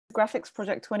Graphics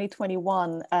Project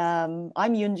 2021. I'm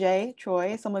Yoonjai,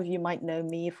 Choi. Some of you might know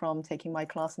me from taking my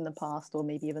class in the past or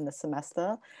maybe even this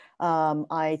semester.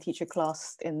 I teach a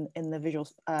class in the visual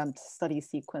studies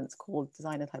sequence called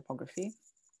Design and Typography.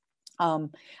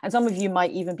 And some of you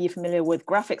might even be familiar with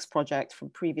Graphics Project from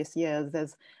previous years.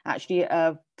 There's actually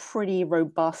a pretty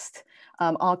robust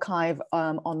archive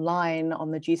online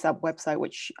on the GSAPP website,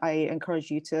 which I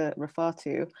encourage you to refer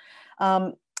to.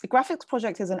 The Graphics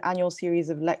Project is an annual series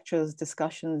of lectures,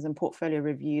 discussions, and portfolio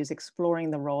reviews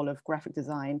exploring the role of graphic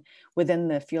design within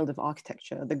the field of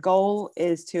architecture. The goal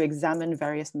is to examine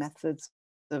various methods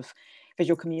of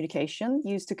visual communication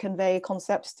used to convey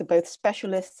concepts to both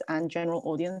specialists and general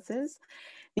audiences.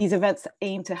 These events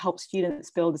aim to help students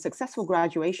build a successful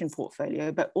graduation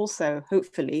portfolio, but also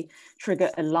hopefully trigger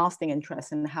a lasting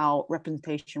interest in how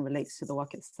representation relates to the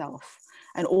work itself.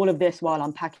 And all of this while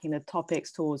unpacking the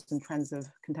topics, tools, and trends of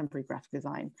contemporary graphic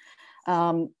design.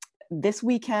 This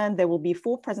weekend, there will be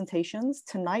 4 presentations.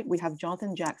 Tonight, we have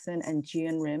Jonathan Jackson and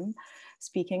JiEun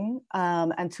speaking.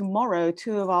 And tomorrow,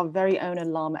 2 of our very own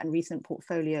alum and recent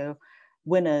portfolio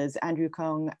winners, Andrew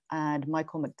Kong and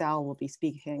Michael McDowell, will be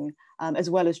speaking, as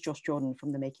well as Josh Jordan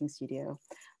from the Making Studio.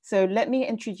 So let me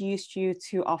introduce you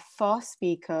to our first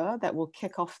speaker that will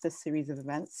kick off this series of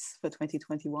events for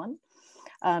 2021.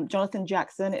 Jonathan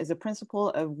Jackson is a principal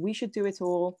of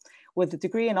WeShouldDoItAll with a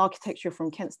degree in architecture from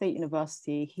Kent State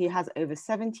University. He has over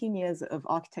 17 years of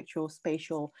architectural,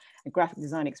 spatial, and graphic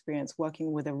design experience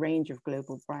working with a range of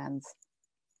global brands.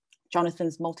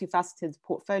 Jonathan's multifaceted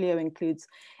portfolio includes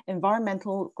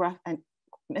environmental graphics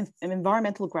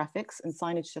and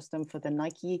signage system for the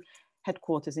Nike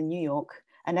headquarters in New York,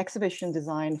 an exhibition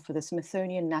design for the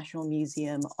Smithsonian National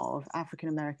Museum of African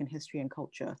American History and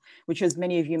Culture, which, as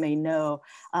many of you may know,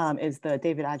 is the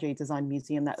David Adjunct Design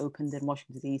Museum that opened in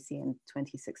Washington, D.C. in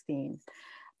 2016.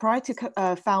 Prior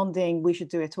to founding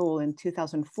WeShouldDoItAll in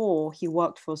 2004, he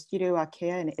worked for Studio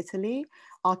Archea in Italy,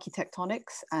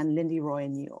 Architectonics, and Lindy Roy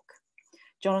in New York.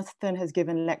 Jonathan has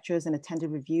given lectures and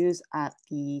attended reviews at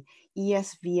the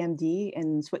ESVMD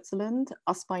in Switzerland,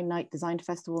 Us by Night Design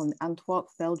Festival in Antwerp,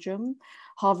 Belgium,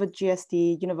 Harvard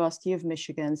GSD, University of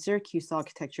Michigan, Syracuse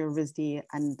Architecture, RISD,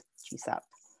 and GSAPP.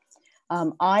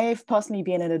 I've personally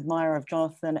been an admirer of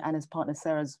Jonathan and his partner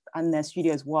Sarah's and their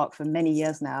studio's work for many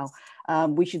years now.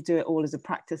 WeShouldDoItAll as a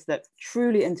practice that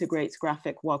truly integrates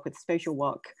graphic work with spatial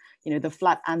work, you know, the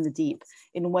flat and the deep,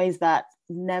 in ways that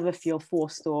never feel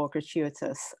forced or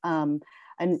gratuitous. And,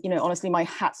 you know, honestly, my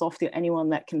hat's off to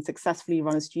anyone that can successfully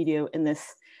run a studio in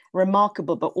this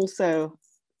remarkable, but also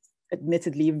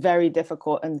admittedly very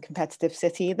difficult and competitive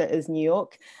city that is New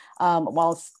York,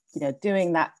 whilst, you know,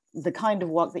 doing that, the kind of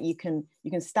work that you can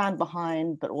stand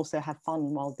behind, but also have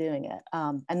fun while doing it.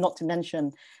 And not to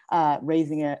mention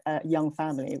raising a young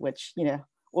family, which, you know,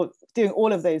 or doing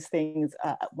all of those things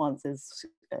at once is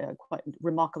quite a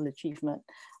remarkable achievement.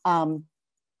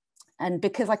 And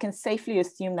because I can safely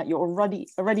assume that you're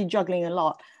already juggling a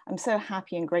lot, I'm so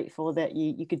happy and grateful that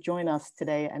you could join us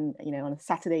today, and, you know, on a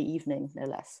Saturday evening, no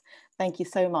less. Thank you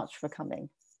so much for coming.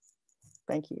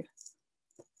 Thank you.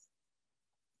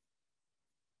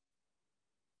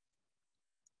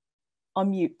 On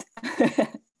mute.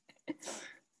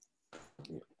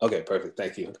 Okay, perfect.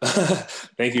 Thank you.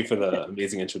 Thank you for the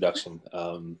amazing introduction.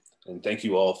 And thank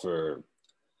you all for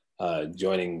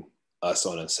joining us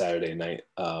on a Saturday night.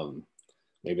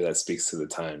 Maybe that speaks to the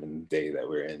time and day that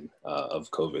we're in of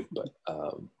COVID, but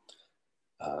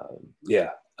yeah,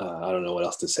 I don't know what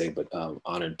else to say, but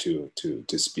honored to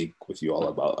speak with you all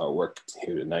about our work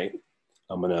here tonight.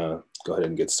 I'm gonna go ahead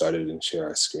and get started and share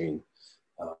our screen.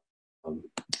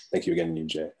 Thank you again,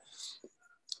 Yoonjai.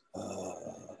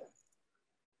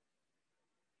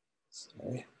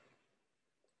 Sorry.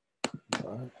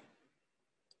 All right.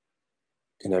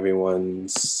 Can everyone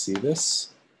see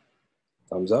this?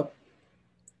 Thumbs up?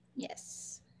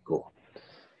 Yes. Cool.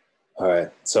 All right,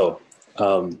 so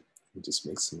just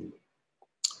make some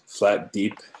flat,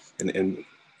 deep, and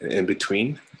in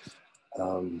between.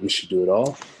 We should do it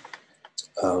all.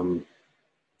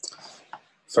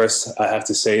 First, I have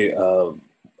to say,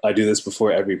 I do this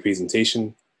before every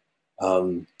presentation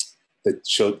to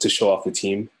show off the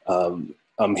team.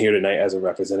 I'm here tonight as a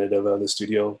representative of the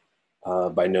studio.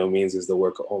 By no means is the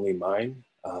work only mine.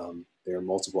 There are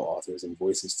multiple authors and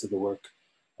voices to the work,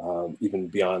 even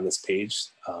beyond this page,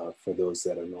 for those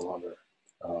that are no longer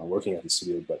working at the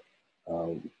studio. But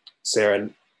Sarah,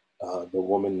 the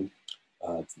woman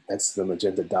next to the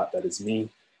magenta dot, that is me,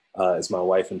 is my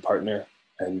wife and partner.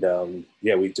 And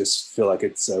yeah, we just feel like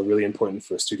it's really important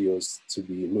for studios to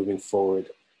be moving forward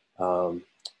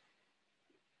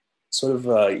sort of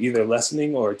either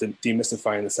lessening or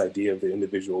demystifying this idea of the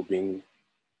individual being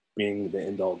the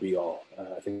end-all be-all.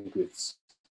 I think it's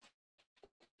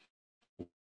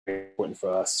very important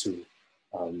for us to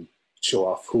show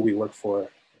off who we work for,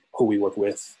 who we work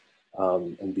with,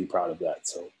 and be proud of that.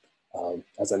 So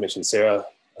as I mentioned, Sarah,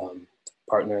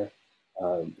 partner,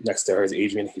 next to her is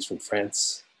Adrian, he's from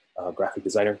France, graphic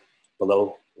designer.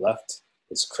 Below left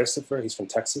is Christopher, he's from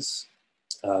Texas.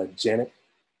 Janet,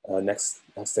 next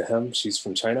to him, she's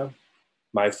from China.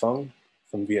 Mai Feng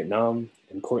from Vietnam,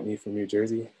 and Courtney from New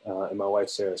Jersey. And my wife,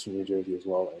 Sarah, is from New Jersey as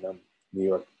well, and I'm New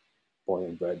York born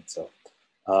and bred. So,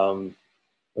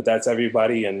 but that's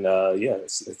everybody. And yeah,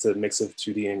 it's a mix of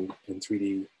 2D and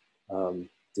 3D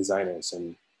designers.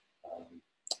 And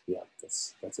yeah,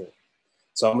 that's it.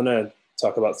 So I'm gonna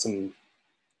talk about some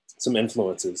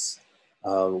influences.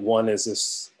 One is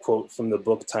this quote from the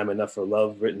book Time Enough for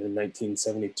Love, written in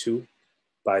 1972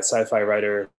 by sci-fi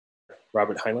writer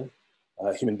Robert Heinlein.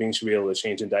 Human beings should be able to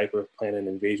change a diaper, plan an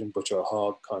invasion, butcher a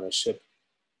hog, con a ship,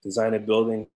 design a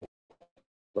building,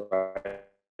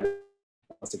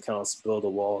 accounts, build a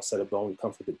wall, set a bone,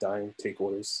 comfort the dying, take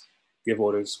orders, give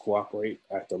orders, cooperate,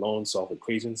 act alone, solve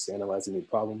equations, analyze a new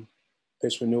problem,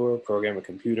 pitch manure, program a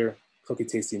computer, cook a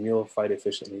tasty meal, fight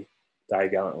efficiently, die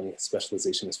gallantly.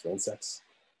 Specialization is for insects.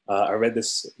 I read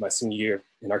this my senior year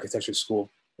in architecture school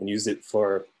and used it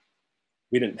for,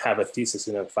 we didn't have a thesis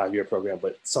in a 5-year program,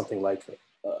 but something like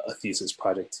a thesis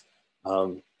project,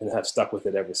 and have stuck with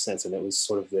it ever since. And it was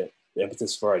sort of the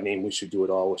impetus for our name, We Should Do It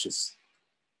All, which is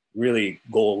really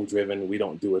goal driven. We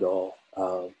don't do it all.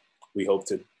 We hope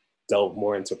to delve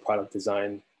more into product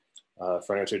design,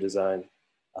 furniture design,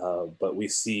 but we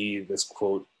see this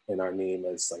quote in our name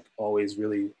as like always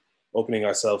really opening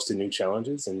ourselves to new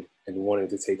challenges and wanting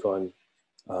to take on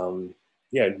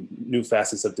yeah, new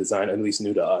facets of design, at least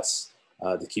new to us,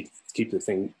 to keep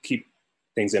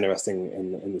things interesting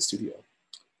in the studio.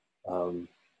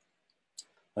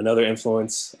 Another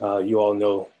influence, you all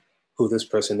know who this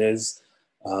person is.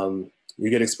 You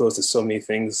get exposed to so many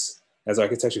things as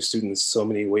architecture students, so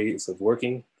many ways of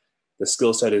working. The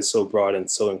skill set is so broad and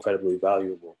so incredibly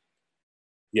valuable.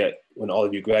 Yet when all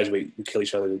of you graduate, you kill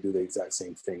each other to do the exact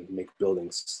same thing, make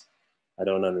buildings. I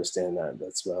don't understand that.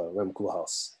 That's Rem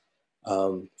Koolhaas.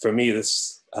 For me,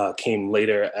 this came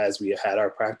later as we had our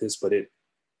practice, but it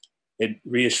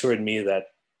reassured me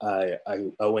that I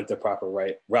went the proper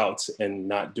route and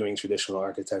not doing traditional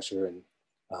architecture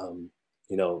and,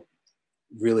 you know,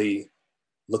 really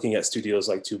looking at studios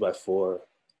like 2x4,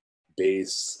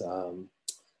 Base,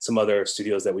 some other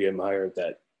studios that we admired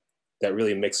that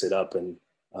really mix it up. And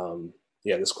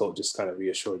yeah, this quote just kind of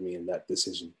reassured me in that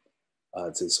decision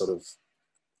to sort of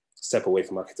step away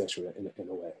from architecture in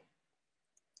a way.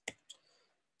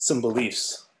 Some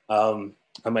beliefs.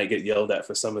 I might get yelled at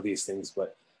for some of these things,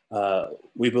 but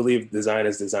we believe design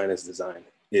is design as design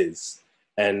is,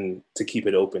 and to keep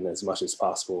it open as much as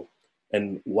possible.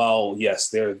 And while, yes,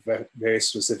 there are very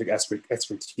specific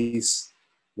expertise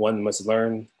one must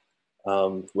learn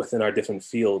within our different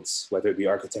fields, whether it be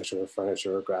architecture or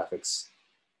furniture or graphics,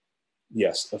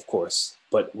 yes, of course.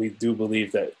 But we do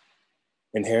believe that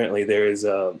inherently there is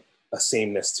a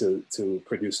sameness to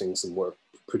producing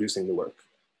the work.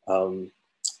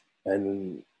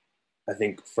 And I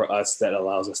think for us, that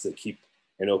allows us to keep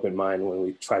an open mind when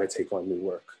we try to take on new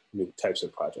work, new types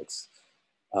of projects.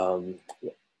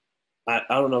 I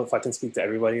don't know if I can speak to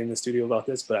everybody in the studio about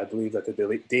this, but I believe that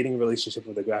the dating relationship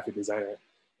of the graphic designer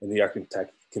and the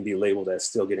architect can be labeled as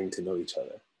still getting to know each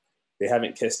other. They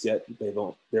haven't kissed yet,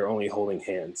 they're only holding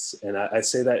hands. And I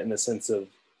say that in the sense of,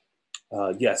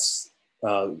 yes,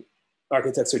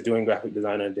 architects are doing graphic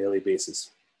design on a daily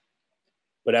basis.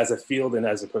 But as a field and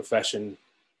as a profession,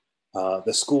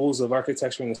 the schools of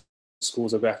architecture and the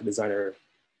schools of graphic design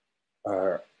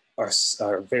are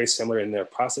very similar in their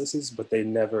processes, but they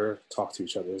never talk to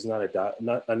each other. There's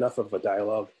not enough of a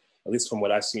dialogue, at least from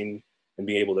what I've seen and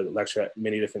being able to lecture at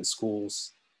many different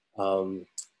schools.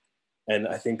 And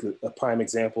I think a prime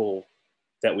example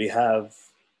that we have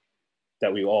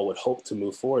that we all would hope to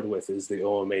move forward with is the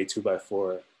OMA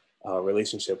 2x4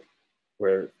 relationship,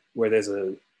 where there's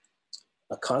a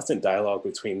constant dialogue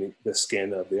between the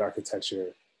skin of the architecture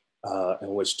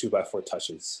and which 2x4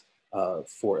 touches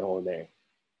for OMA.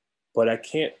 But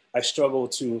I struggle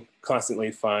to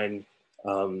constantly find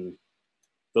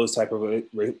those type of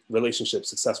relationships,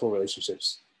 successful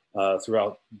relationships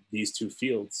throughout these two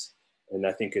fields. And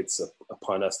I think it's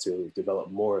upon us to develop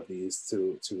more of these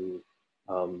to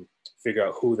figure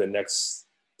out who the next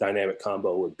dynamic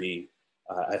combo would be.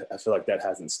 I feel like that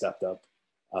hasn't stepped up.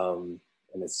 And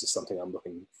it's just something I'm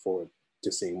looking forward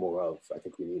to seeing more of. I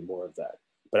think we need more of that.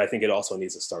 But I think it also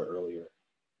needs to start earlier.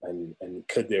 And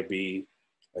could there be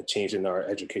a change in our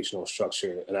educational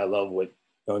structure? And I love what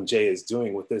Yoonjai is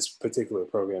doing with this particular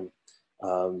program,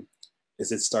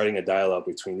 is it's starting a dialogue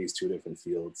between these two different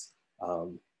fields,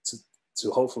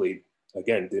 to hopefully,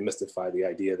 again, demystify the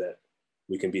idea that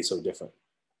we can be so different.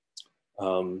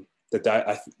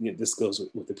 This goes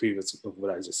with the previous of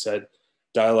what I just said.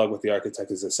 Dialogue with the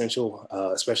architect is essential,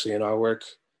 especially in our work.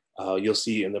 You'll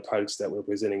see in the projects that we're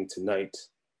presenting tonight,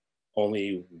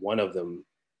 only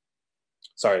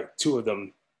two of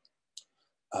them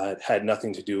had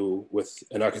nothing to do with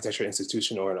an architecture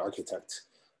institution or an architect.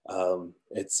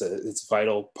 It's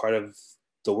vital part of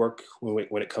the work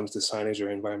when it comes to signage or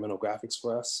environmental graphics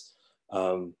for us.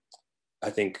 I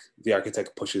think the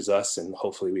architect pushes us, and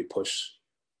hopefully we push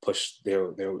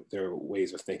their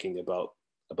ways of thinking about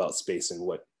space and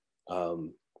what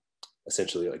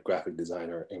essentially like graphic design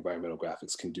or environmental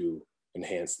graphics can do,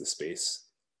 enhance the space.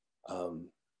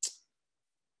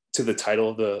 To the title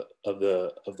of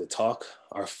the talk,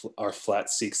 our flat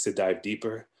seeks to dive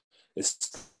deeper.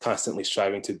 It's constantly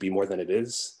striving to be more than it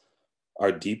is.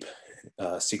 Our deep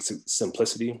seeks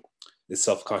simplicity, is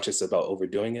self-conscious about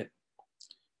overdoing it.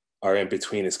 Our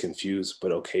in-between is confused,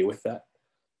 but okay with that.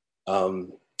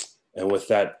 And with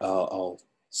that, I'll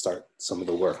start some of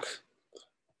the work.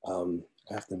 I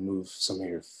have to move some of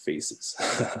your faces.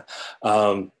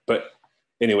 But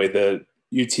anyway, the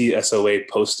UTSOA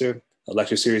poster, a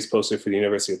lecture series poster for the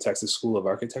University of Texas School of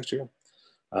Architecture.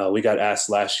 We got asked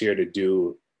last year to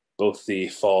do both the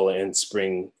fall and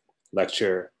spring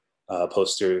lecture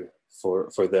poster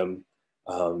for them.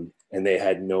 And they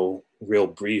had no real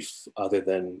brief other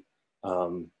than,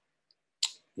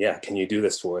 yeah, can you do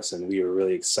this for us? And we were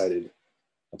really excited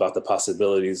about the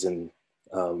possibilities, and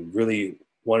really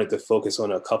wanted to focus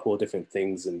on a couple of different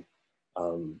things, and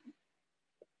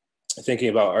thinking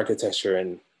about architecture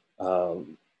and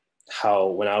how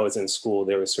when I was in school,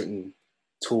 there were certain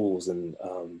tools and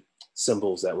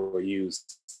symbols that were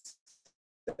used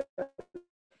that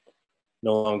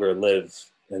no longer live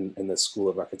in the School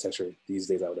of Architecture these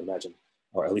days, I would imagine,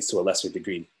 or at least to a lesser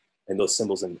degree. And those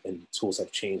symbols and tools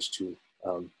have changed to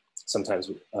sometimes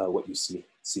what you see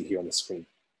here on the screen.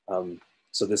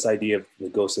 So this idea of the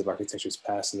ghost of architecture's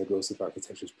past and the ghost of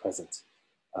architecture's present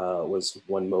was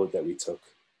one mode that we took.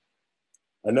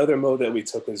 Another mode that we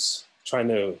took is trying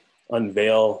to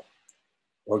unveil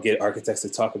or get architects to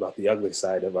talk about the ugly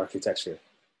side of architecture,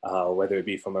 whether it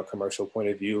be from a commercial point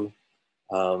of view,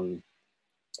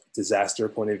 disaster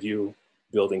point of view,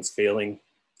 buildings failing,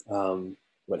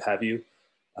 what have you.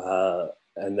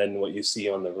 And then what you see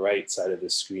on the right side of the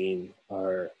screen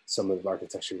are some of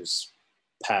architecture's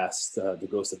past, the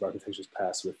ghost of architecture's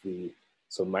past, with the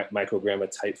microgramma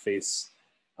typeface.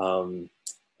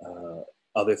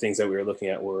 Other things that we were looking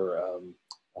at were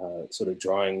sort of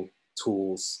drawing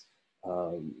tools,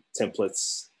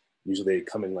 templates. Usually they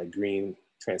come in like green,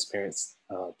 transparent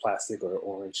plastic or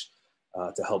orange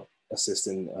to help assist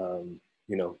in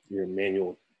your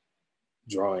manual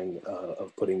drawing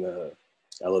of putting the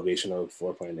elevation or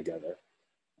floor plan together.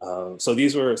 So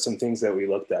these were some things that we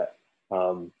looked at,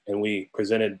 and we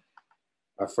presented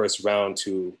our first round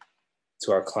to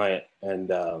our client, and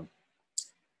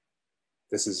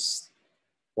this is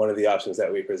one of the options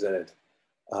that we presented.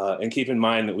 And keep in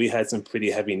mind that we had some pretty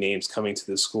heavy names coming to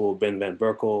the school: Ben Van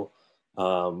Berkel,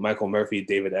 Michael Murphy,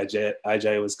 David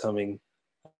Ajay was coming,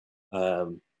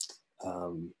 William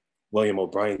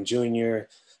O'Brien Jr.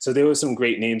 So there were some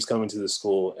great names coming to the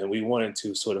school, and we wanted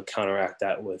to sort of counteract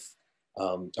that with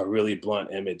a really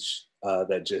blunt image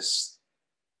that just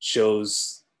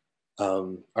shows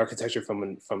architecture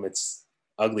from its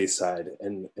ugly side,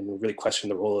 and really question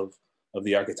the role of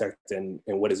the architect and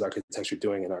what is architecture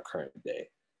doing in our current day.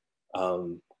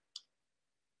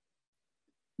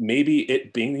 Maybe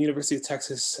it being the University of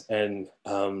Texas and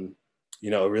a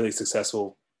really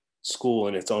successful school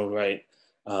in its own right,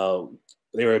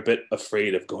 they were a bit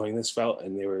afraid of going this route,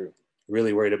 and they were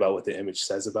really worried about what the image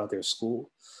says about their school.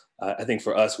 I think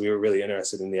for us, we were really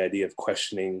interested in the idea of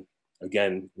questioning,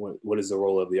 again, what is the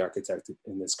role of the architect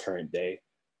in this current day?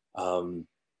 And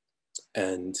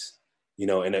in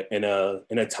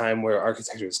a time where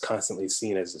architecture is constantly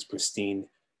seen as this pristine,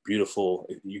 beautiful,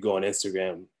 if you go on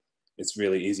Instagram, it's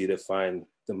really easy to find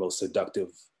the most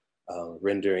seductive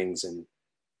renderings and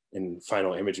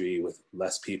final imagery with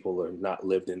less people or not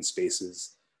lived in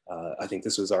spaces. I think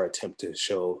this was our attempt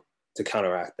to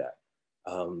counteract that.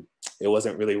 It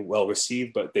wasn't really well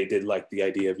received, but they did like the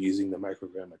idea of using the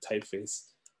microgramma typeface.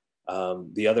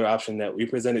 The other option that we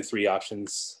presented, 3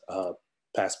 options,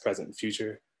 past, present, and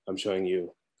future. I'm showing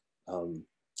you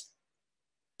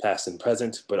past and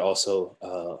present, but also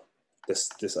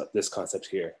this concept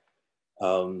here.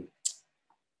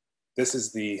 This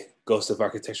is the Ghost of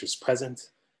Architecture's present,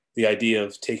 the idea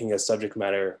of taking a subject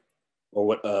matter or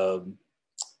what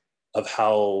of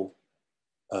how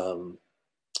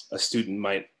a student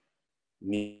might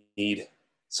need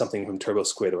something from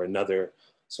TurboSquid or another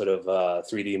sort of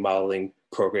 3D modeling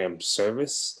program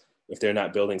service if they're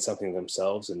not building something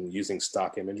themselves and using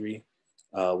stock imagery.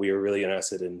 We were really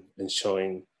interested in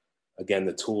showing, again,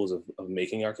 the tools of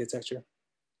making architecture.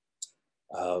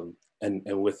 And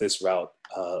with this route,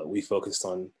 we focused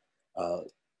on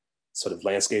sort of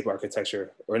landscape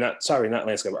architecture, or not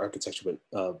landscape architecture,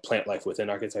 but plant life within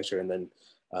architecture. And then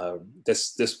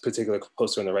this particular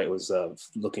poster on the right was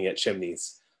looking at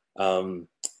chimneys. So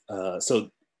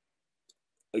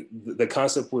the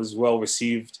concept was well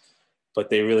received, but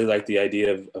they really liked the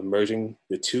idea of merging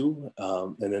the two.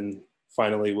 And then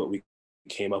finally, what we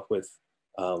came up with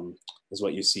is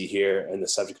what you see here. And the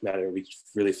subject matter, we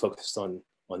really focused on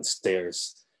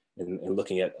stairs and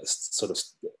looking at sort of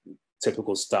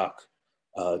typical stock,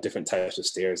 different types of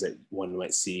stairs that one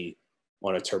might see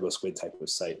on a TurboSquid type of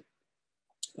site.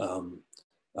 A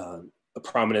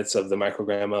prominence of the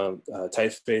microgramma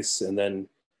typeface, and then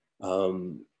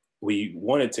we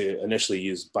wanted to initially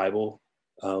use Bible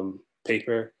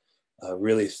paper,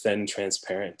 really thin,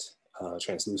 transparent,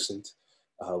 translucent,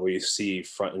 where you see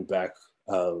front and back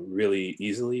really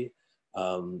easily.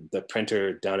 The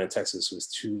printer down in Texas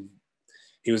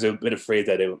he was a bit afraid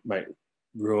that it might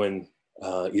ruin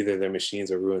either their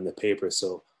machines or ruin the paper.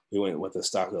 So we went with the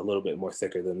stock a little bit more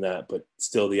thicker than that, but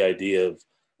still the idea of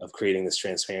creating this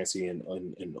transparency and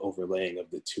overlaying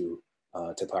of the two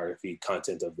typography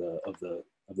content of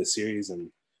the series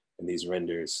and these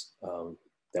renders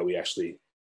that we actually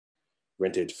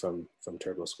rented from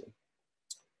TurboSquid.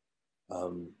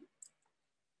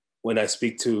 When I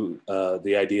speak to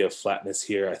the idea of flatness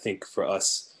here, I think for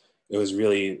us, it was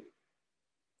really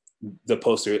the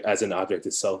poster as an object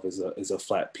itself is a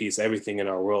flat piece. Everything in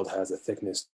our world has a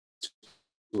thickness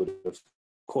to it, of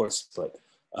course, but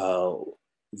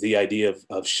the idea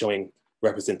of showing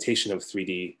representation of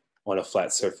 3D on a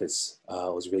flat surface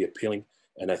was really appealing.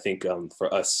 And I think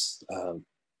for us,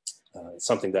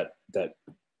 something that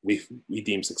we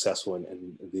deemed successful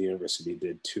and the university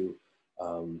did too.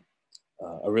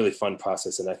 A really fun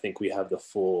process. And I think we have the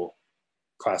full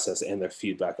process and their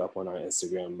feedback up on our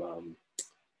Instagram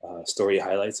story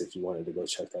highlights. If you wanted to go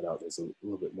check that out, there's a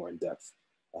little bit more in-depth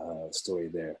story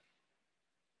there.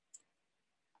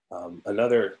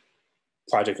 Another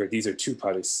project, or these are two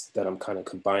projects that I'm kind of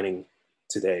combining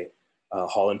today,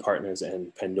 Hall & Partners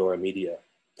and Pandora Media.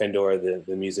 Pandora,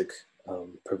 the music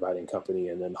providing company,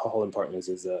 and then Hall & Partners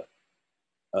is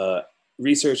a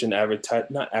research and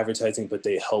not advertising, but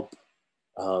they help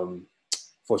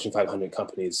Fortune 500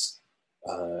 companies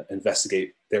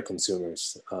investigate their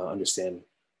consumers, understand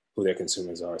who their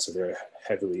consumers are. So they're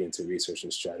heavily into research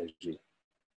and strategy.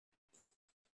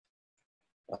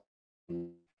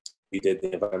 We did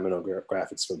the environmental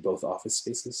graphics for both office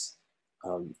spaces.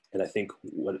 And I think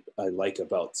what I like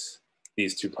about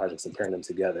these two projects and pairing them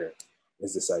together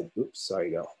is this oops,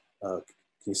 sorry, go. Can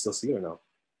you still see it or no?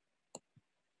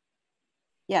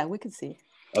 Yeah, we can see.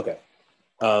 Okay.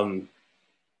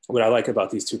 What I like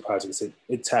about these two projects,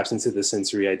 it taps into the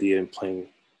sensory idea and playing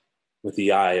with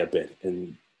the eye a bit,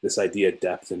 and this idea of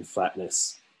depth and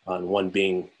flatness on one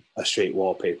being a straight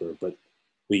wallpaper, but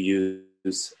we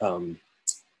use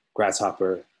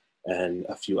Grasshopper and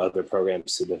a few other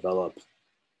programs to develop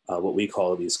what we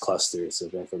call these clusters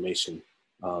of information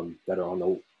that are on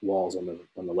the walls on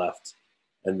the left.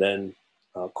 And then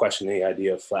questioning the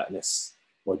idea of flatness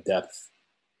or depth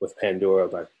with Pandora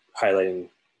by highlighting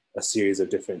a series of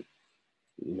different,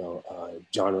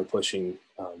 genre-pushing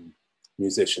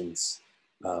musicians,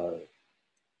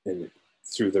 and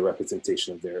through the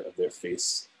representation of their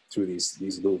face through these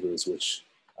louvers, which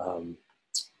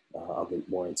I'll get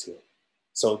more into.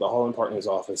 So the Hall & Partners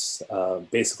office,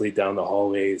 basically down the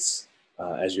hallways,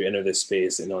 as you enter this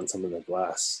space and on some of the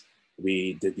glass,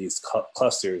 we did these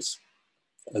clusters,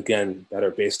 again, that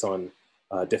are based on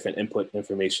different input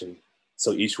information.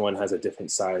 So each one has a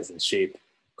different size and shape,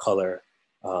 color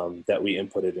that we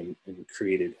inputted and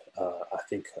created, I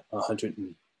think,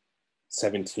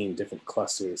 117 different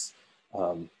clusters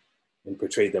and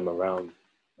portrayed them around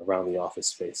the office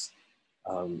space.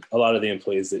 A lot of the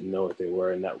employees didn't know what they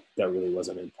were, and that really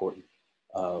wasn't important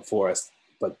for us.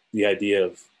 But the idea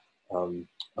of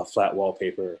a flat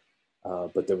wallpaper,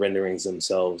 but the renderings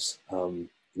themselves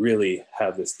really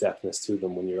have this depthness to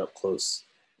them when you're up close.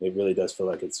 It really does feel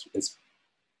like it's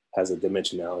has a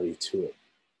dimensionality to it.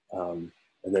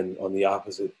 And then on the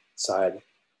opposite side,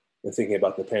 when thinking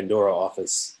about the Pandora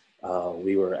office,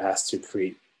 we were asked to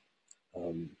create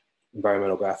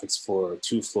environmental graphics for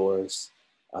 2 floors.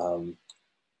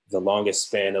 The longest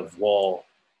span of wall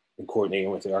and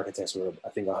coordinating with the architects were, I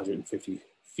think, 150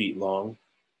 feet long,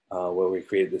 where we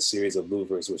created this series of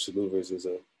louvers, which louvers is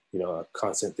a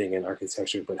constant thing in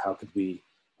architecture, but how could we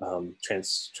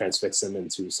transfix them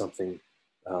into something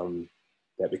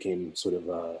that became sort of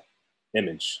an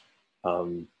image.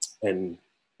 And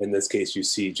in this case, you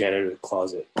see janitor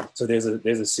closet. So there's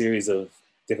a series of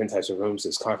different types of rooms.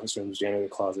 There's conference rooms, janitor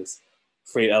closets,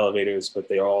 freight elevators, but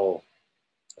they're all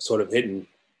sort of hidden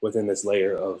within this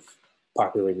layer of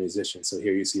popular musicians. So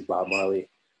here you see Bob Marley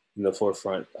in the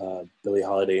forefront, Billie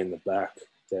Holiday in the back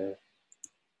there.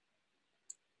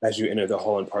 As you enter the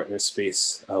Hall & Partners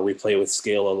space, we play with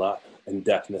scale a lot and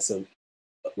depthness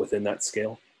within that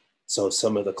scale. So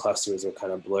some of the clusters are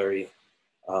kind of blurry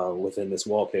within this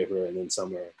wallpaper, and then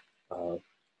some are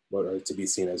what are to be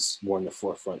seen as more in the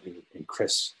forefront and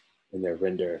crisp in their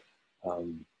render.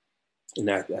 And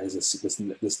that is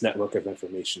this network of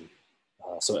information.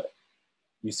 So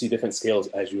you see different scales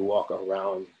as you walk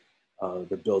around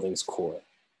the building's core.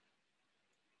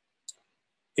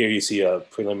 Here you see a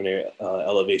preliminary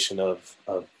elevation of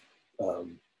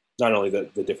not only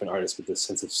the different artists, but the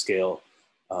sense of scale.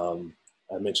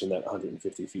 I mentioned that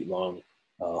 150 feet long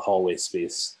hallway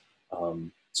space.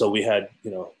 So we had,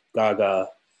 Gaga,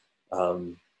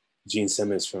 Gene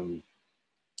Simmons from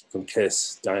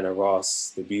Kiss, Diana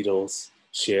Ross, the Beatles,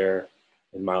 Cher,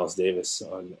 and Miles Davis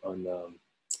on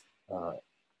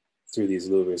through these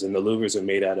louvers. And the louvers are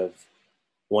made out of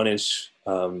 1-inch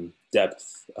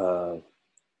depth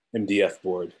MDF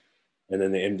board. And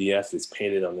then the MDF is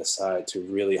painted on the side to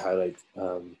really highlight,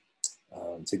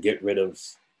 to get rid of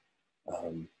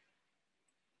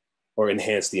or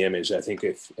enhance the image. I think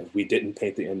if we didn't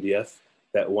paint the MDF,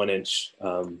 that 1-inch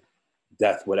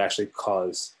depth would actually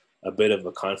cause a bit of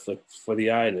a conflict for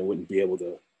the eye, and it wouldn't be able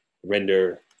to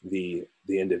render the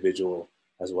individual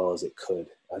as well as it could.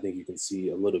 I think you can see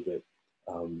a little bit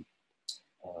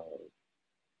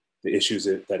the issues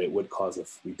that it would cause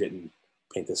if we didn't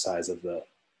paint the size of the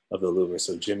louver.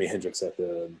 So Jimi Hendrix at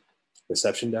the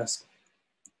reception desk.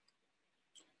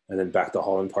 And then back to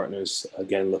Hall & Partners,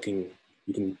 again,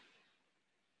 you can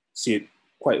see it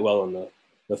quite well on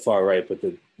the far right, but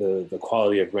the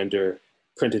quality of render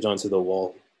printed onto the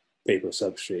wallpaper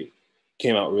substrate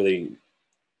came out really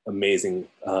amazing.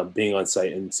 Being on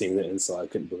site and seeing the install, I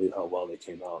couldn't believe how well they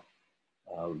came out.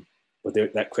 But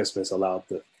that crispness allowed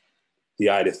the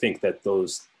eye to think that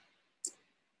those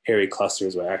hairy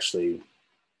clusters were actually,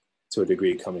 to a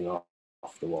degree, coming off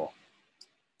the wall.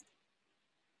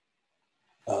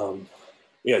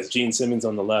 It's Gene Simmons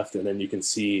on the left, and then you can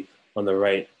see on the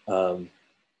right,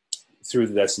 through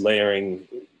this layering,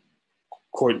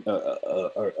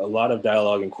 a lot of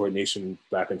dialogue and coordination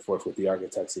back and forth with the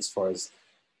architects as far as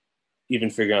even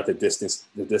figuring out the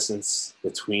distance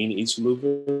between each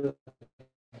louver.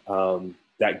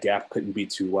 That gap couldn't be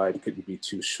too wide, couldn't be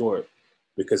too short,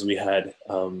 because we had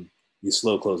these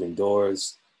slow closing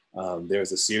doors.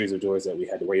 There's a series of doors that we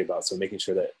had to worry about. So making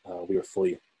sure that we were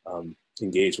fully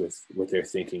engaged with their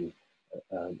thinking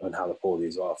on how to pull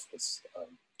these off was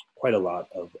quite a lot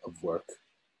of work,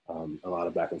 a lot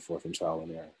of back and forth and trial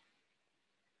and error.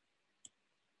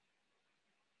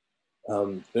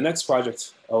 The next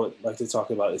project I would like to talk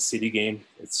about is City Game.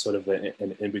 It's sort of an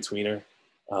in-betweener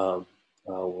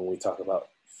when we talk about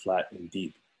flat and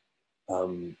deep.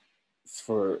 The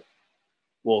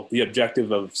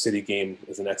objective of City Game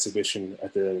is an exhibition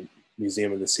at the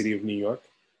Museum of the City of New York.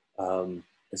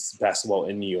 It's basketball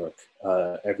in New York.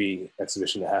 Every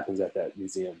exhibition that happens at that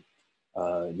museum,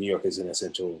 New York is an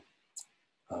essential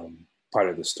part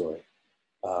of the story.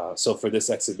 So for this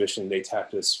exhibition, they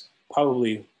tapped us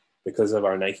probably because of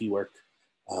our Nike work.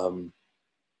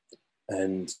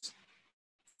 And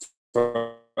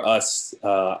for us,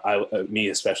 me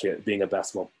especially, being a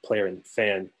basketball player and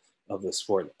fan of the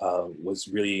sport, was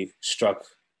really struck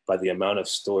by the amount of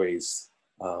stories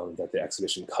that the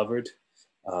exhibition covered.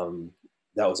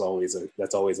 That's always a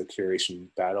curation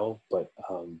battle, but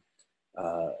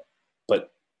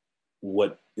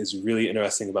what is really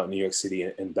interesting about New York City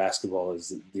and basketball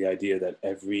is the idea that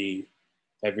every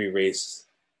race,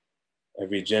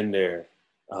 every gender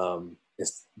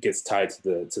gets tied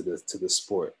to the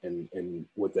sport, and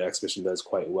what the exhibition does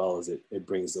quite well is it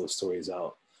brings those stories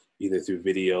out either through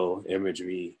video,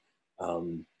 imagery,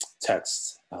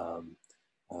 text.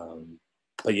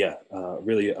 But yeah,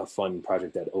 really a fun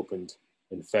project that opened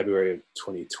in February of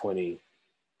 2020,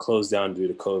 closed down due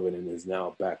to COVID, and is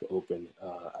now back open,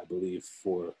 I believe,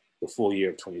 for the full year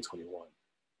of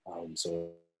 2021. So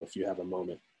if you have a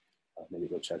moment, maybe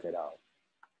go check it out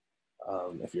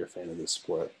if you're a fan of this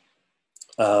sport.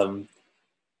 The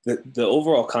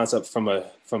overall concept from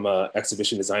a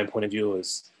exhibition design point of view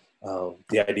is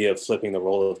the idea of flipping the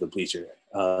role of the bleacher.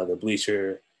 The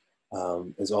bleacher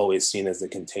is always seen as the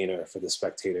container for the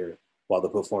spectator while the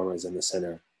performer is in the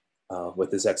center.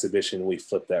 With this exhibition, we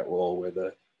flip that role where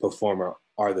the performer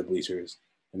are the bleachers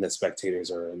and the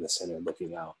spectators are in the center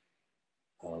looking out.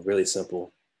 Really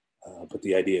simple, but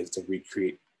the idea is to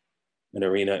recreate an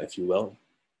arena, if you will.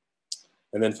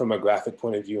 And then from a graphic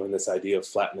point of view and this idea of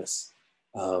flatness,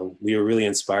 we were really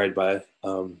inspired by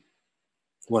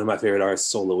one of my favorite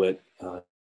artists, Soloit.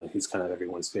 He's kind of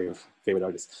everyone's favorite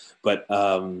artist. But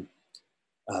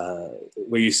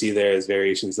where you see there is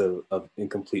variations of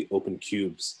incomplete open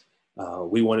cubes.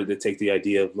 We wanted to take the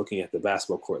idea of looking at the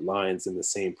basketball court lines and the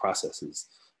same processes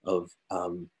of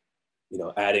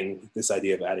adding this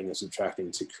idea of adding and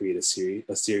subtracting to create a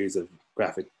series of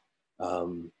graphic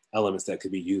elements that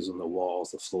could be used on the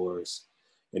walls, the floors,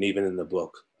 and even in the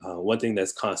book. One thing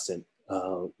that's constant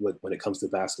when it comes to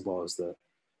basketball is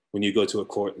when you go to a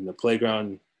court in the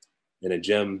playground, in a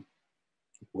gym,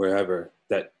 wherever,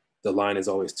 that the line is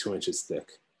always 2 inches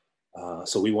thick.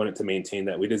 So we wanted to maintain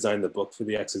that. We designed the book for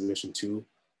the exhibition too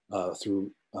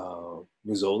through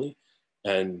Rizzoli.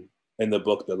 And in the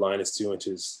book, the line is 2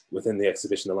 inches. Within the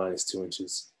exhibition, the line is 2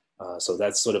 inches. So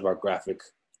that's sort of our graphic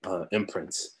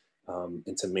imprint.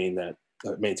 And to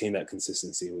maintain that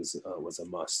consistency was a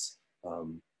must.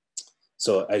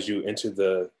 So as you enter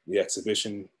the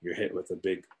exhibition, you're hit with a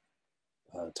big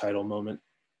title moment.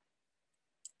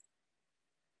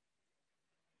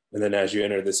 And then as you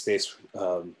enter the space,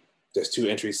 there's 2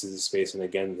 entries to the space. And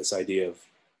again, this idea of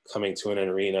coming to an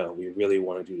arena, we really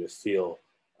wanted you to feel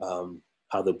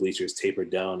how the bleachers tapered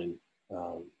down and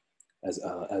as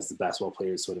the basketball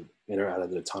players sort of enter out of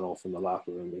the tunnel from the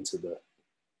locker room into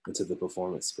the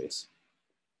performance space.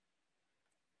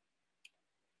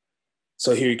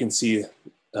 So here you can see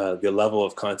the level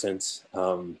of content.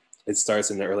 It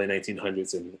starts in the early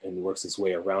 1900s and works its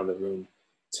way around the room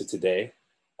to today.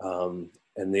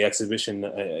 And the exhibition,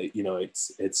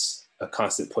 it's a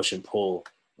constant push and pull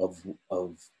of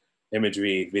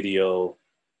imagery, video,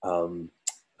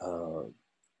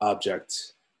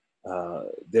 object.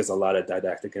 There's a lot of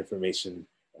didactic information.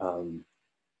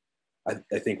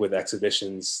 I think with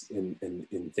exhibitions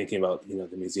in thinking about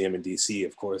the museum in DC,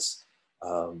 of course,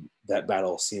 that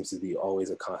battle seems to be always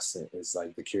a constant. It's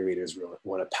like the curators really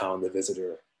want to pound the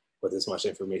visitor with as much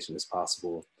information as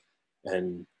possible.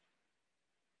 And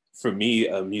for me,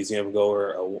 a museum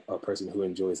goer, a person who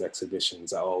enjoys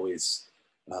exhibitions, I always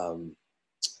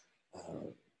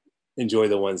enjoy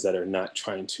the ones that are not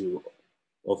trying to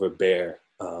overbear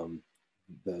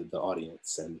the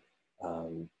audience. And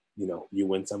you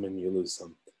win some and you lose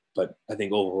some. But I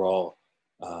think overall,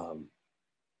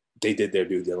 they did their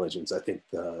due diligence. I think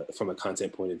from a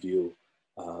content point of view,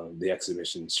 the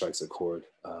exhibition strikes a chord.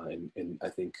 And I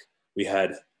think we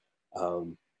had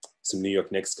some New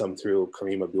York Knicks come through,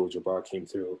 Kareem Abdul-Jabbar came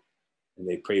through, and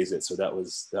they praised it. So that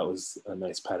was a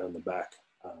nice pat on the back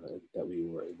that we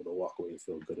were able to walk away and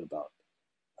feel good about.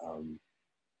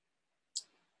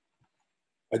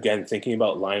 Again, thinking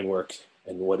about line work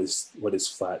and what is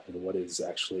flat and what is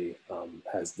actually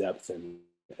has depth and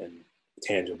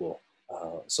tangible.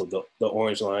 So the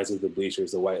orange lines of the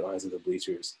bleachers, the white lines of the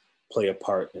bleachers play a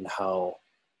part in how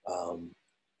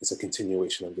it's a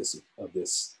continuation of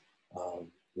this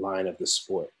line of the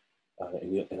sport.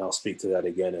 And I'll speak to that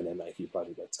again in a Nike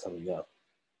project that's coming up.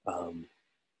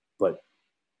 But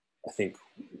I think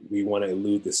we want to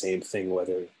elude the same thing,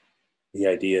 whether the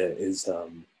idea is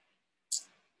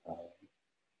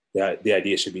the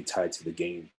idea should be tied to the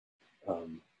game.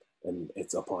 And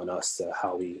it's upon us to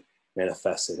how we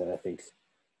manifest it. And I think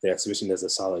the exhibition does a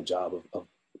solid job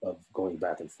of going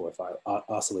back and forth,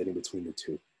 oscillating between the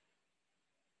two.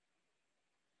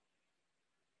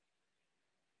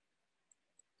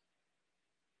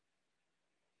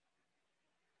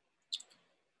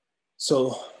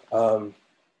 So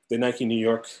the Nike New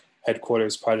York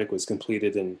headquarters project was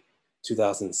completed in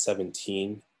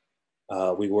 2017.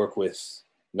 We work with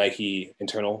Nike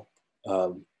internal,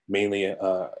 mainly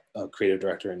a creative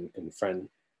director and friend,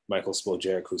 Michael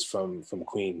Spojeric, who's from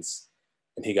Queens.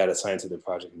 And he got assigned to the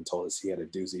project and told us he had a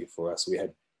doozy for us. We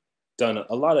had done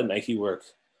a lot of Nike work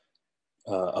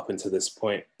up until this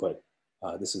point, but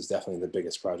this is definitely the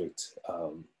biggest project.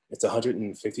 It's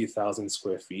 150,000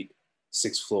 square feet,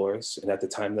 6 floors. And at the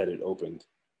time that it opened,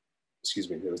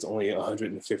 there was only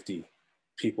 150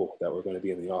 people that were going to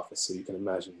be in the office. So you can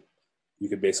imagine, you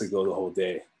could basically go the whole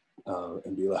day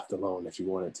and be left alone if you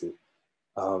wanted to.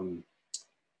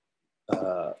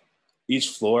 Each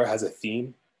floor has a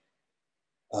theme.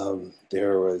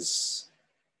 There was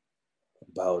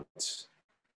about,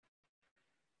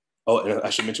 oh, and I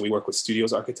should mention we work with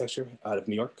Studios Architecture out of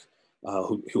New York,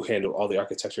 who handle all the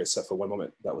architecture except for one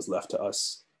moment that was left to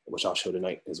us, which I'll show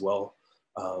tonight as well.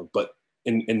 But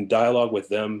in dialogue with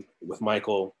them, with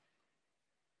Michael,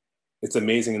 it's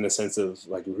amazing in the sense of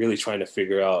like really trying to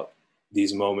figure out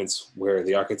these moments where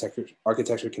the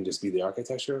architecture can just be the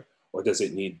architecture, or does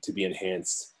it need to be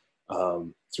enhanced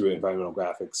through environmental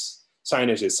graphics?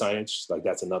 Signage is signage, like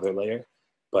that's another layer.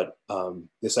 But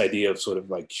this idea of sort of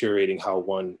like curating how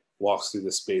one walks through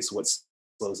the space, what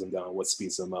slows them down, what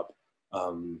speeds them up.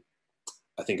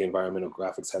 I think environmental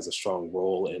graphics has a strong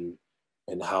role in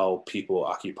how people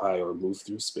occupy or move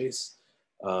through space,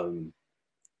 and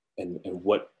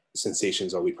what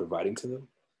sensations are we providing to them.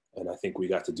 And I think we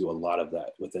got to do a lot of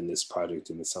that within this project,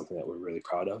 and it's something that we're really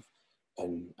proud of.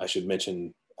 And I should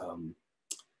mention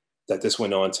that this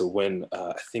went on to win,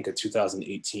 I think, a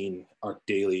 2018 Arc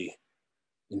Daily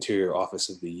Interior Office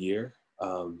of the Year,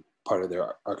 part of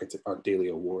their Arc Daily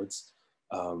Awards.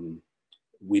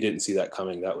 We didn't see that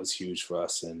coming. That was huge for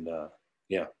us, and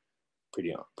yeah,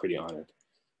 pretty honored.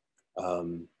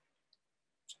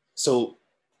 So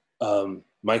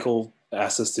Michael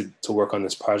asked us to work on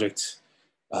this project.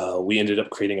 We ended up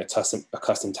creating a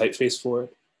custom typeface for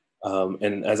it.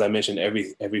 And as I mentioned,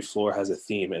 every floor has a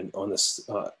theme. And on this,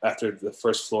 after the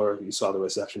first floor, you saw the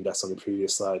reception desk on the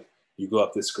previous slide. You go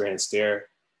up this grand stair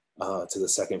to the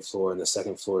second floor, and the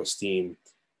second floor is themed.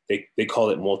 They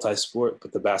call it multi-sport,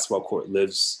 but the basketball court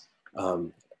lives.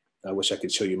 I wish I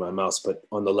could show you my mouse, but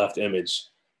on the left image,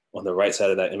 on the right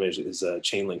side of that image is a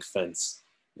chain link fence.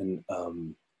 And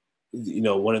you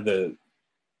know, one of the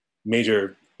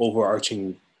major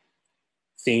overarching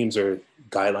themes or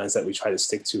guidelines that we try to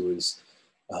stick to is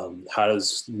how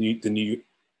does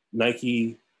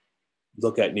Nike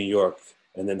look at New York,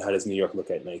 and then how does New York look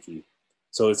at Nike?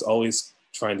 So it's always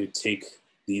trying to take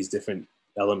these different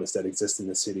elements that exist in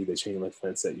the city, the chain link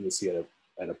fence that you would see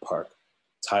at a park,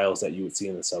 tiles that you would see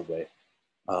in the subway,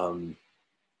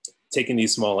 taking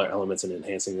these smaller elements and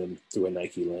enhancing them through a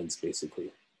Nike lens,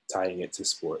 basically tying it to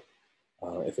sport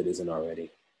if it isn't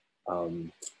already.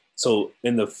 So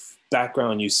in the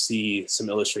background, you see some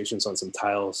illustrations on some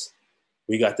tiles.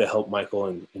 We got to help Michael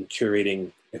in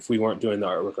curating, if we weren't doing the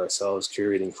artwork ourselves,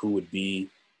 curating who would be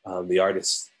the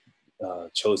artists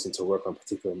chosen to work on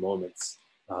particular moments.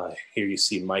 Here you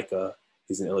see Micah,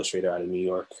 he's an illustrator out of New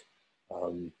York.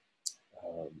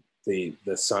 The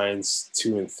signs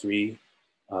 2 and 3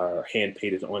 are hand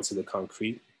painted onto the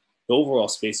concrete. The overall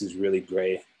space is really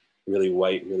gray, really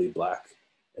white, really black,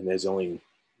 and there's only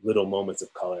little moments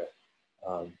of color.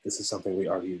 This is something we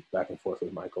argued back and forth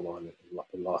with Michael on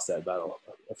and lost that battle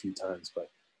a few times. But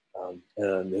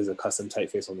and there's a custom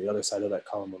typeface on the other side of that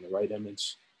column on the right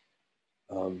image.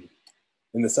 And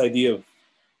this idea of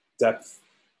depth,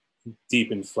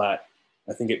 deep and flat,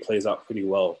 I think it plays out pretty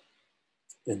well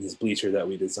in this bleacher that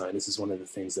we designed. This is one of the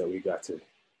things that we got to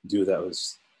do that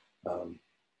was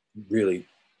really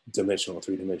dimensional,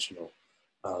 three-dimensional.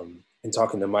 In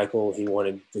talking to Michael, he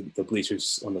wanted the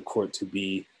bleachers on the court to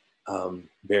be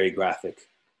very graphic.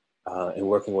 And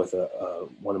working with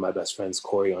one of my best friends,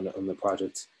 Corey, on the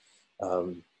project,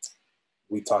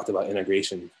 we talked about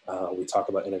integration. We talk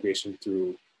about integration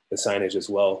through the signage as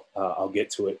well. I'll get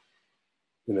to it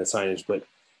in the signage, but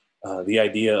the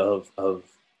idea of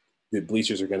the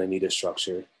bleachers are going to need a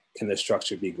structure. Can the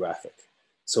structure be graphic?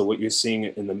 So what you're seeing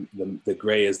in the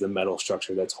gray is the metal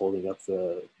structure that's holding up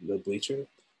the bleacher,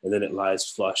 and then it lies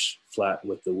flat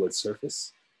with the wood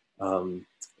surface. And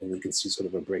you can see sort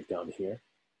of a breakdown here.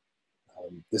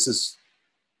 This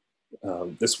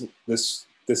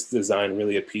design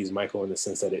really appeased Michael in the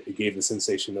sense that it gave the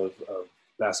sensation of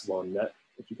basketball net,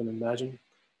 if you can imagine,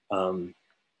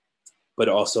 but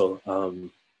also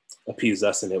appeased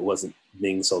us, and it wasn't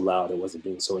being so loud, it wasn't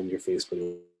being so in your face, but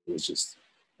it was just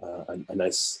a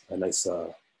nice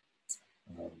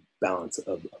balance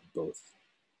of both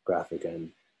graphic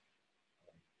and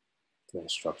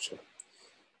structure.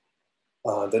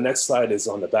 The next slide is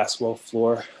on the basketball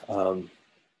floor,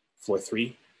 floor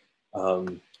 3.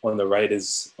 On the right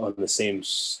is on the same,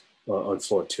 on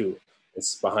floor 2.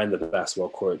 It's behind the basketball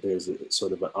court. There's a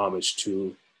sort of an homage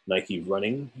to Nike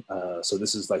running. So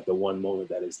this is like the one moment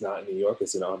that is not in New York.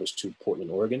 It's an homage to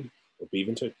Portland, Oregon, or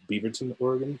Beaverton,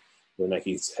 Oregon, where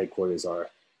Nike's headquarters are. And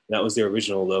that was their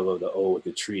original logo, the O with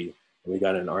the tree. And we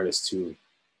got an artist to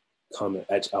come and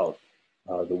etch out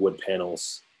the wood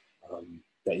panels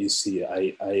that you see.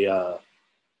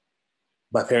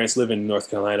 my parents live in North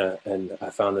Carolina, and I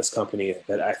found this company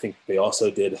that I think they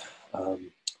also did a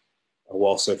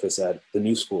wall surface at the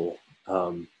new school.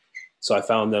 So I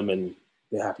found them, and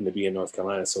they happened to be in North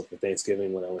Carolina. So for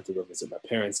Thanksgiving, when I went to go visit my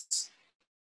parents,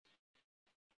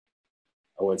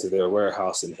 I went to their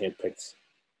warehouse and handpicked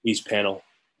each panel.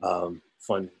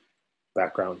 Fun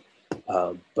background,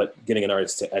 but getting an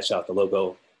artist to etch out the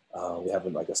logo. We have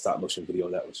like a stop motion video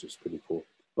of that, which was pretty cool.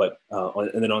 But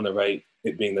and then on the right,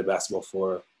 it being the basketball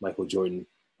for Michael Jordan,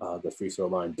 the free throw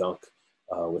line dunk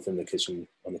within the kitchen,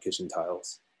 on the kitchen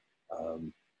tiles.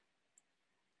 And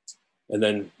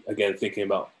then again, thinking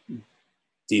about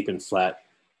deep and flat,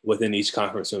 within each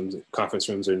conference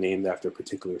rooms are named after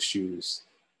particular shoes.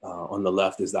 On the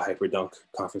left is the Hyperdunk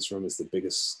conference room. It's the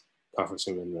biggest conference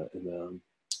room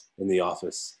in the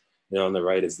office. And on the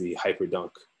right is the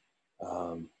Hyperdunk.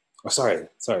 Sorry,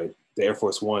 the Air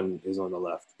Force One is on the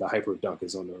left. The Hyperdunk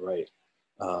is on the right.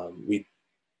 We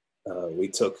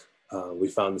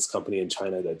found this company in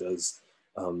China that does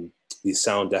these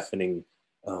sound deafening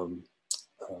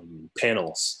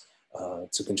panels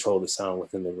to control the sound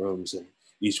within the rooms. And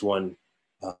each one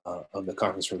of the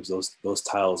conference rooms, those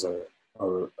tiles are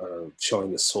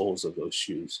showing the soles of those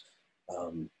shoes.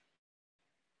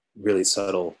 Really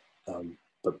subtle,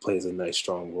 but plays a nice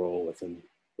strong role within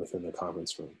the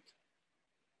conference room.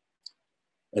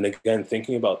 And again,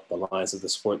 thinking about the lines of the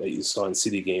sport that you saw in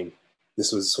City Game,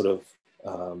 this was sort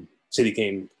of, City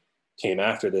Game came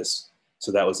after this,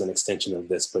 so that was an extension of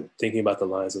this, but thinking about the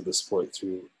lines of the sport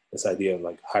through this idea of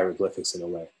like hieroglyphics in a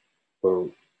way, where,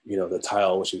 you know, the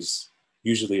tile, which is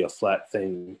usually a flat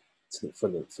thing for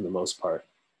the most part,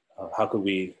 how could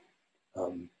we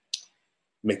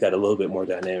make that a little bit more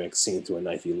dynamic, seen through a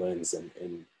Nike lens,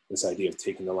 and this idea of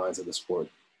taking the lines of the sport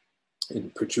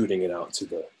and protruding it out to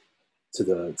the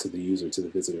user, to the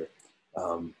visitor,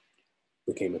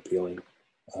 became appealing.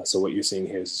 So what you're seeing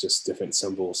here is just different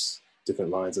symbols,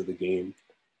 different lines of the game,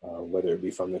 whether it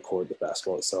be from the court, the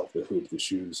basketball itself, the hoop, the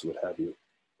shoes, what have you.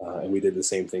 And we did the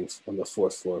same thing on the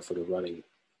fourth floor for the running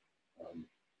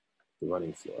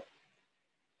floor.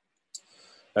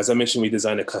 As I mentioned, we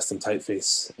designed a custom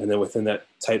typeface, and then within that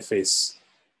typeface,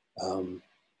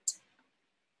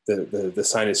 the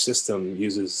signage system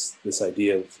uses this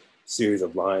idea of series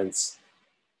of lines,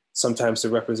 sometimes to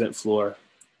represent floor,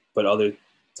 but other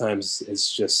times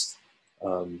it's just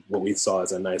what we saw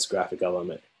as a nice graphic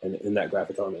element. And in that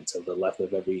graphic element, to the left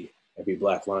of every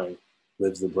black line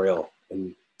lives the Braille.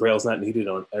 And Braille's not needed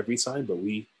on every sign, but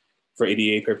for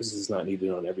ADA purposes, it's not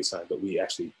needed on every sign, but we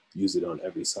actually use it on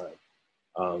every sign.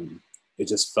 It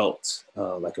just felt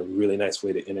like a really nice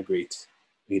way to integrate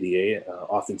ADA.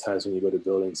 Oftentimes when you go to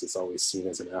buildings, it's always seen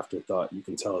as an afterthought. You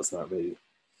can tell it's not really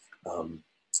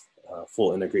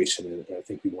full integration, and I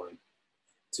think we wanted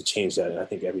to change that. And I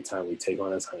think every time we take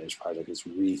on a signage project, it's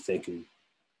rethinking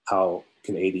how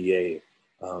can ADA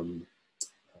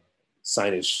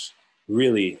signage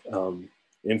really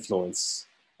influence,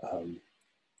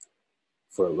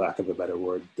 for lack of a better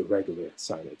word, the regular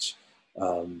signage.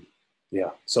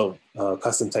 Yeah, so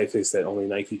custom typeface that only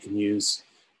Nike can use,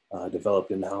 developed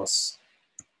in-house.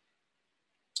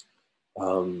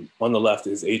 On the left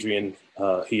is Adrian.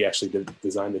 He actually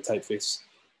designed the typeface.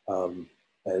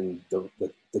 And the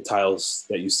tiles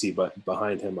that you see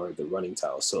behind him are the running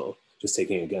tiles. So just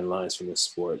taking, again, lines from the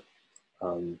sport.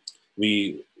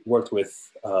 We worked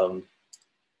with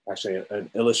actually an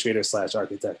illustrator /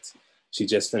 architect. She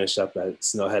just finished up at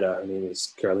Snowhead. Her name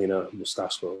is Carolina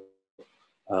Muscasco.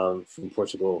 From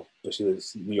Portugal, but she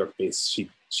was New York based.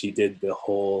 She did the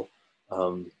whole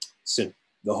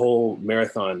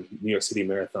marathon, New York City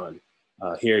Marathon.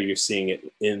 Here you're seeing it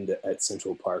at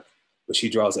Central Park, but she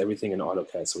draws everything in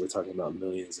AutoCAD. So we're talking about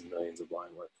millions and millions of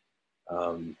line work.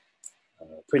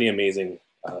 Pretty amazing.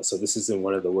 So this is in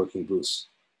one of the working booths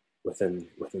within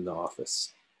the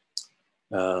office.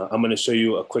 I'm going to show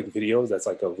you a quick video that's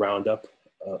like a roundup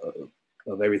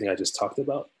of everything I just talked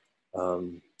about.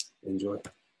 Enjoy.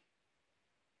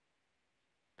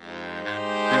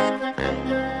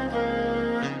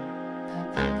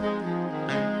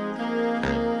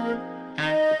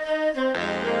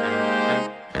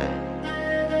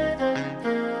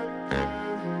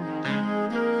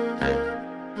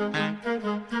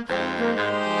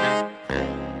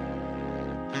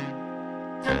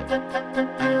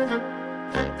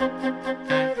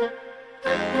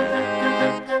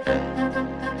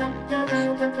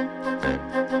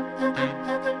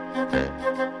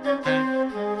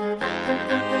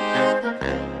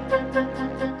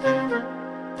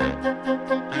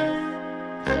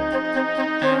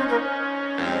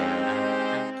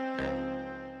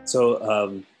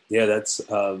 So yeah, that's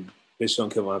Bitch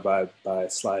Don't Kill My Vibe by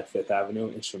Sly Fifth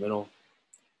Avenue, instrumental,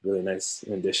 really nice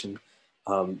rendition.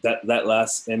 That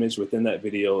last image within that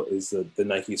video is the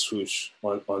Nike swoosh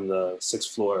on the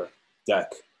 6th floor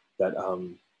deck that,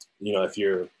 you know, if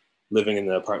you're living in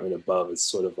the apartment above, it's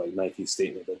sort of like Nike's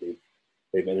statement that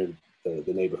they've entered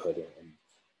the neighborhood.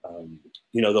 And,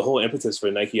 you know, the whole impetus for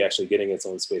Nike actually getting its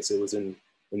own space, it was in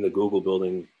the Google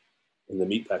building in the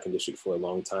meatpacking district for a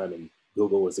long time, and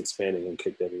Google was expanding and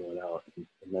kicked everyone out, and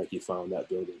Nike found that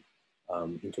building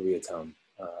in Koreatown.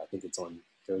 I think it's on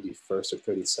 31st or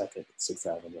 32nd, 6th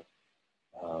Avenue.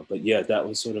 But yeah, that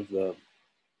was sort of the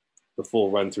full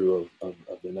run through of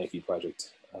the Nike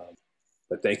project.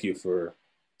 But thank you for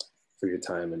your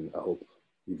time, and I hope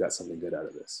you got something good out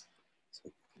of this. So,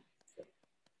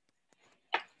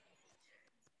 yeah.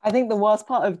 I think the worst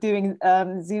part of doing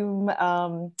Zoom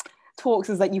talks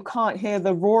is that you can't hear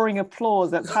the roaring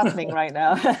applause that's happening right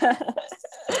now.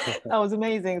 That was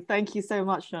amazing. Thank you so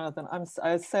much, Jonathan. I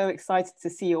was so excited to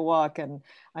see your work, and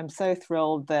I'm so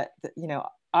thrilled that you know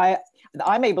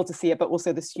I'm able to see it, but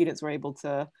also the students were able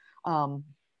to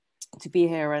be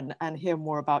here and hear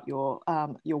more about your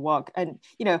work. And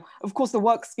you know, of course, the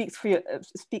work speaks for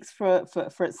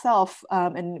itself.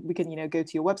 And we can, you know, go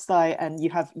to your website, and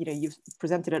you've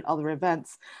presented at other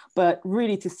events. But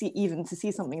really, to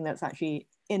see something that's actually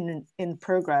in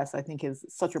progress, I think is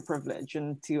such a privilege,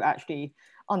 and to actually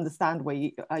understand where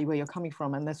you're coming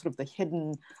from, and there's sort of the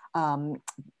hidden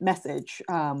message,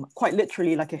 quite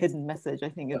literally like a hidden message. I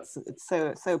think it's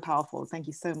so powerful. Thank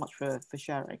you so much for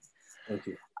sharing. Thank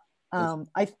you.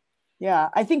 I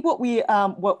think what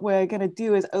we're going to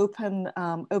do is open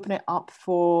it up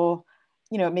for,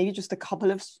 you know, maybe just a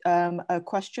couple of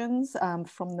questions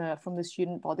from the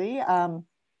student body.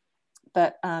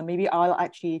 But maybe I'll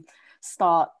actually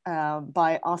start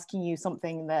by asking you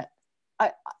something that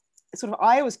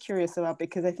I was curious about,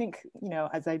 because I think, you know,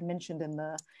 as I mentioned in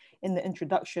the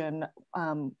introduction,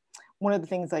 one of the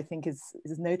things I think is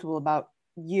notable about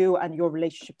you and your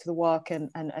relationship to the work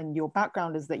and your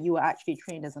background is that you were actually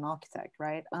trained as an architect,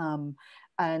 right?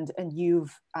 And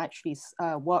you've actually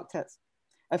worked at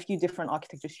a few different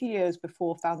architecture studios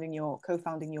before co-founding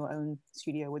your own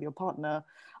studio with your partner.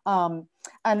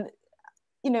 And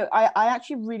you know, I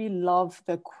actually really love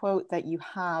the quote that you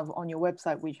have on your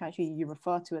website, which actually you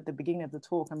refer to at the beginning of the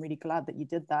talk. I'm really glad that you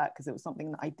did that, because it was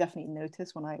something that I definitely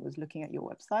noticed when I was looking at your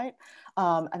website.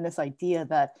 And this idea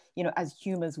that, you know, as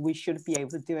humans, we should be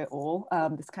able to do it all.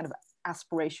 This kind of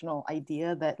aspirational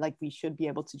idea that, like, we should be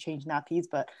able to change nappies,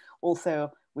 but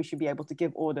also we should be able to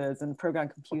give orders and program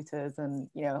computers and,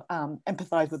 you know,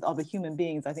 empathize with other human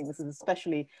beings. I think this is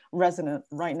especially resonant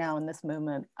right now in this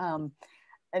moment.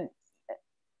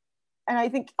 And I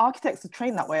think architects are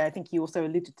trained that way. I think you also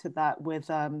alluded to that with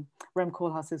Rem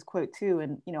Koolhaas's quote too.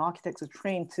 And, you know, architects are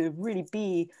trained to really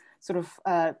be sort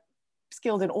of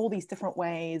skilled in all these different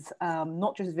ways,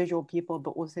 not just visual people,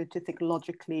 but also to think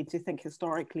logically, to think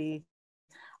historically,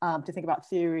 to think about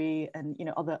theory and, you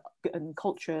know, other and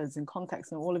cultures and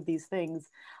contexts and all of these things.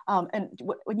 And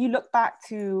when you look back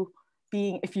to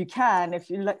if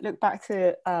you look back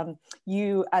to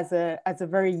you as a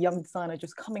very young designer,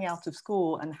 just coming out of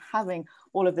school and having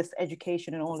all of this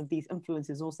education and all of these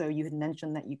influences. Also, you had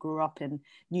mentioned that you grew up in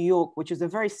New York, which is a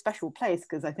very special place,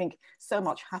 because I think so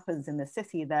much happens in the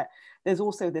city that there's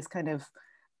also this kind of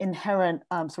inherent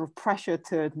sort of pressure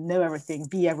to know everything,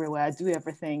 be everywhere, do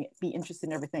everything, be interested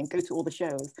in everything, go to all the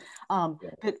shows.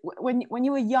 But when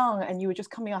you were young and you were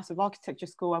just coming out of architecture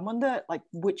school, I wonder, like,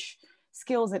 which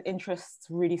skills and interests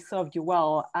really served you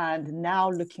well, and now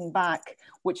looking back,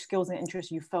 which skills and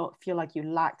interests you feel like you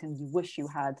lacked and you wish you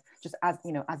had, just as,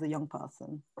 you know, as a young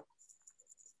person?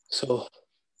 So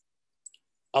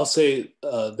I'll say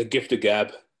the gift of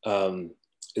gab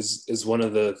is one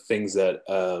of the things that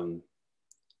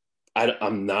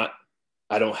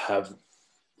I don't have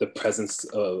the presence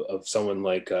of someone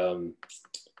like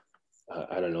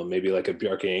I don't know, maybe like a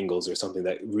Bjarke Ingels or something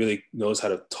that really knows how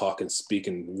to talk and speak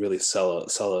and really sell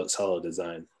a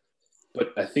design.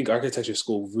 But I think architecture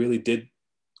school really did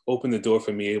open the door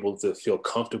for me able to feel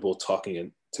comfortable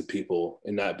talking to people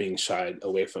and not being shied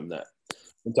away from that.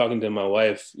 I'm talking to my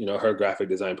wife, you know, her graphic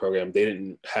design program, they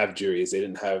didn't have juries, they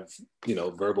didn't have, you know,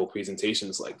 verbal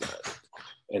presentations like that.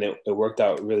 And it worked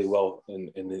out really well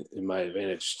in my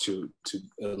advantage to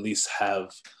at least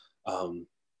have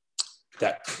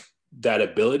that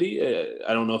ability.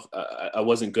 I don't know if I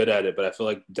wasn't good at it, but I feel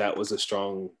like that was a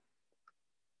strong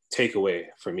takeaway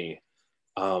for me.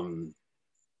 In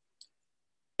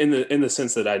the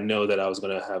sense that I know that I was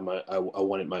going to have I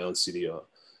wanted my own studio,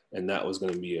 and that was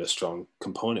going to be a strong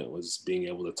component, was being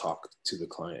able to talk to the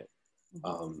client.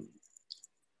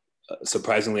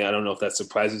 surprisingly, I don't know if that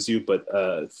surprises you, but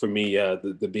for me, yeah,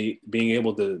 being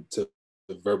able to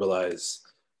verbalize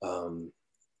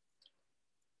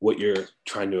what you're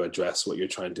trying to address, what you're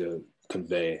trying to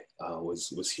convey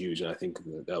was huge. And I think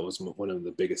that was one of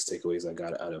the biggest takeaways I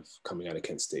got out of coming out of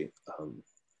Kent State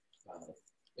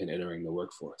and entering the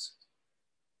workforce.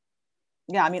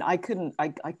 Yeah, I mean, I couldn't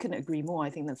agree more. I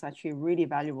think that's actually a really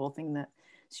valuable thing that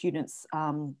students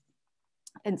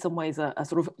in some ways are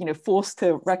sort of, forced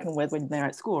to reckon with when they're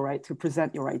at school, right? To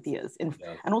present your ideas. And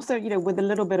also, with a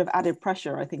little bit of added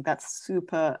pressure, I think that's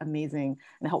super amazing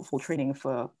and helpful training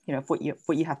for, for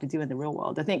what you have to do in the real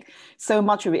world. I think so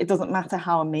much of it doesn't matter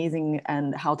how amazing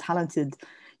and how talented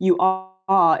you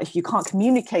are, if you can't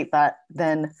communicate that,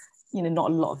 then,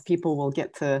 not a lot of people will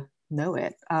get to know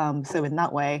it. So in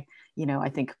that way, I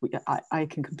think I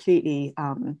can completely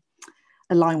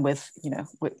align with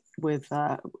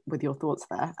with your thoughts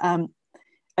there.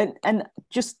 And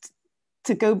just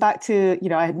to go back to,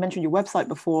 I had mentioned your website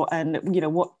before, and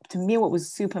what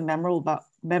was super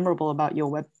memorable about your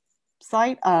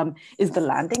website is the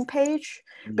landing page,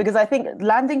 because I think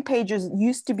landing pages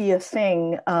used to be a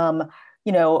thing.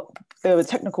 There were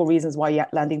technical reasons why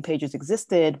landing pages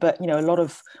existed, but a lot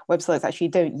of websites actually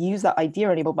don't use that idea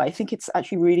anymore. But I think it's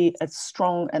actually really a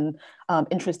strong and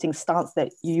interesting stance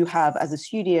that you have as a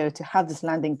studio to have this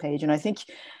landing page. And I think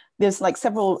there's like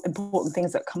several important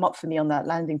things that come up for me on that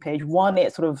landing page. One,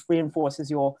 it sort of reinforces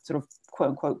your sort of quote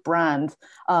unquote brand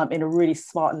in a really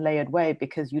smart and layered way,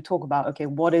 because you talk about, okay,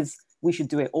 what is we should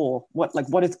do it all?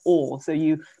 What is all? So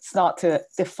you start to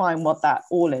define what that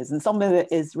all is. And some of it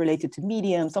is related to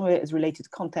medium, some of it is related to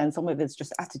content, some of it is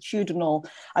just attitudinal.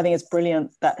 I think it's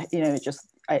brilliant that,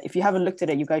 if you haven't looked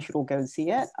at it, you guys should all go and see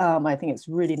it. I think it's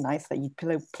really nice that you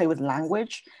play with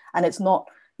language, and it's not,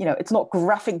 it's not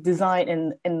graphic design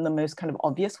in the most kind of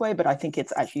obvious way, but I think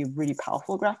it's actually really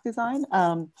powerful graphic design.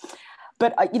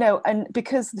 But, and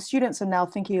because the students are now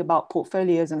thinking about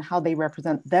portfolios and how they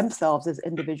represent themselves as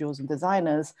individuals and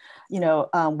designers,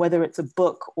 whether it's a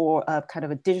book or a kind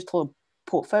of a digital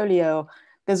portfolio,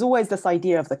 there's always this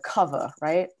idea of the cover,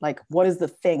 right? Like, what is the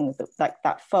thing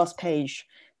that first page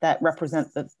that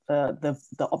represent the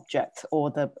object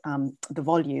or the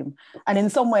volume? And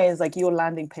in some ways, like, your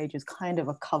landing page is kind of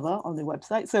a cover on the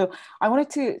website. So I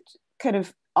wanted to kind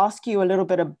of ask you a little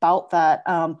bit about that.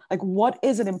 Like, what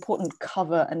is an important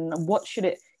cover, and what should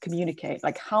it communicate?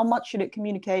 Like, how much should it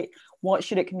communicate? What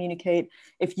should it communicate?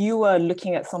 If you were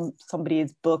looking at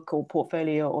somebody's book or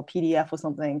portfolio or PDF or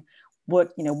something,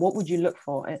 what would you look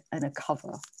for in a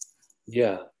cover?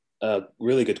 Yeah,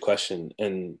 really good question.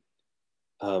 And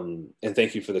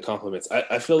thank you for the compliments.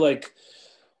 I feel like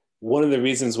one of the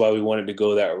reasons why we wanted to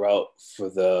go that route for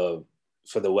the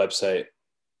website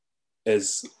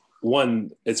is, one,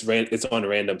 it's on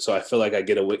random, so I feel like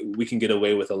we can get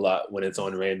away with a lot when it's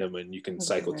on random and you can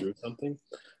cycle through something.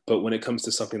 But when it comes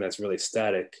to something that's really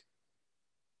static,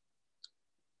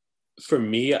 for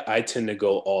me, I tend to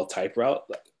go all type route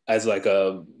as like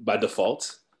by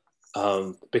default,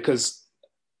 because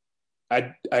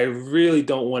I really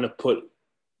don't want to put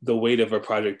the weight of a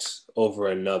project over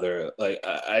another. Like,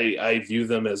 I view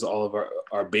them as all of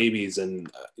our babies.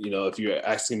 And, if you're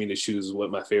asking me to choose what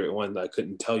my favorite one, I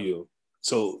couldn't tell you.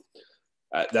 So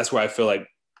that's where I feel like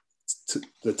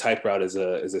the type route is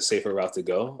a safer route to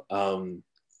go.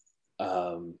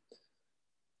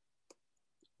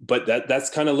 But that's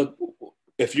kind of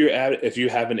if you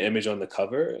have an image on the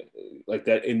cover like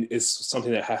that, it's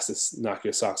something that has to knock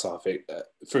your socks off.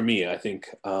 For me, I think,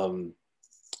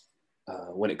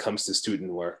 when it comes to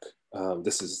student work,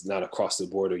 this is not across the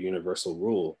board or universal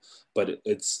rule, but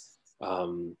it's,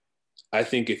 I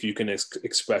think if you can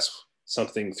express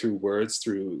something through words,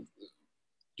 through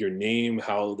your name,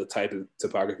 how the type of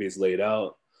typography is laid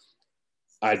out,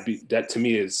 that to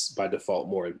me is by default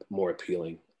more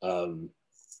appealing. And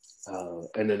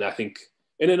then I think,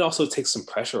 and it also takes some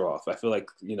pressure off. I feel like,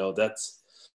 that's,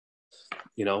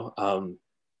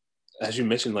 as you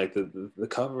mentioned, like the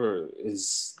cover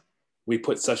is, we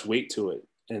put such weight to it,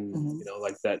 and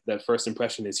like that first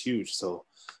impression is huge. So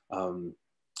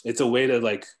it's a way to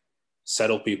like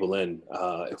settle people in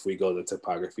if we go the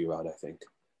typography route, I think.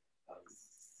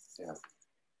 Yeah,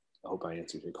 I hope I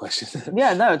answered your question.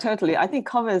 Yeah, no, totally. I think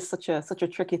cover is such a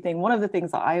tricky thing. One of the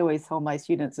things that I always tell my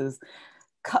students is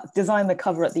design the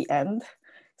cover at the end,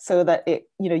 so that it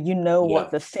what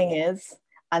the thing is,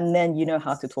 and then you know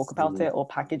how to talk about it or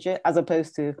package it, as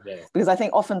opposed to, because I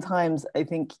think oftentimes I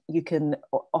think you can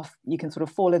sort of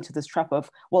fall into this trap of,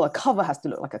 well, a cover has to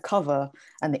look like a cover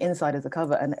and the inside is a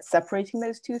cover, and separating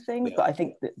those two things. But I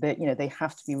think that you know, they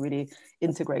have to be really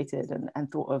integrated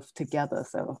and thought of together.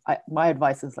 So my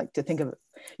advice is like to think of it.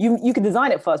 You can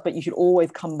design it first, but you should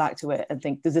always come back to it and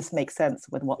think, does this make sense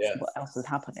with what else is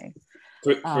happening?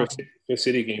 For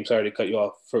City Games, sorry to cut you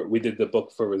off. We did the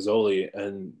book for Rizzoli,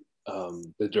 and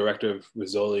the director of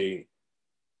Rizzoli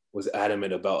was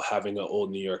adamant about having an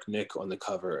old New York Knicks on the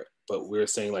cover. But we were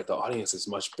saying, like, the audience is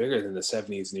much bigger than the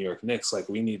 70s New York Knicks. Like,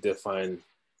 we need to find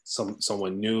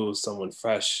someone new, someone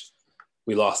fresh.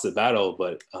 We lost the battle,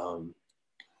 but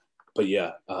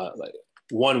yeah, like,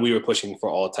 one, we were pushing for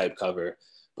all type cover,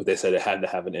 but they said it had to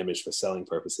have an image for selling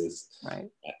purposes. Right.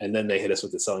 And then they hit us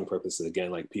with the selling purposes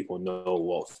again, like, people know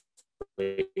Walt,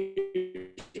 but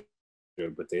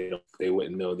they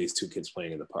wouldn't know these two kids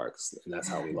playing in the parks, and that's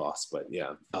how we lost. But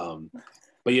yeah,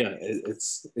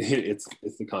 it's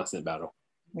the constant battle.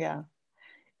 Yeah.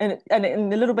 And a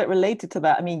little bit related to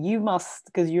that, I mean, you must,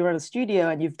 because you're in a studio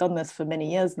and you've done this for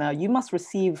many years now, you must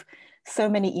receive so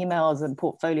many emails and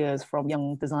portfolios from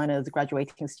young designers,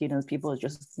 graduating students, people who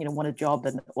just, you know, want a job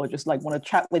or just like want to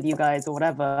chat with you guys or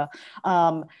whatever.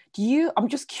 I'm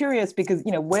just curious, because,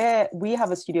 you know, we have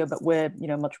a studio, but we're, you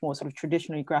know, much more sort of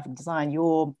traditionally graphic design.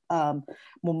 You're more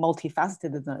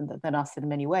multifaceted than us in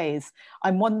many ways.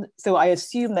 So I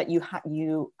assume that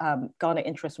you garner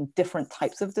interest from different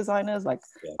types of designers, like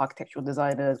architectural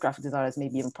designers, graphic designers,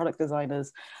 maybe even product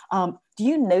designers. Do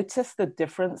you notice the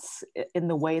difference in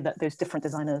the way that those different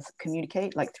designers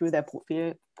communicate, like through their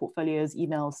portfolios,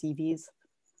 emails, CVs?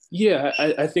 Yeah,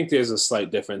 I think there's a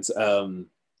slight difference.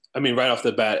 I mean, right off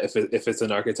the bat, if it's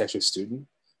an architecture student,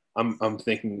 I'm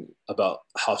thinking about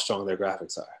how strong their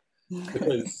graphics are,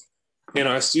 because in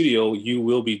our studio you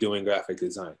will be doing graphic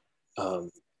design.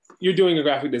 You're doing a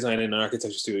graphic design in an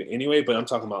architecture studio anyway, but I'm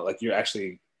talking about like you're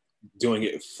actually doing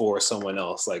it for someone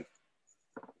else. Like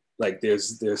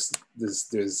there's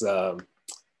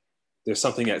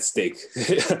something at stake.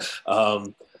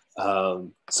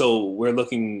 So we're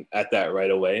looking at that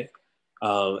right away.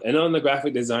 And on the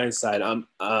graphic design side,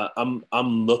 I'm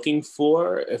looking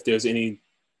for if there's any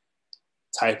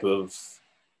type of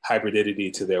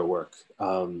hybridity to their work.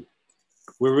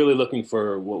 We're really looking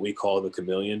for what we call the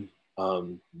chameleon.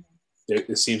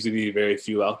 There seems to be very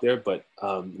few out there, but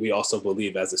we also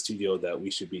believe as a studio that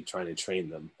we should be trying to train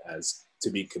them to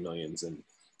be chameleons. And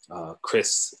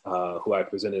Chris, who I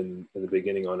presented in the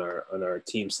beginning on our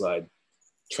team slide,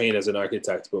 trained as an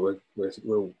architect, but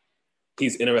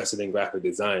he's interested in graphic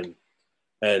design,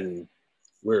 and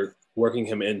we're working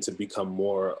him in to become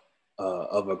more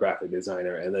of a graphic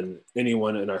designer. And then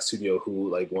anyone in our studio who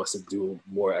like wants to do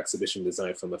more exhibition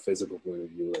design from a physical point of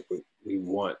view, like we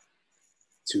want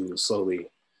to slowly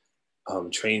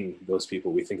train those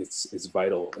people. We think it's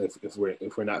vital. If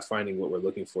we're not finding what we're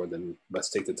looking for, then let's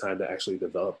take the time to actually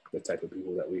develop the type of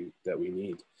people that we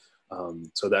need.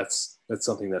 So that's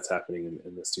something that's happening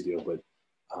in the studio. But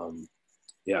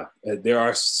yeah, there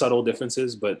are subtle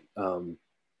differences, but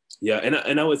yeah,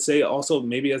 and I would say also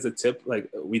maybe as a tip, like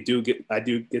I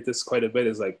do get this quite a bit,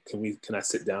 is like, can I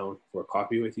sit down for a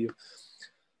coffee with you?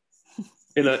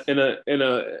 In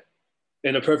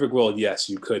a perfect world, yes,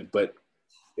 you could, but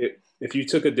if you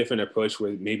took a different approach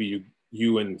where maybe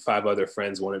you and 5 other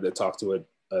friends wanted to talk to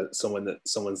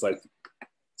someone's like,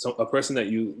 a person that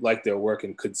you like their work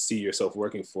and could see yourself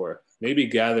working for, maybe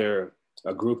gather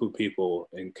a group of people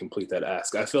and complete that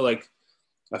ask. I feel like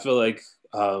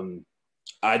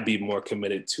I'd be more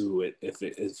committed to it if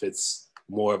it's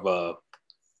more of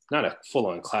not a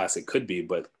full-on class. It could be,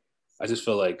 but I just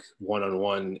feel like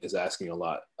one-on-one is asking a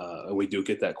lot, and we do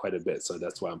get that quite a bit. So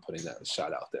that's why I'm putting that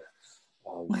shot out there.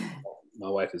 My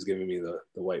wife is giving me the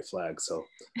white flag, so.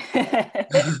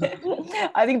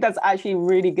 I think that's actually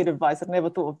really good advice. I've never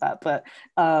thought of that, but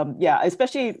yeah,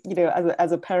 especially, you know,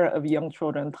 as a parent of young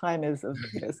children, time is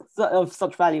of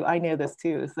such value. I know this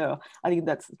too, so I think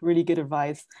that's really good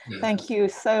advice. Thank you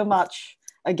so much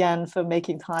again for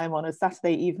making time on a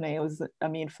Saturday evening. I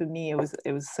mean, for me,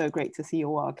 it was so great to see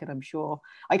your work, and I'm sure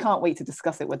I can't wait to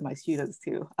discuss it with my students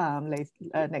too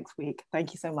next week.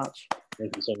 Thank you so much.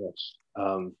 Thank you so much.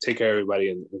 Take care, everybody,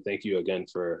 and thank you again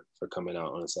for coming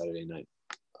out on a Saturday night.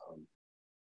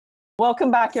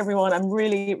 Welcome back, everyone. I'm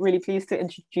really, really pleased to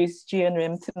introduce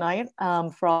JiEun tonight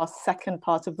for our second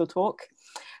part of the talk.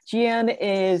 JiEun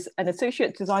is an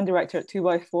associate design director at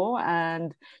 2x4,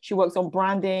 and she works on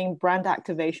branding, brand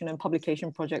activation, and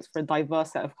publication projects for a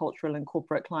diverse set of cultural and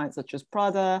corporate clients such as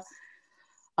Prada,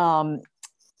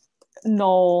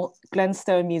 Knoll,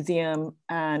 Glenstone Museum,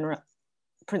 and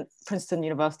Princeton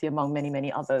University, among many,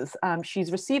 many others.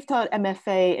 She's received her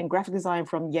MFA in graphic design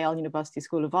from Yale University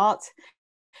School of Art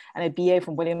and a BA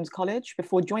from Williams College.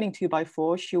 Before joining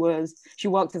 2x4, she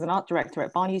worked as an art director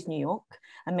at Barney's New York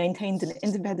and maintained an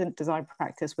independent design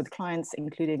practice with clients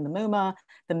including the MoMA,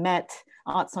 the Met,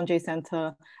 Art Sanjay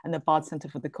Center, and the Bard Center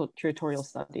for the Curatorial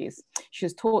Studies. She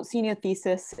has taught senior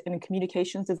thesis in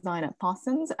communications design at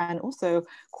Parsons and also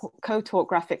co-taught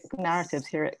graphic narratives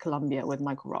here at Columbia with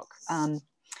Michael Rock.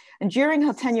 And during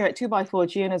her tenure at 2x4,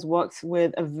 JiEun has worked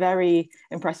with a very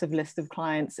impressive list of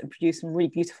clients and produced some really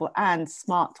beautiful and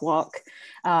smart work.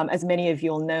 As many of you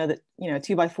all know, that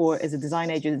 2x4 is a design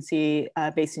agency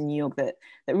based in New York that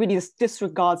really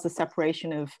disregards the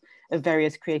separation of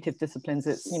various creative disciplines.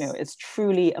 It's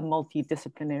truly a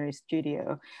multidisciplinary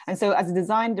studio. And so as a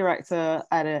design director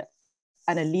and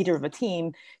a leader of a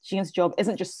team, JiEun's job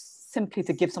isn't just simply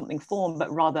to give something form, but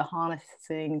rather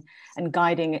harnessing and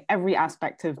guiding every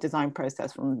aspect of design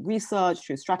process, from research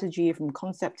to strategy, from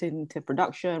concept into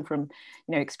production, from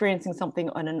experiencing something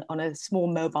on a small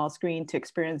mobile screen to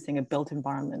experiencing a built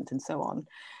environment and so on.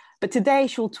 But today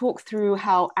she'll talk through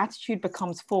how attitude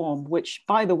becomes form, which,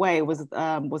 by the way, was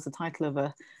the title of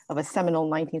a seminal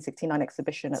 1969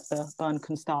 exhibition at the Bern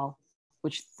Kunsthal,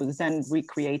 which was then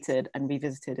recreated and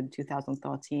revisited in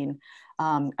 2013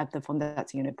 at the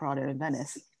Fondazione Prado in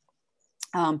Venice.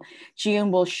 JiEun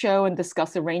will show and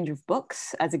discuss a range of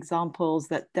books as examples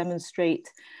that demonstrate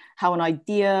how an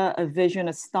idea, a vision,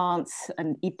 a stance,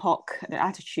 an epoch, an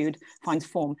attitude finds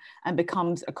form and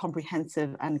becomes a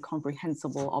comprehensive and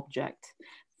comprehensible object.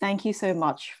 Thank you so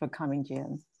much for coming,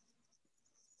 JiEun.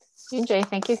 Yoonjai,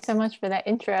 thank you so much for that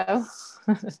intro.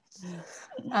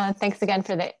 Thanks again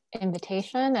for the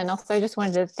invitation. And also I just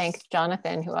wanted to thank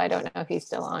Jonathan, who I don't know if he's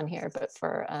still on here, but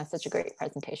for such a great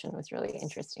presentation. It was really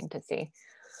interesting to see.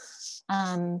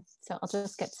 So I'll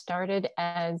just get started.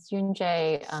 As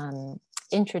Yoonjai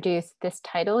introduced this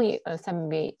title,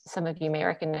 some of you may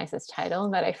recognize this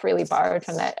title that I freely borrowed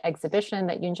from that exhibition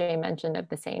that Yoonjai mentioned of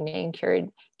the same name,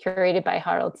 curated by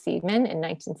Harold Seidman in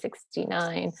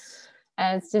 1969.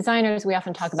 As designers, we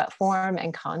often talk about form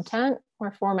and content,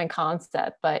 or form and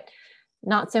concept, but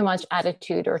not so much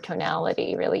attitude or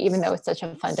tonality, really, even though it's such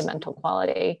a fundamental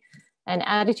quality. And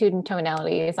attitude and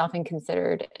tonality is often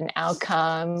considered an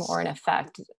outcome or an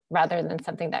effect rather than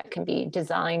something that can be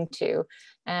designed to.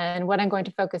 And what I'm going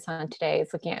to focus on today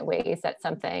is looking at ways that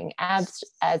something as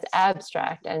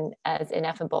abstract and as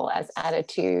ineffable as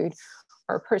attitude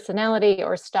or personality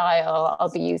or style,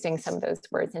 I'll be using some of those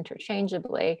words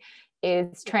interchangeably,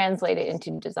 is translated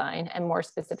into design, and more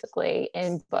specifically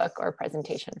in book or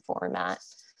presentation format.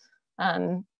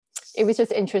 It was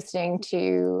just interesting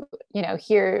to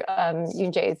hear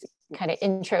Yoonjai's kind of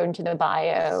intro into the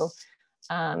bio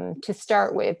to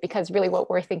start with, because really what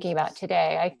we're thinking about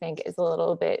today, I think, is a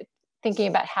little bit thinking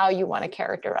about how you want to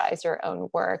characterize your own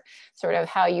work, sort of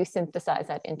how you synthesize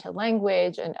that into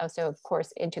language, and also, of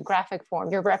course, into graphic form.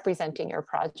 You're representing your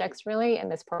projects really in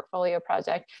this portfolio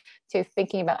project. So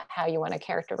thinking about how you want to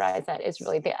characterize that is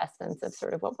really the essence of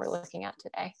sort of what we're looking at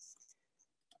today.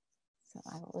 So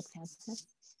I will advance this.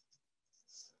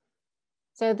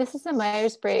 So this is a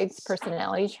Myers-Briggs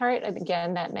personality chart,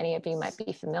 again, that many of you might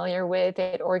be familiar with.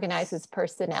 It organizes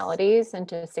personalities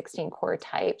into 16 core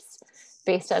types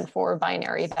based on 4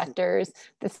 binary vectors.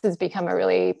 This has become a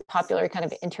really popular kind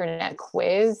of internet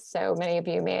quiz, so many of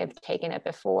you may have taken it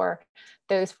before.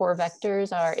 Those 4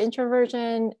 vectors are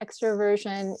introversion,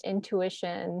 extroversion,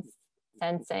 intuition,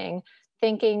 sensing,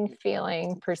 thinking,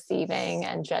 feeling, perceiving,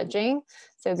 and judging.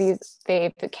 So they've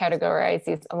categorized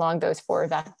these along those 4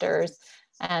 vectors.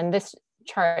 And this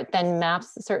chart then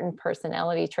maps certain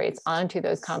personality traits onto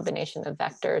those combination of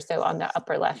vectors. So on the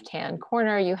upper left-hand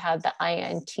corner, you have the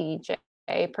INTJ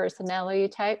personality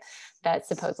type that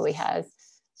supposedly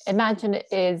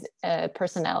is a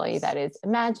personality that is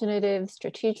imaginative,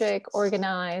 strategic,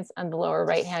 organized. On the lower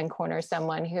right-hand corner,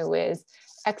 someone who is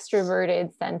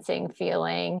extroverted, sensing,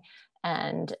 feeling,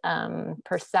 and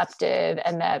perceptive,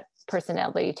 and that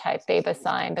personality type they've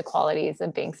assigned the qualities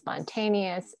of being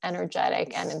spontaneous,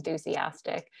 energetic, and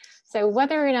enthusiastic. So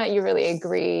whether or not you really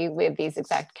agree with these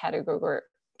exact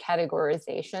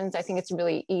categorizations, I think it's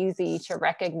really easy to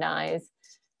recognize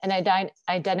and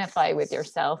identify with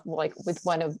yourself, like with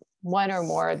one or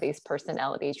more of these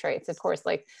personality traits. Of course,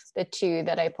 like the 2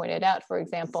 that I pointed out, for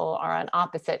example, are on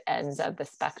opposite ends of the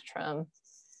spectrum.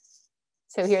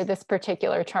 So here, this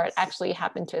particular chart actually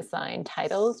happened to assign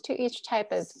titles to each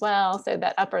type as well. So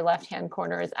that upper left-hand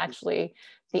corner is actually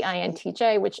the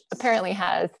INTJ, which apparently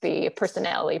has the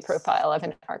personality profile of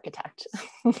an architect.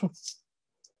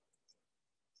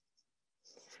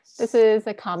 This is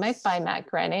a comic by Matt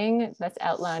Groening that's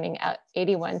outlining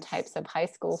 81 types of high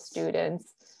school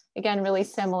students. Again, really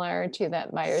similar to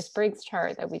that Myers-Briggs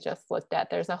chart that we just looked at.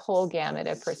 There's a whole gamut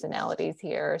of personalities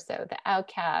here. So the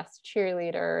outcast,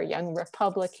 cheerleader, young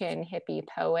Republican, hippie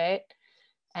poet,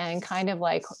 and kind of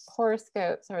like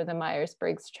horoscopes or the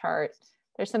Myers-Briggs chart.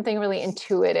 There's something really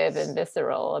intuitive and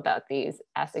visceral about these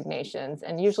assignations,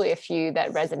 and usually a few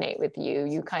that resonate with you.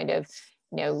 You kind of,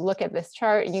 look at this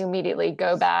chart and you immediately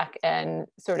go back and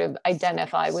sort of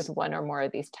identify with one or more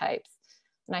of these types.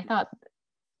 And I thought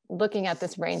looking at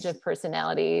this range of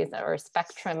personalities or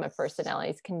spectrum of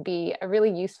personalities can be a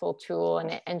really useful tool and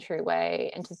an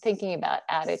entryway into thinking about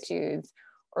attitudes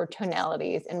or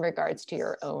tonalities in regards to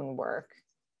your own work.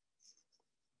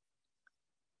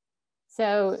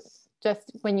 So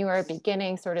just when you are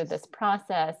beginning sort of this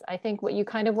process, I think what you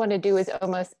kind of want to do is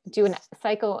almost do a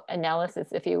psychoanalysis,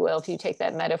 if you will, if you take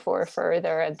that metaphor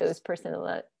further, of those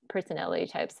personality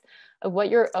types, of what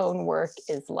your own work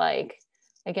is like.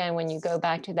 Again, when you go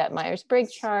back to that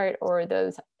Myers-Briggs chart or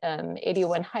those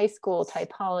 81 high school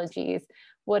typologies,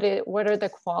 what are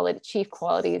the chief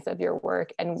qualities of your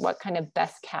work and what kind of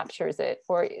best captures it?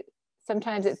 Or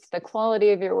sometimes it's the quality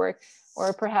of your work,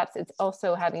 or perhaps it's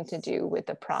also having to do with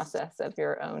the process of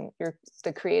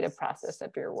the creative process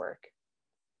of your work.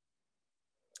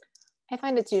 I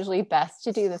find it's usually best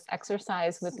to do this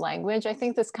exercise with language. I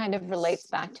think this kind of relates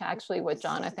back to actually what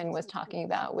Jonathan was talking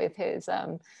about with his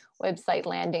website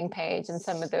landing page and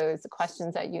some of those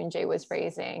questions that Yoonjai was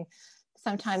raising.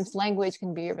 Sometimes language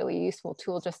can be a really useful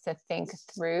tool just to think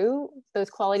through those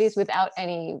qualities without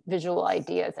any visual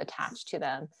ideas attached to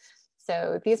them.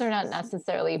 So these are not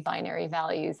necessarily binary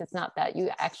values. It's not that you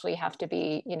actually have to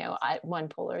be, at one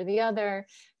pole or the other,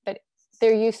 but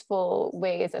they're useful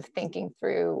ways of thinking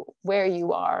through where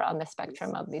you are on the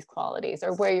spectrum of these qualities,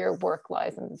 or where your work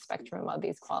lies in the spectrum of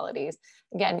these qualities.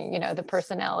 Again, the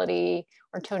personality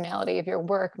or tonality of your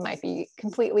work might be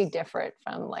completely different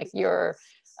from like your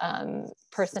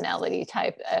personality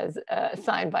type as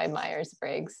assigned by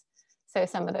Myers-Briggs. So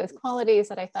some of those qualities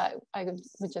that I thought I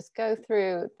would just go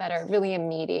through that are really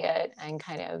immediate and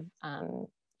kind of,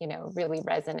 really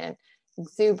resonant: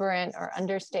 exuberant or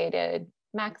understated,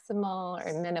 maximal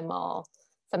or minimal,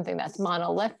 something that's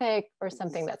monolithic or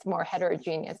something that's more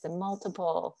heterogeneous and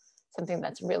multiple, something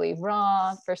that's really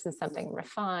raw versus something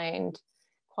refined,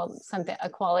 a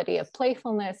quality of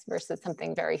playfulness versus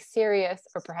something very serious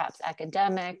or perhaps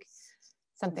academic,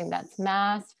 something that's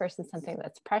mass versus something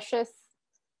that's precious,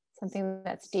 something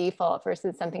that's default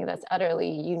versus something that's utterly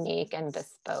unique and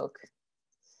bespoke.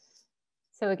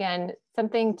 So again,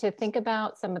 something to think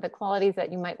about, some of the qualities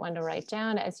that you might want to write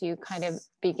down as you kind of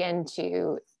begin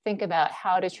to think about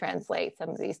how to translate some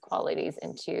of these qualities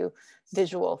into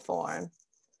visual form.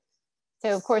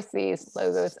 So of course, these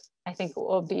logos, I think,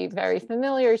 will be very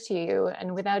familiar to you,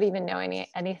 and without even knowing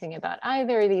anything about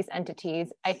either of these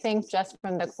entities, I think just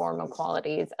from the formal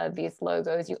qualities of these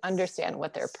logos, you understand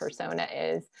what their persona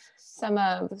is. Some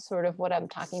of sort of what I'm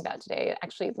talking about today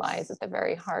actually lies at the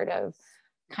very heart of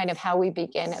kind of how we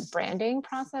begin a branding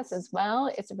process as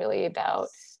well. It's really about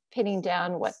pinning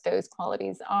down what those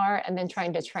qualities are and then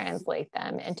trying to translate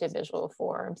them into visual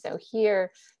form. So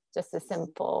here, just a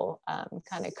simple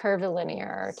kind of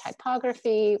curvilinear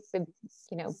typography with,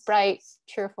 bright,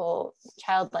 cheerful,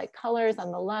 childlike colors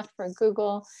on the left for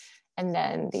Google, and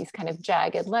then these kind of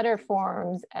jagged letter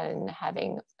forms and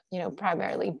having,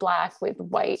 primarily black with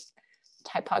white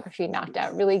typography knocked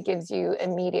out really gives you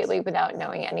immediately, without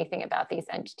knowing anything about these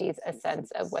entities, a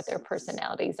sense of what their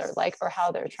personalities are like or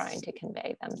how they're trying to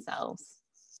convey themselves.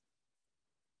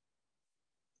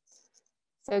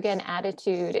 So again,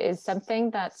 attitude is something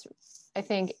that's, I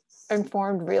think,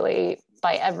 informed really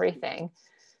by everything.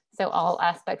 So all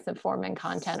aspects of form and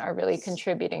content are really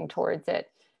contributing towards it.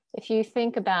 If you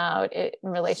think about it in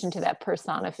relation to that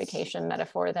personification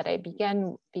metaphor that I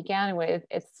began with,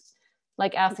 it's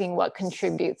like asking what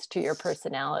contributes to your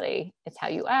personality. It's how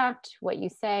you act, what you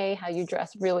say, how you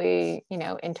dress, really,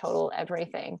 in total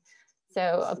everything. So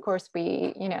of course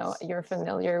you're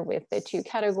familiar with the two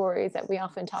categories that we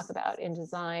often talk about in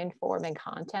design: form and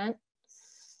content.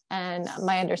 And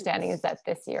my understanding is that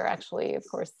this year actually, of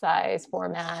course, size,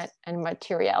 format, and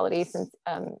materiality, since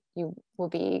you will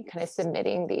be kind of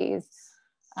submitting these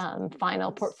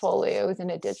final portfolios in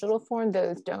a digital form,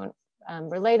 those don't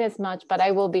relate as much, but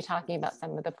I will be talking about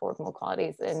some of the formal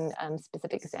qualities in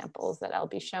specific examples that I'll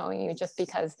be showing you, just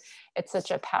because it's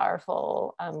such a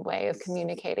powerful way of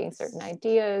communicating certain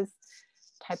ideas.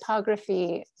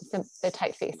 Typography, the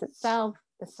typeface itself,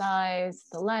 the size,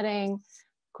 the leading,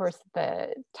 course,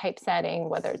 the typesetting,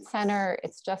 whether it's center,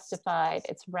 it's justified,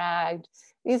 it's ragged.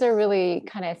 These are really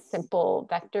kind of simple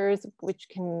vectors, which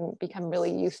can become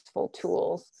really useful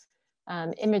tools.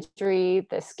 Imagery,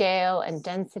 the scale and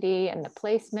density and the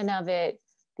placement of it,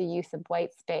 the use of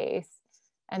white space,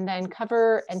 and then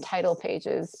cover and title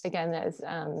pages, again, as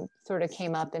sort of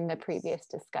came up in the previous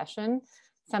discussion,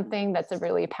 something that's a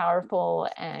really powerful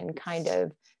and kind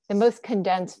of the most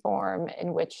condensed form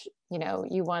in which, you know,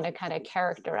 you want to kind of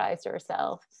characterize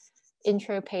yourself.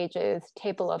 Intro pages,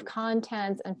 table of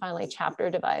contents, and finally chapter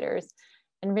dividers.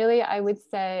 And really, I would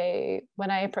say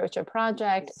when I approach a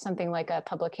project, something like a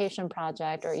publication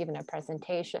project or even a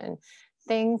presentation,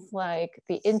 things like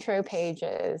the intro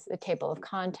pages, the table of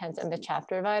contents, and the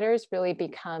chapter dividers really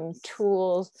become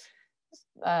tools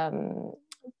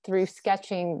through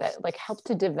sketching that like help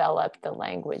to develop the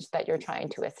language that you're trying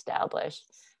to establish.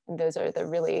 And those are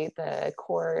really the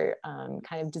core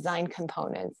kind of design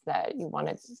components that you want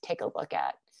to take a look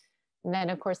at. And then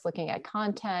of course, looking at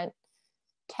content,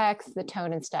 text, the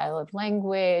tone and style of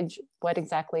language, what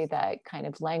exactly that kind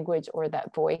of language or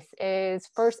that voice is.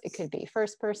 First, it could be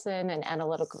first person, an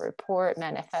analytical report,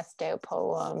 manifesto,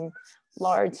 poem,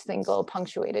 large single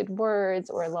punctuated words,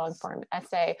 or a long form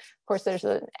essay. Of course, there's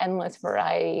an endless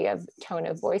variety of tone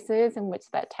of voices in which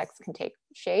that text can take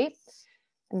shape.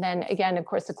 And then again, of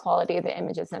course, the quality of the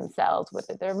images themselves,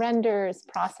 whether they're renders,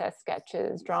 process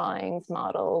sketches, drawings,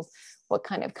 models, what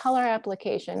kind of color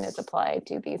application is applied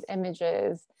to these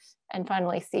images, and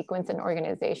finally sequence and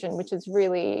organization, which is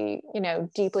really, you know,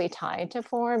 deeply tied to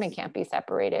form and can't be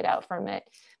separated out from it.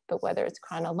 But whether it's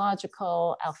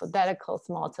chronological, alphabetical,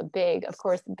 small to big, of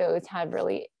course, those have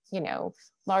really, you know,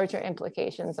 larger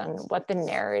implications on what the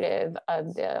narrative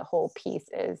of the whole piece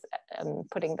is,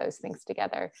 putting those things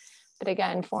together. But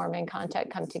again, form and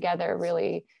content come together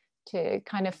really to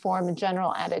kind of form a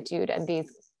general attitude, and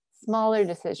these smaller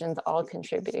decisions all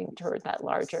contributing toward that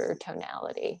larger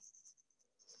tonality.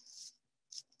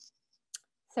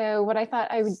 So what I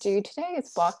thought I would do today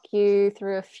is walk you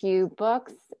through a few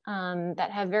books that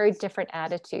have very different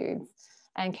attitudes,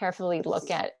 and carefully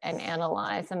look at and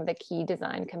analyze some of the key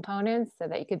design components so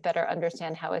that you could better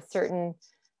understand how a certain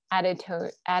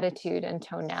attitude and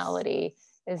tonality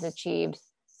is achieved.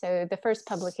 So the first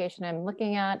publication I'm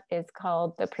looking at is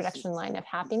called The Production Line of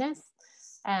Happiness.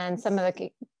 And some of the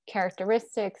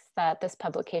characteristics that this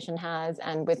publication has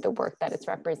and with the work that it's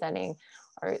representing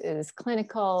is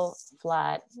clinical,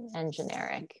 flat, and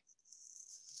generic.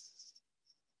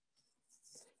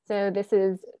 So this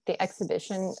is the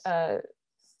exhibition. Sorry,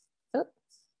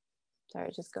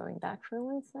 just going back for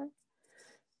one sec.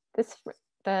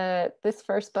 This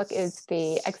first book is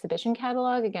the exhibition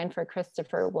catalog, again, for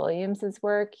Christopher Williams's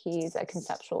work. He's a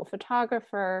conceptual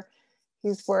photographer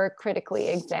whose work critically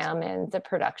examines the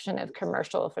production of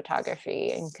commercial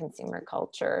photography and consumer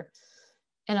culture.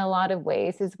 In a lot of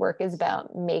ways, his work is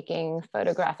about making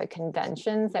photographic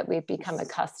conventions that we've become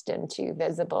accustomed to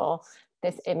visible.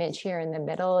 This image here in the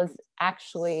middle is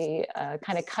actually a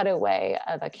kind of cutaway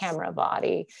of a camera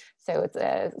body. So it's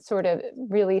a sort of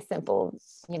really simple,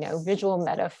 you know, visual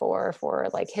metaphor for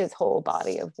like his whole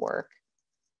body of work.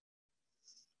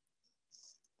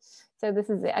 So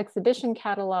this is the exhibition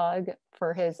catalog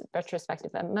for his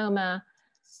retrospective at MoMA.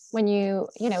 When you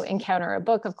encounter a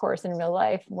book, of course, in real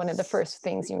life, one of the first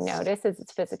things you notice is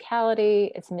its physicality,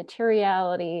 its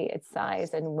materiality, its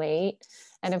size and weight.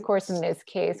 And of course, in this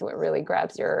case, what really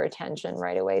grabs your attention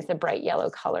right away is the bright yellow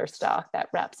color stock that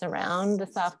wraps around the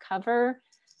soft cover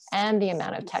and the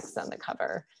amount of text on the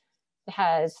cover. It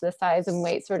has the size and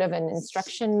weight, sort of an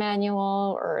instruction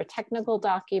manual or a technical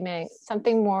document,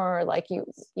 something more like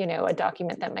a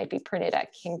document that might be printed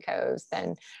at Kinko's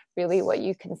than really what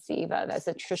you conceive of as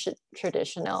a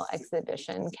traditional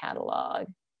exhibition catalog.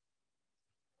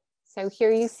 So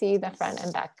here you see the front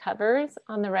and back covers.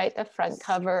 On the right, the front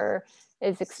cover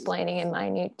is explaining in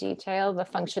minute detail the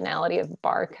functionality of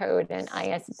barcode and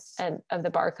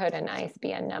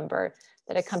ISBN number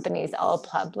that accompanies all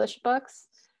published books.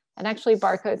 And actually,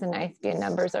 barcodes and ISBN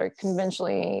numbers are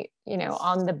conventionally,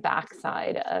 on the back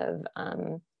side of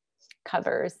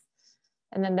covers.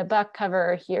 And then the back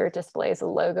cover here displays the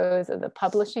logos of the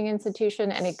publishing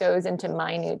institution, and it goes into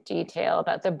minute detail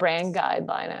about the brand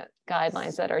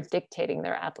guidelines that are dictating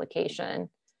their application.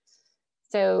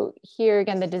 So here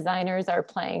again, the designers are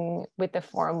playing with the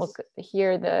formal,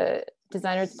 here the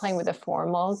designers playing with the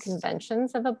formal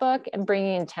conventions of a book and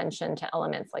bringing attention to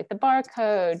elements like the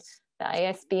barcode, the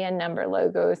ISBN number,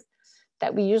 logos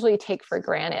that we usually take for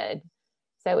granted.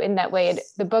 So in that way,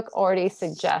 the book already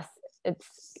suggests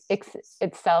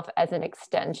itself as an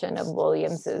extension of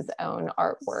Williams's own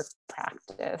artwork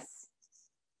practice.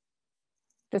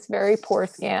 this very poor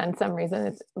scan. Some reason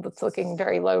it's looking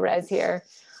very low res here.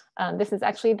 This is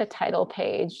actually the title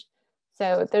page.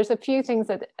 So there's a few things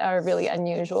that are really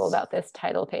unusual about this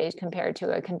title page compared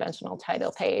to a conventional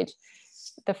title page.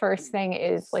 The first thing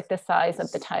is like the size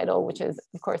of the title, which is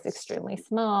of course extremely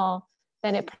small.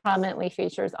 Then it prominently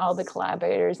features all the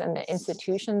collaborators and the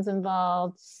institutions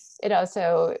involved. It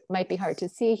also might be hard to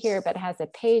see here, but it has a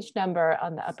page number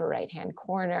on the upper right-hand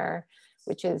corner,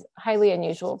 which is highly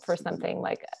unusual for something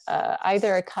like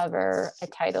either a cover, a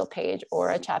title page, or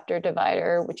a chapter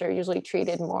divider, which are usually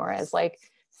treated more as like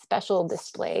special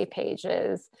display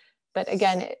pages. But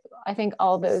again, I think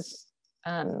all those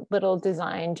little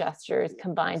design gestures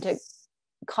combine to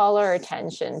call our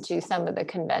attention to some of the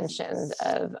conventions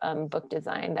of book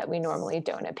design that we normally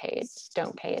don't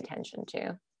pay attention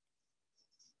to.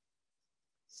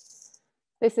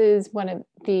 This is one of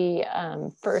the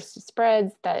first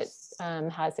spreads that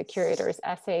has the curator's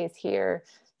essays here.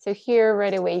 So here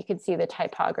right away, you can see the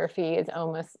typography is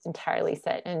almost entirely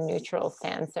set in neutral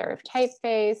sans serif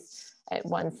typeface at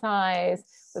one size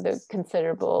with a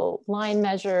considerable line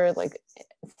measure, like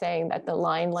saying that the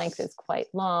line length is quite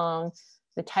long.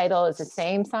 The title is the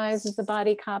same size as the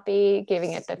body copy,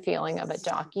 giving it the feeling of a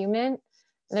document.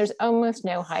 And there's almost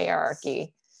no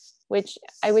hierarchy, which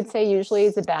I would say usually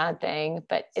is a bad thing,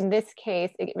 but in this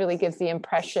case, it really gives the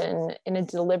impression in a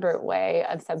deliberate way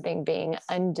of something being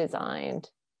undesigned.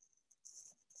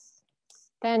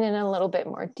 Then in a little bit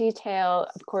more detail,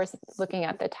 of course, looking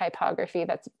at the typography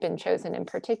that's been chosen in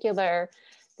particular,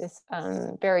 this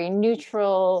very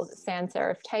neutral sans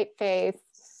serif typeface.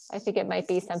 I think it might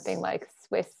be something like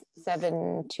Swiss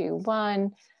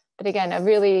 721. But again, a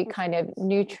really kind of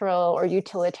neutral or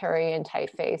utilitarian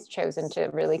typeface chosen to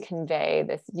really convey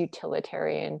this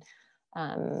utilitarian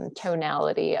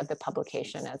tonality of the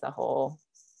publication as a whole.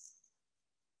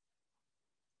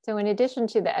 So in addition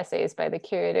to the essays by the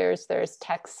curators, there's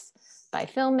texts by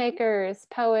filmmakers,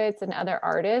 poets, and other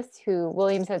artists who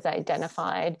Williams has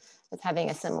identified as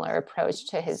having a similar approach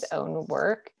to his own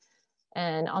work.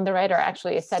 And on the right are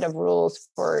actually a set of rules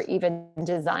for even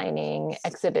designing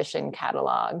exhibition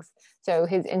catalogs. So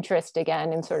his interest,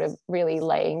 again, in sort of really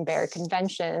laying bare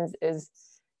conventions is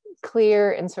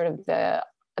clear in sort of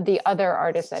the other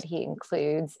artists that he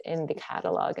includes in the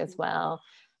catalog as well.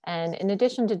 And in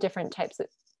addition to different types of,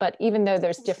 but even though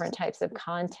there's different types of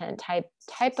content,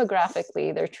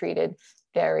 typographically, they're treated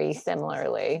very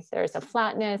similarly. There's a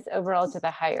flatness overall to the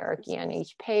hierarchy on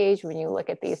each page when you look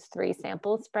at these three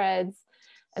sample spreads.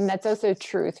 And that's also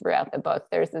true throughout the book.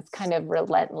 There's this kind of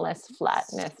relentless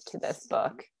flatness to this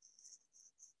book.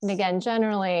 And again,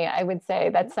 generally, I would say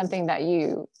that's something that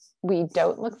we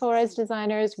don't look for as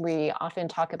designers. We often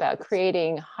talk about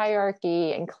creating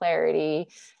hierarchy and clarity,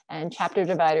 and chapter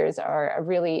dividers are a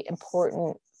really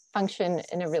important function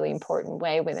in a really important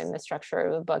way within the structure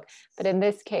of a book. But in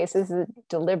this case, this is a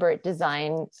deliberate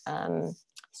design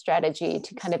strategy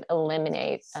to kind of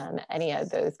eliminate any of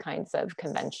those kinds of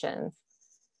conventions.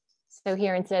 So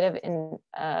here, instead of in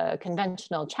a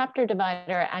conventional chapter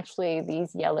divider, actually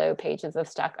these yellow pages of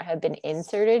stock have been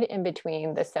inserted in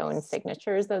between the sewn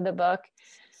signatures of the book.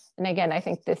 And again, I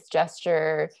think this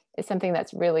gesture is something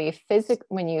that's really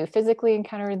when you physically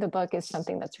encounter the book, is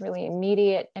something that's really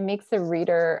immediate and makes the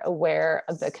reader aware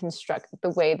of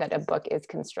the way that a book is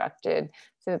constructed.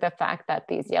 So the fact that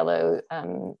these yellow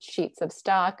sheets of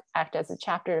stock act as a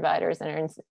chapter dividers and are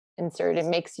inserted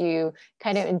makes you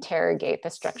kind of interrogate the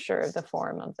structure of the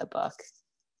form of the book.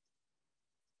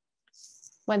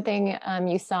 One thing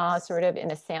you saw sort of in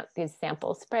these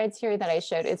sample spreads here that I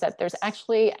showed is that there's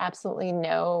actually absolutely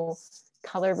no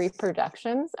color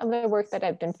reproductions of the work that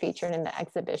have been featured in the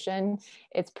exhibition.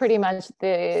 It's pretty much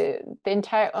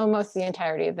almost the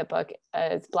entirety of the book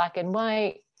is black and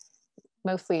white,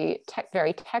 mostly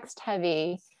very text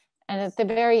heavy. And at the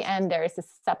very end, there's a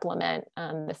supplement,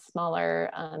 the smaller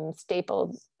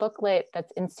stapled booklet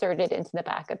that's inserted into the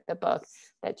back of the book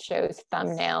that shows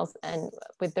thumbnails and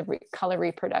with the color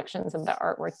reproductions of the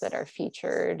artworks that are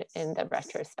featured in the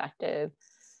retrospective.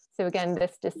 So again,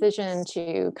 this decision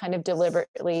to kind of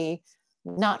deliberately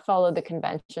not follow the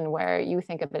convention where you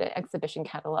think of an exhibition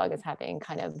catalog as having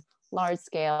kind of large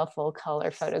scale, full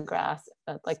color photographs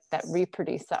like that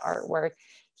reproduce the artwork.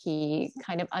 He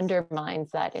kind of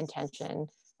undermines that intention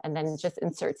and then just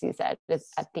inserts these at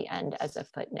the end as a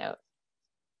footnote.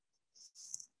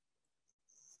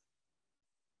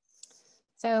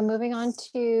 So moving on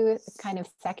to kind of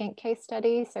second case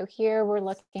study. So here we're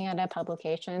looking at a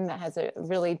publication that has a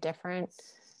really different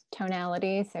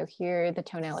tonality. So here the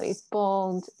tonality is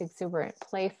bold, exuberant,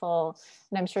 playful,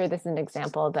 and I'm sure this is an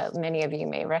example that many of you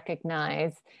may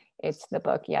recognize. It's the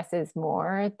book Yes is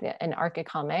More, an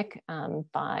archicomic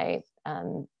by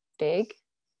Big.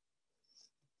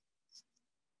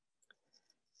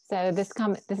 So this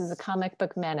is a comic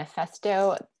book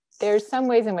manifesto. There's some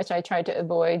ways in which I tried to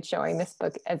avoid showing this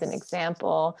book as an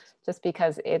example, just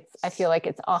because I feel like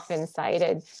it's often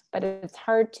cited, but it's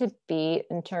hard to beat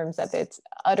in terms of its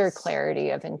utter clarity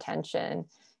of intention.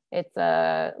 It's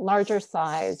a larger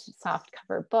size, soft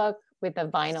cover book with a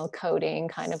vinyl coating,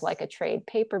 kind of like a trade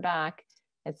paperback.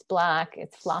 It's black,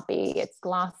 it's floppy, it's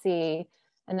glossy.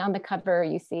 And on the cover,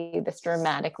 you see this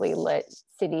dramatically lit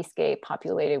cityscape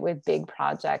populated with big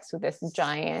projects with this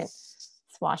giant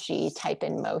swashy type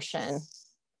in motion.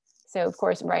 So of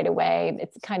course, right away,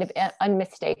 it's kind of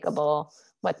unmistakable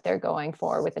what they're going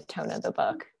for with the tone of the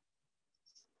book.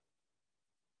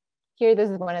 Here, this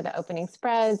is one of the opening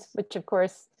spreads, which of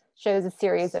course shows a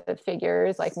series of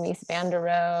figures like Mies van der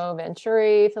Rohe,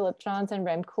 Venturi, Philip Johnson,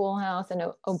 Rem Koolhaas, and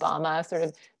Obama sort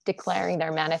of declaring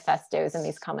their manifestos in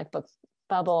these comic book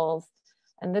bubbles.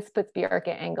 And this puts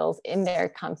Bjarke Ingels in their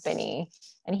company.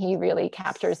 And he really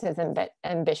captures his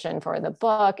ambition for the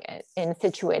book in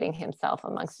situating himself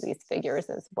amongst these figures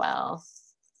as well.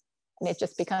 And it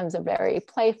just becomes a very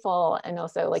playful and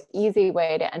also like easy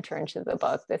way to enter into the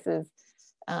book. This is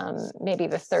maybe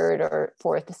the third or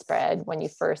fourth spread when you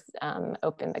first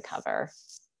open the cover.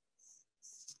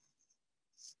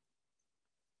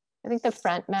 I think the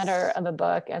front matter of a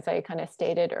book, as I kind of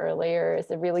stated earlier,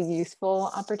 is a really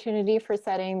useful opportunity for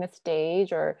setting the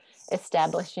stage or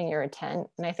establishing your intent.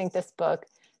 And I think this book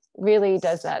really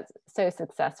does that so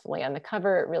successfully. On the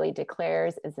cover, it really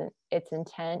declares its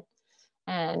intent.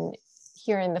 And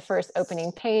here in the first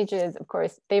opening pages, of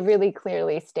course, they really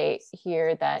clearly state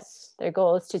here that their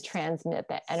goal is to transmit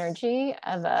the energy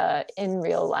of a in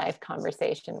real life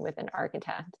conversation with an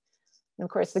architect. And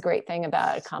of course, the great thing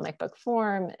about a comic book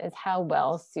form is how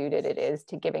well suited it is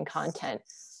to giving content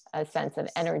a sense of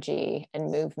energy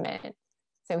and movement.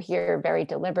 So here, very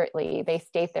deliberately, they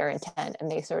state their intent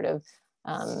and they sort of,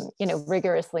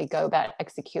 rigorously go about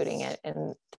executing it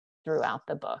throughout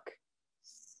the book.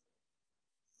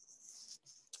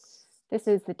 This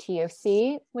is the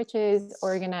TOC, which is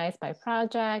organized by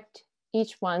project.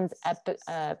 Each one's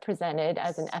presented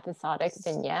as an episodic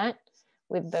vignette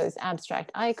with those abstract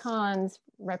icons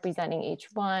representing each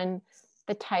one.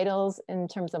 The titles in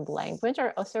terms of language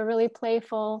are also really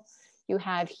playful. You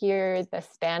have here the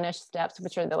Spanish steps,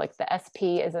 which are the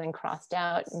SP is then crossed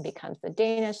out and becomes the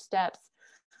Danish steps,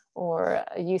 or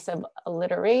a use of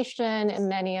alliteration in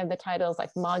many of the titles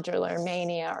like Modular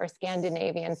Mania or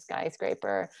Scandinavian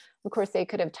Skyscraper. Of course, they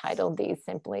could have titled these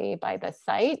simply by the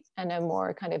site and a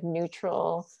more kind of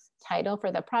neutral title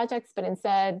for the projects, but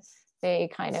instead they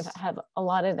kind of have, a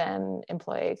lot of them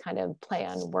employ kind of play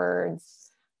on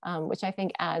words, which I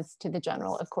think adds to the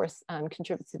general, of course,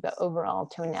 contributes to the overall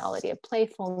tonality of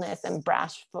playfulness and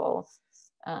bashfulness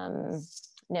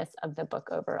of the book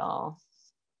overall.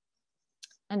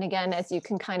 And again, as you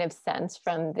can kind of sense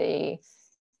from the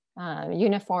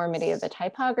uniformity of the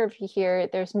typography here,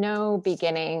 there's no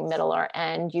beginning, middle, or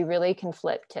end. You really can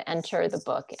flip to enter the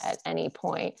book at any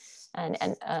point and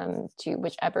to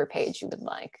whichever page you would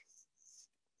like.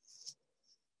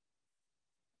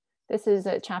 This is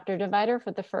a chapter divider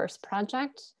for the first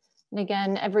project. And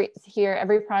again, every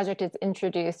project is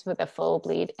introduced with a full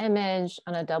bleed image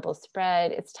on a double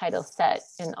spread. Its title set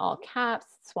in all caps,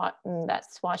 that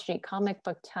swashy comic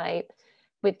book type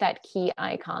with that key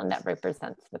icon that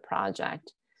represents the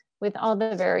project. With all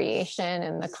the variation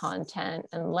in the content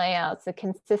and layouts, a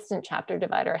consistent chapter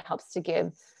divider helps to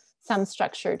give some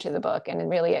structure to the book. And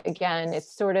really, again,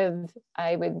 it's sort of,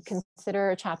 I would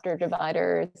consider chapter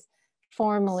dividers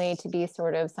formally to be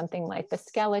sort of something like the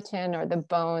skeleton or the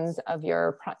bones of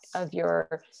your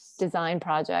design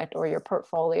project or your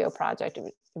portfolio project.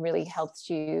 It really helps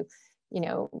you,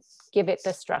 give it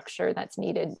the structure that's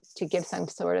needed to give some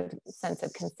sort of sense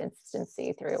of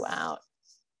consistency throughout.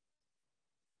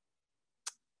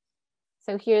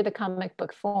 So here the comic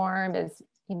book form is,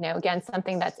 again,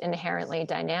 something that's inherently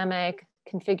dynamic.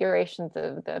 Configurations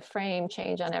of the frame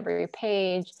change on every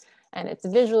page. And it's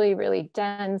visually really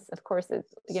dense. Of course,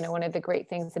 it's, one of the great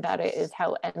things about it is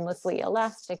how endlessly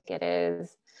elastic it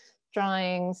is.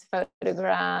 Drawings,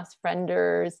 photographs,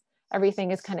 renders,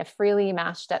 everything is kind of freely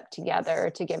mashed up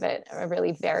together to give it a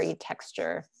really varied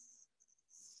texture.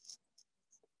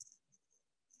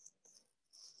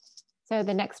 So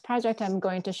the next project I'm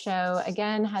going to show,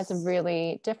 again, has a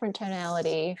really different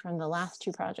tonality from the last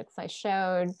two projects I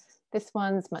showed. This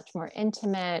one's much more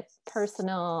intimate,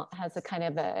 personal, has a kind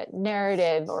of a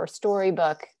narrative or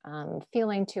storybook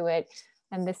feeling to it.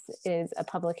 And this is a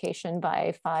publication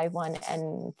by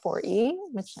 51N4E,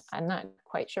 which I'm not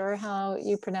quite sure how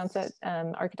you pronounce it,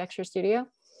 architecture studio,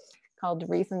 called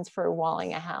Reasons for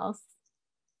Walling a House.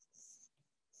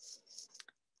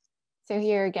 So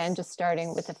here again, just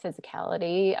starting with the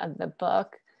physicality of the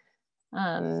book.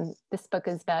 This book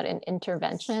is about an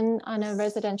intervention on a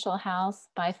residential house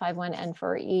by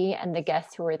 51N4E and the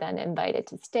guests who were then invited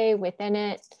to stay within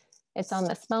it. It's on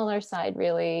the smaller side,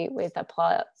 really, with a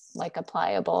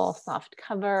pliable soft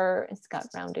cover. It's got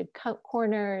rounded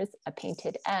corners, a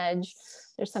painted edge.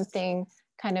 There's something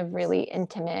kind of really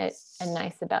intimate and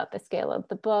nice about the scale of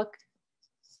the book.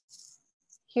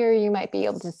 Here you might be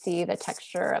able to see the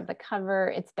texture of the cover.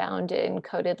 It's bound in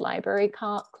coated library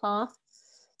cloth.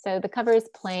 So the cover is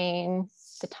plain,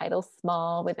 the title's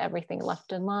small with everything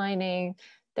left in lining.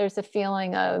 There's a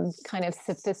feeling of kind of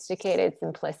sophisticated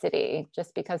simplicity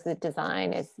just because the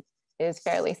design is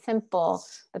fairly simple,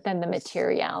 but then the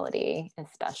materiality is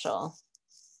special.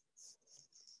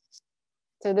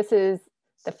 So this is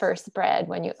the first spread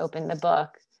when you open the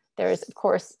book. There's, of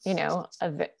course, you know,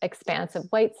 an expanse of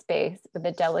white space with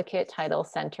a delicate title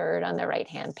centered on the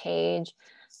right-hand page.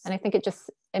 And I think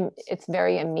it's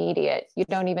very immediate. You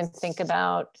don't even think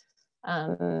about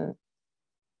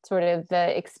sort of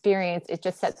the experience. It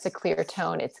just sets a clear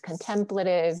tone. It's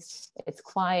contemplative, it's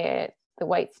quiet. The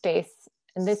white space,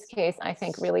 in this case, I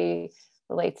think really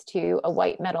relates to a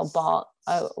white metal wall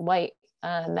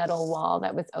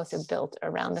that was also built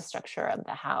around the structure of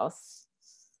the house.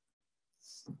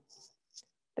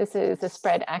 This is the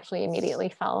spread actually immediately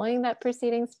following that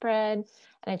preceding spread.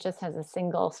 And it just has a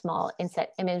single small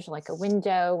inset image like a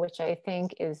window, which I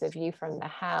think is a view from the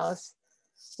house.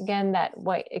 Again, that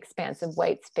white expansive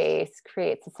white space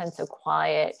creates a sense of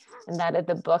quiet, and that of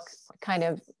the book kind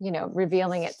of, you know,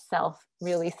 revealing itself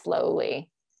really slowly.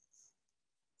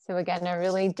 So again, a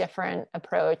really different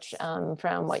approach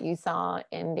from what you saw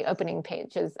in the opening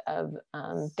pages of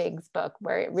Big's book,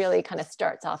 where it really kind of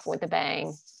starts off with a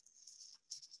bang.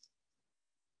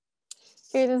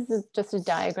 Here, this is just a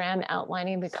diagram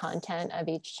outlining the content of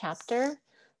each chapter.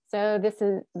 So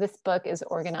this book is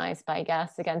organized by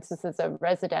guests. Again, this is a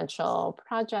residential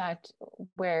project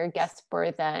where guests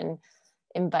were then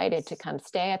invited to come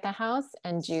stay at the house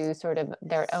and do sort of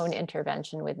their own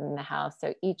intervention within the house.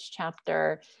 So each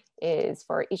chapter is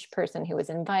for each person who was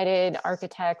invited,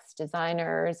 architects,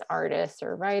 designers, artists,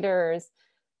 or writers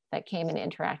that came and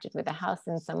interacted with the house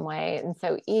in some way. And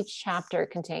so each chapter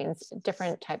contains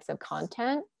different types of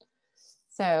content.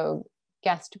 So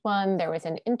guest 1, there was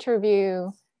an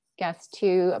interview. Guest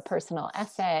 2, a personal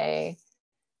essay.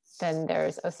 Then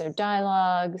there's also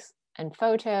dialogues and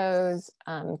photos.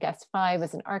 Guest 5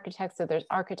 was an architect, so there's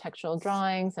architectural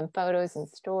drawings and photos and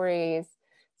stories.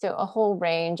 So a whole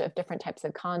range of different types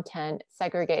of content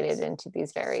segregated into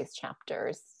these various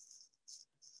chapters.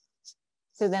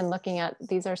 So then looking at,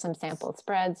 these are some sample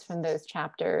spreads from those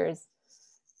chapters,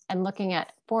 and looking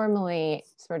at formally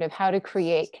sort of how to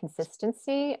create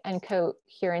consistency and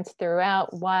coherence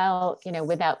throughout while, you know,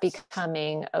 without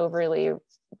becoming overly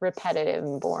repetitive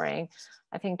and boring.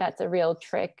 I think that's a real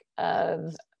trick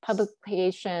of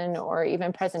publication or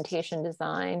even presentation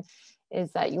design,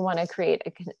 is that you want to create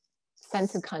a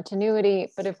sense of continuity,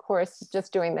 but of course,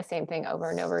 just doing the same thing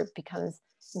over and over becomes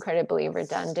incredibly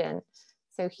redundant.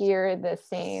 So here, the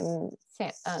same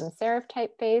serif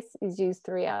typeface is used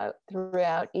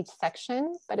throughout each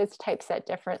section, but it's typeset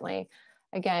differently.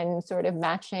 Again, sort of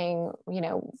matching, you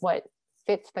know, what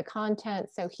fits the content.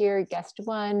 So here, guest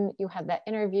 1, you have that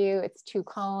interview. It's 2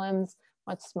 columns,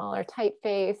 much smaller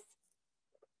typeface.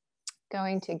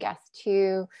 Going to guest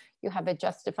 2, you have a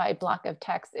justified block of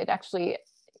text. It actually,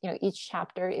 you know, each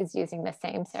chapter is using the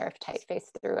same serif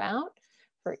typeface throughout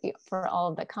for all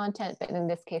of the content, but in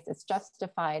this case, it's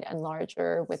justified and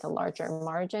larger with a larger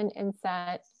margin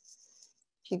inset.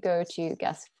 If you go to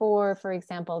guest 4, for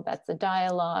example, that's a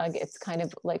dialogue. It's kind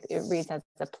of like, it reads as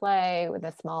a play with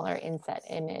a smaller inset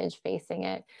image facing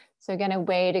it. So again, a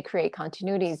way to create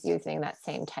continuity is using that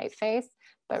same typeface,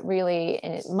 but really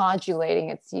modulating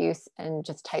its use and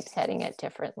just typesetting it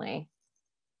differently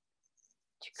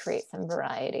to create some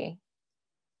variety.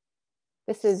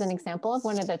 This is an example of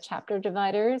one of the chapter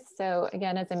dividers. So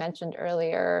again, as I mentioned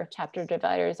earlier, chapter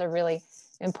dividers are really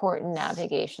important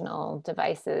navigational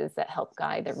devices that help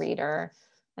guide the reader.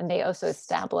 And they also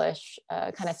establish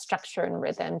a kind of structure and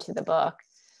rhythm to the book.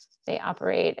 They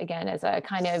operate, again, as a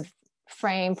kind of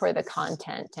frame for the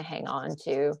content to hang on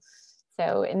to.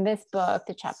 So in this book,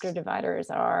 the chapter dividers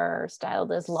are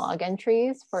styled as log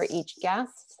entries for each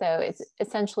guest. So it's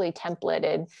essentially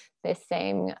templated. This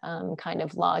same kind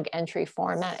of log entry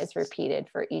format is repeated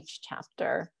for each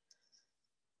chapter.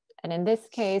 And in this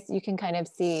case, you can kind of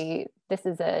see this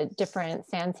is a different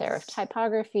sans serif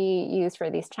typography used for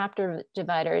these chapter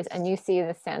dividers. And you see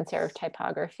the sans serif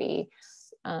typography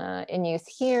in use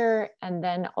here, and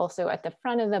then also at the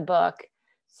front of the book.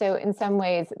 So in some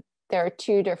ways, there are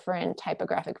two different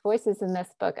typographic voices in this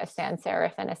book, a sans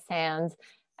serif and a sans.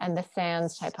 And the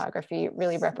sans typography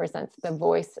really represents the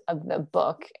voice of the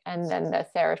book, and then the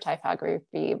serif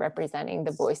typography representing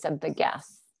the voice of the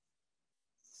guest.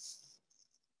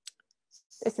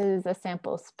 This is a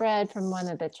sample spread from one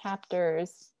of the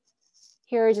chapters.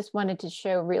 Here I just wanted to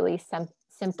show really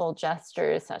simple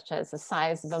gestures such as the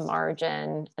size of a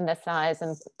margin and the size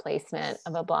and placement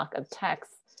of a block of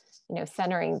text. You know,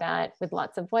 centering that with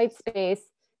lots of white space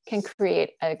can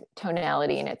create a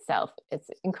tonality in itself.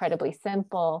 It's incredibly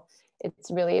simple.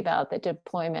 It's really about the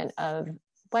deployment of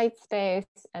white space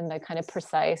and the kind of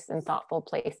precise and thoughtful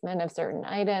placement of certain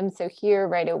items. So here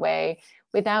right away,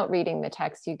 without reading the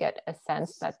text, you get a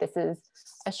sense that this is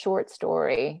a short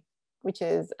story, which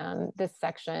is this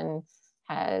section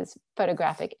has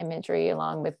photographic imagery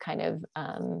along with kind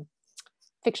of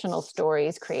fictional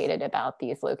stories created about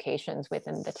these locations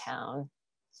within the town.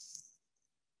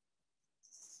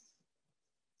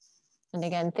 And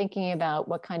again, thinking about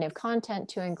what kind of content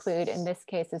to include, in this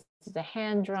case, this is a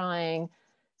hand drawing,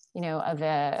 you know, of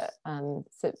a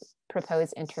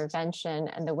proposed intervention,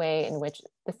 and the way in which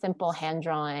the simple hand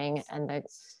drawing and the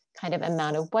kind of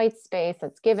amount of white space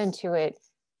that's given to it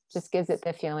just gives it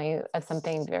the feeling of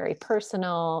something very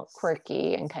personal,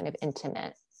 quirky, and kind of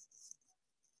intimate.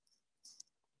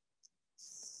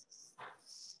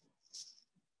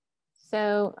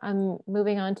 So I'm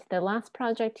moving on to the last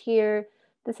project here.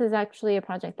 This is actually a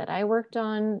project that I worked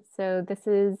on. So this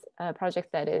is a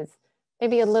project that is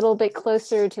maybe a little bit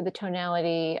closer to the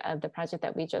tonality of the project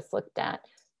that we just looked at,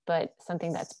 but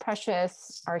something that's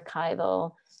precious,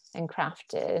 archival, and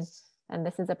crafted. And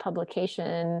this is a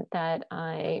publication that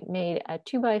I made a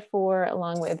 2x4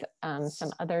 along with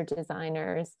some other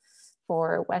designers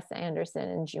for Wes Anderson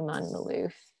and JiEun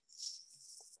Maloof.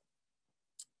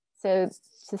 So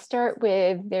to start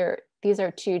with, these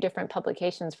are two different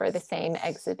publications for the same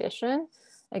exhibition.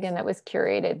 Again, that was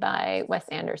curated by Wes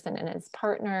Anderson and his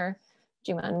partner,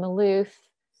 JiEun Maloof.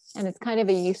 And it's kind of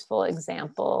a useful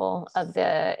example of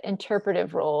the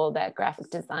interpretive role that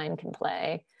graphic design can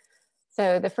play.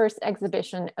 So the first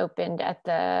exhibition opened at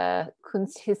the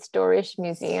Kunsthistorisches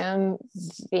Museum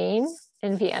Wien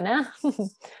in Vienna.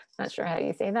 Not sure how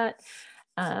you say that.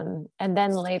 And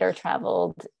then later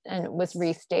traveled and was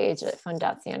restaged at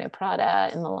Fondazione Prada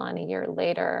in Milan a year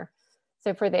later.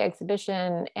 So for the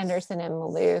exhibition, Anderson and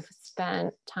Maloof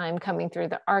spent time coming through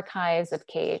the archives of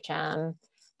KHM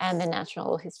and the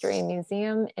Natural History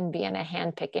Museum in Vienna,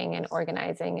 handpicking and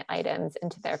organizing items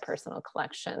into their personal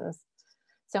collections.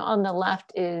 So on the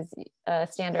left is a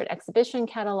standard exhibition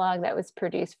catalog that was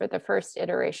produced for the first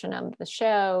iteration of the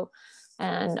show.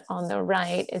 And on the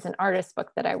right is an artist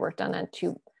book that I worked on a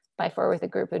 2x4 with a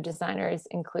group of designers,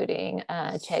 including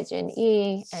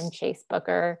JiEun and Chase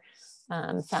Booker,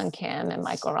 Sang Kim and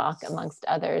Michael Rock, amongst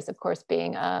others. Of course,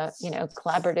 being a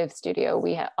collaborative studio,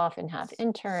 we often have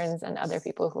interns and other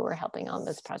people who are helping on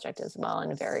this project as well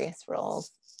in various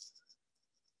roles.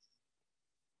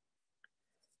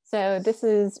 So this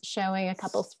is showing a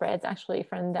couple spreads actually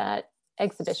from that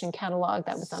exhibition catalog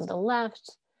that was on the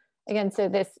left. Again, so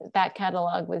that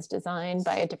catalog was designed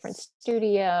by a different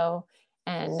studio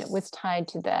and was tied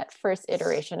to that first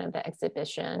iteration of the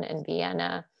exhibition in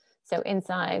Vienna. So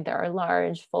inside there are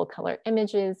large full color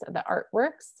images of the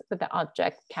artworks with the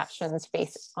object captions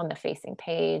on the facing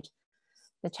page.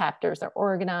 The chapters are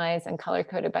organized and color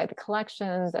coded by the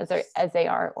collections as they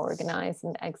are organized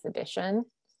in the exhibition.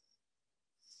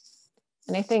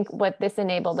 And I think what this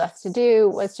enabled us to do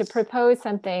was to propose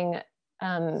something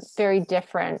very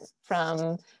different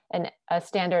from a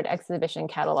standard exhibition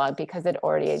catalog because it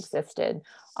already existed.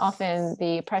 Often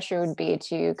the pressure would be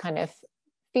to kind of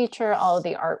feature all of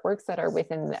the artworks that are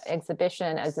within the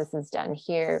exhibition as this is done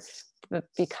here. But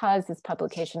because this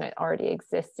publication had already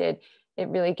existed, it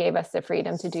really gave us the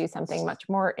freedom to do something much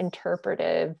more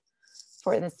interpretive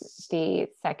for the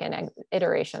second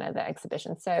iteration of the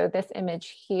exhibition. So this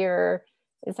image here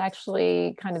is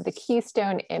actually kind of the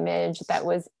keystone image that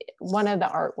was one of the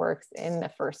artworks in the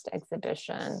first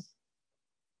exhibition.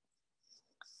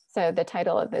 So the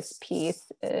title of this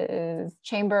piece is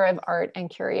Chamber of Art and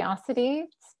Curiosity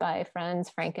by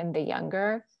Franz Franken the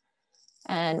Younger.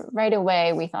 And right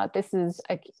away, we thought this is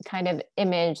a kind of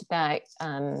image that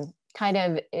kind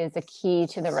of is a key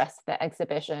to the rest of the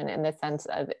exhibition in the sense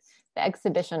of the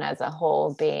exhibition as a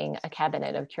whole being a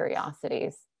cabinet of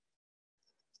curiosities.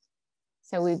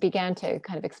 So we began to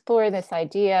kind of explore this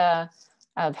idea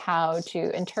of how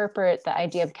to interpret the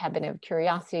idea of cabinet of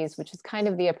curiosities, which is kind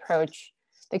of the approach,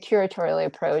 the curatorial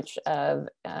approach of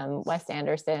Wes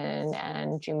Anderson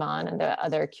and JiEun and the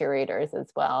other curators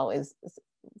as well, is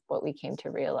what we came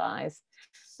to realize.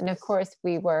 And of course,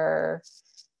 we were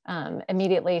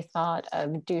immediately thought of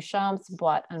Duchamp's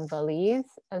Boîte en Valise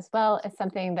as well as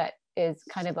something that is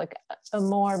kind of like a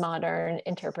more modern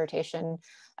interpretation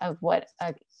of what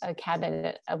a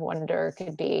cabinet of wonder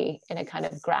could be in a kind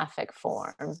of graphic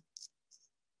form.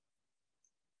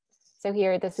 So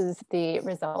here, this is the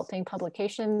resulting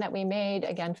publication that we made,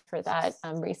 again, for that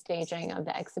restaging of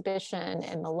the exhibition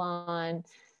in Milan.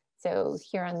 So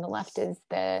here on the left is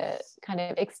the kind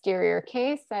of exterior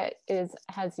case that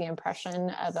has the impression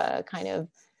of a kind of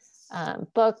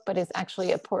book, but is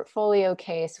actually a portfolio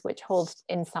case, which holds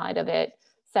inside of it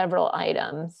several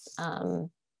items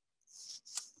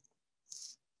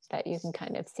that you can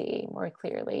kind of see more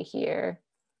clearly here.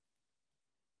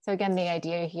 So again, the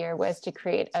idea here was to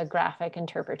create a graphic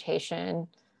interpretation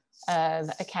of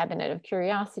a cabinet of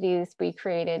curiosities. We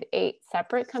created 8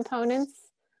 separate components: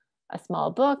 a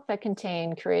small book that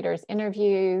contained curators'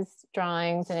 interviews,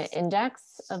 drawings, and an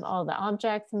index of all the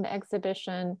objects in the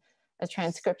exhibition, a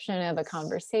transcription of a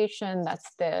conversation,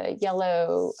 that's the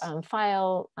yellow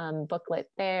file booklet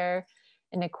there,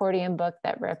 an accordion book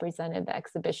that represented the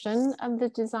exhibition of the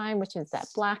design, which is that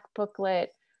black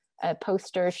booklet, a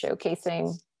poster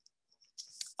showcasing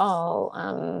all,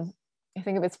 I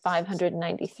think it was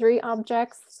 593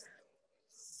 objects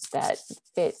that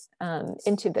fit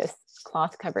into this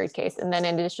cloth covered case. And then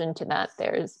in addition to that,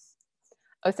 there's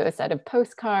also a set of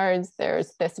postcards.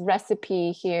 There's this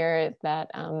recipe here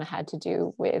that had to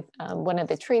do with one of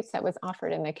the treats that was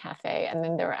offered in the cafe. And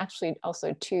then there were actually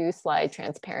also 2 slide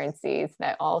transparencies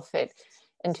that all fit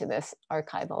into this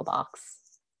archival box.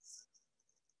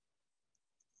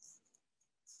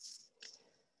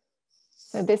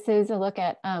 So this is a look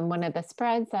at one of the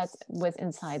spreads that was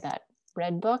inside that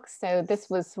red book. So this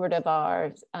was sort of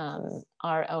our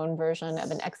own version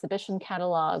of an exhibition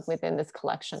catalog within this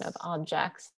collection of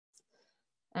objects.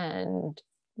 And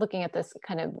looking at this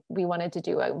kind of, we wanted to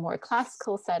do a more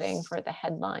classical setting for the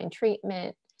headline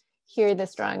treatment. Here,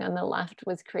 this drawing on the left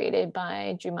was created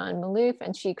by Juman Malouf,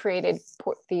 and she created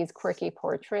these quirky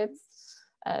portraits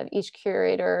of each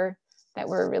curator that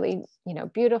were really, you know,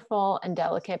 beautiful and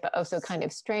delicate, but also kind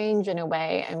of strange in a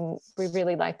way. And we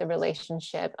really like the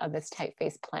relationship of this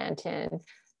typeface plantain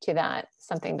to that,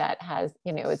 something that has,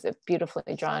 you know, is a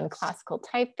beautifully drawn classical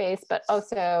typeface, but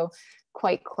also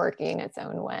quite quirky in its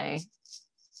own way.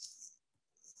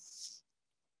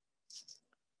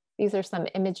 These are some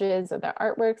images of the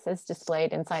artworks as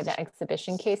displayed inside the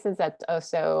exhibition cases. That's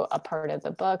also a part of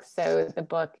the book. So the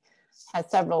book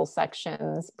has several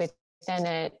sections within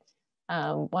it.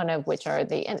 One of which are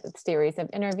the series of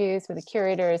interviews with the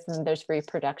curators, and there's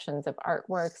reproductions of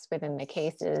artworks within the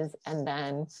cases, and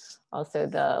then also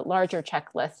the larger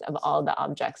checklist of all the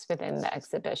objects within the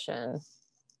exhibition.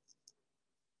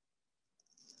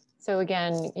 So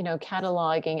again, you know,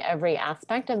 cataloging every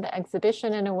aspect of the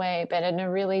exhibition in a way, but in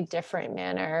a really different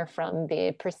manner from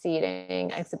the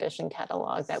preceding exhibition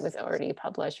catalog that was already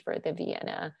published for the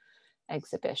Vienna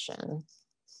exhibition.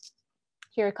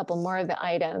 Here are a couple more of the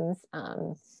items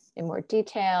in more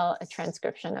detail, a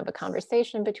transcription of a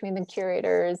conversation between the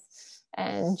curators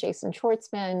and Jason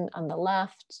Schwartzman on the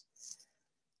left.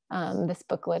 This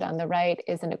booklet on the right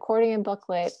is an accordion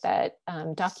booklet that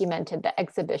documented the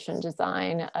exhibition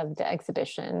design of the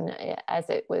exhibition as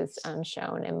it was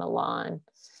shown in Milan.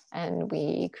 And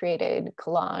we created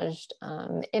collaged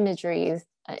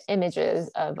images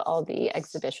of all the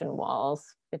exhibition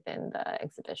walls within the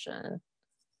exhibition.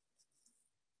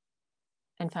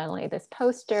 And finally, this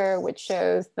poster, which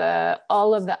shows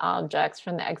all of the objects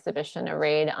from the exhibition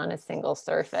arrayed on a single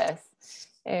surface.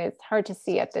 It's hard to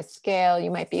see at this scale. You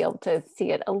might be able to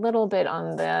see it a little bit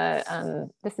on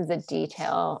the, this is a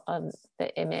detail of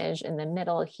the image in the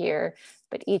middle here,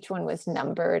 but each one was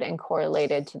numbered and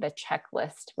correlated to the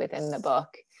checklist within the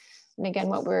book. And again,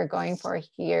 what we're going for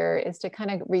here is to kind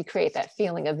of recreate that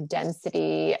feeling of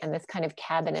density and this kind of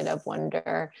cabinet of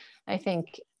wonder. I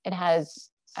think it has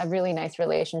a really nice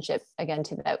relationship, again,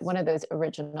 to that one of those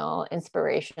original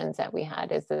inspirations that we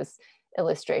had is this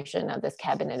illustration of this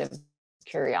cabinet of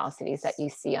curiosities that you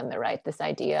see on the right, this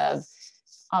idea of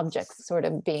objects sort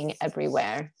of being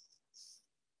everywhere.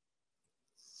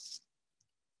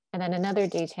 And then another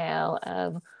detail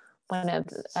of one of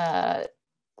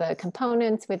the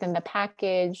components within the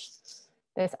package,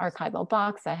 this archival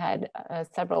box. I had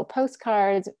several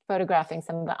postcards photographing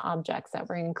some of the objects that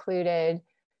were included.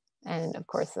 And of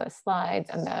course, the slides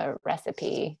and the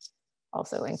recipe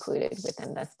also included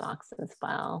within this box as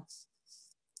well.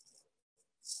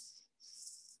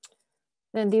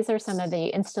 Then these are some of the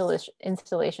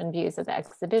installation views of the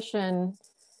exhibition.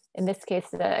 In this case,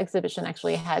 the exhibition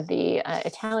actually had the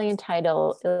Italian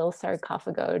title Il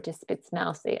Sarcofago di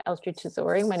Spitzmaus e Altri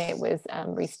Tesori when it was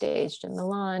restaged in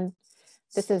Milan.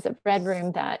 This is a red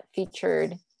room that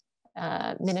featured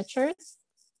miniatures.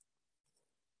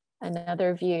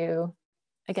 Another view,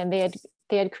 again, they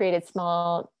had created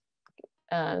small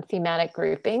thematic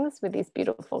groupings with these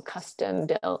beautiful custom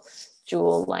built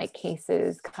jewel-like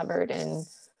cases covered in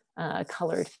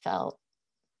colored felt.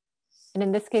 And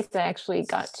in this case, I actually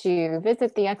got to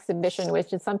visit the exhibition,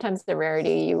 which is sometimes the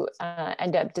rarity. You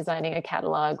end up designing a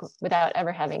catalog without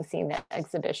ever having seen the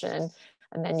exhibition.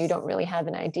 And then you don't really have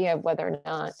an idea of whether or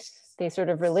not they sort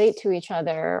of relate to each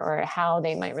other or how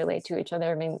they might relate to each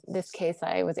other. I mean, in this case,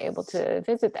 I was able to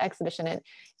visit the exhibition, and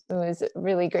it was a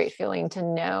really great feeling to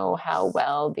know how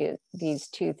well these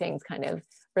two things kind of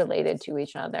related to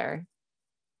each other.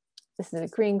 This is a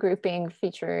green grouping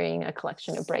featuring a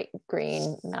collection of bright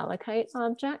green malachite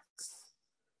objects.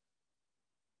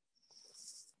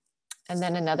 And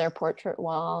then another portrait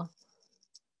wall,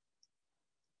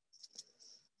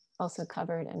 also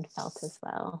covered in felt as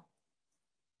well.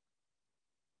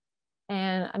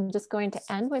 And I'm just going to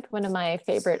end with one of my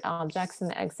favorite objects in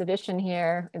the exhibition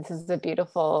here. This is a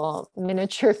beautiful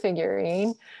miniature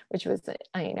figurine, which was,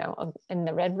 you know, in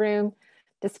the red room,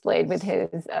 displayed with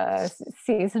his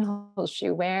seasonal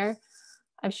shoe wear.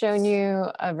 I've shown you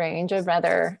a range of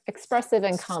rather expressive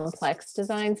and complex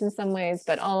designs in some ways,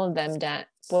 but all of them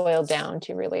boil down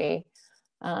to really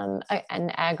an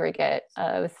aggregate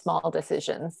of small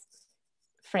decisions,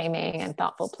 framing and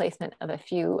thoughtful placement of a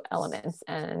few elements.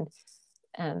 And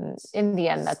in the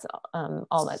end, that's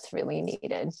all that's really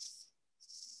needed.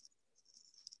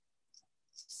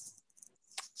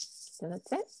 So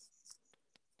that's it.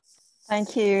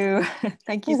 Thank you.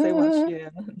 Thank you so much,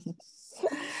 JiEun.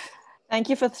 Thank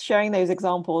you for sharing those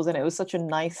examples, and it was such a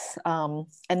nice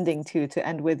ending to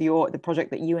end with the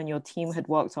project that you and your team had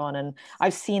worked on. And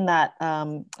I've seen that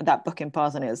that book in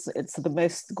person. It's the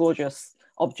most gorgeous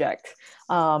object,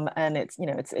 and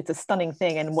it's a stunning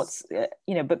thing. And what's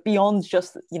but beyond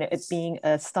just it being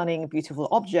a stunning, beautiful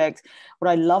object,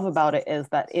 what I love about it is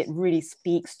that it really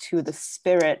speaks to the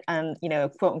spirit and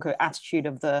quote unquote attitude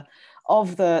of the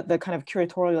kind of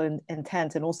curatorial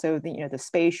intent, and also the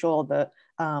spatial,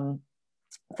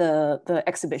 the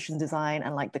exhibition design,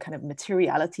 and like the kind of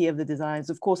materiality of the designs.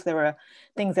 Of course, there are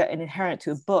things that are inherent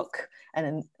to a book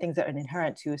and things that are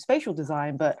inherent to spatial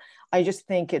design, but I just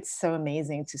think it's so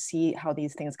amazing to see how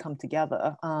these things come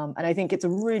together. And I think it's a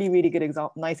really, really good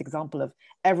nice example of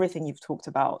everything you've talked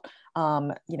about,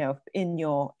 in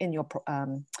your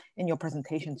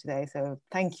presentation today. So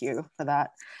thank you for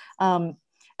that. And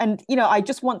I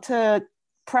just want to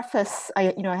preface,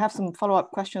 I have some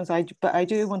follow-up questions, but I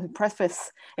do want to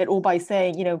preface it all by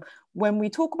saying, when we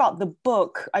talk about the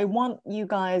book, I want you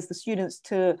guys, the students,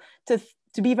 to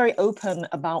be very open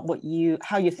about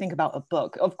how you think about a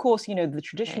book. Of course, the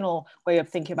traditional way of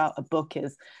thinking about a book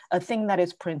is a thing that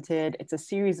is printed. It's a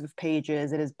series of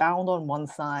pages. It is bound on one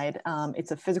side.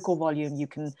 It's a physical volume. You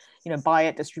can, buy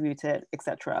it, distribute it,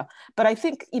 etc. But I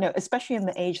think, especially in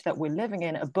the age that we're living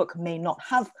in, a book may not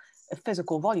have a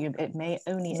physical volume. It may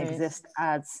only exist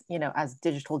as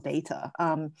digital data,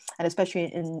 and especially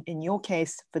in your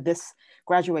case for this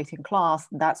graduating class,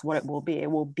 that's what it will be. It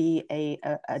will be a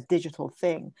digital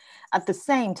thing. At the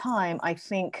same time, I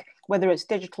think whether it's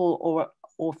digital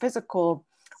or physical,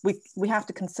 we have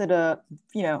to consider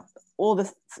all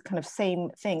the kind of same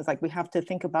things. Like we have to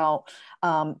think about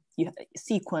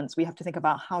sequence. We have to think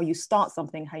about how you start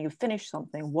something, how you finish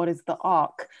something. What is the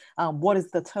arc? What is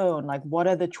the tone? Like what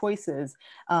are the choices?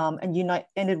 And you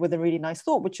ended with a really nice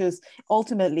thought, which is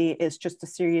ultimately it's just a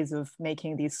series of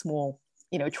making these small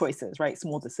choices, right?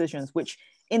 Small decisions, which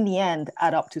in the end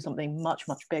add up to something much,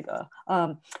 much bigger.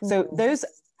 So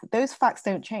those facts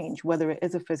don't change, whether it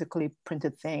is a physically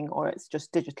printed thing or it's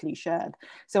just digitally shared.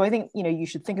 So I think, you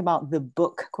should think about the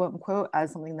book, quote unquote,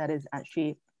 as something that is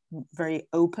actually very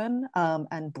open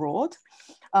and broad.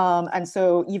 And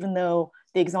so even though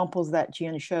the examples that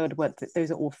JiEun showed, those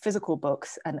are all physical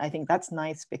books, and I think that's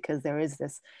nice because there is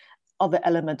this other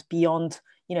element beyond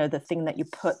the thing that you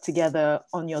put together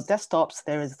on your desktops.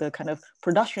 There is the kind of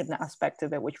production aspect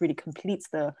of it, which really completes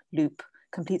the loop,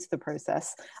 completes the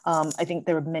process. I think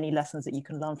there are many lessons that you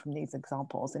can learn from these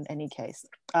examples in any case.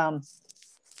 And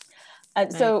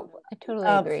so I totally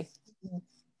agree.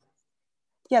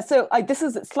 Yeah, so this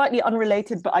is slightly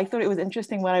unrelated, but I thought it was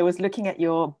interesting when I was looking at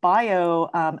your bio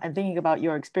and thinking about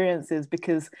your experiences,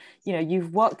 because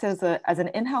you've worked as an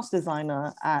in-house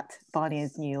designer at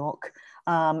Barney's New York.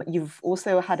 You've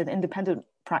also had an independent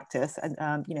practice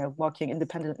and working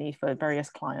independently for various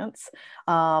clients.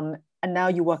 And now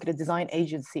you work at a design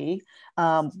agency,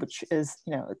 which is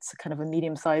it's kind of a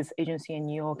medium-sized agency in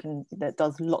New York, and that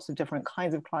does lots of different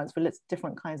kinds of clients for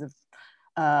different kinds of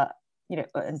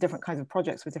and different kinds of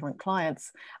projects with different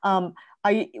clients.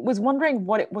 I was wondering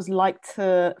what it was like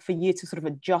for you to sort of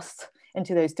adjust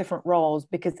into those different roles,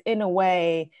 because in a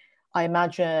way, I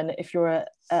imagine if you're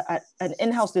an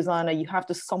in-house designer, you have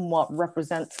to somewhat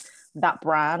represent that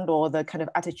brand or the kind of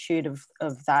attitude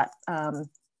of that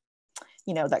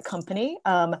that company.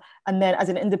 And then as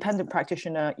an independent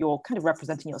practitioner, you're kind of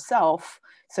representing yourself.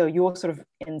 So you're sort of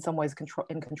in some ways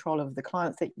in control of the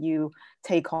clients that you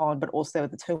take on, but also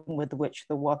the tone with which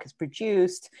the work is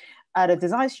produced. At a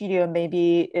design studio,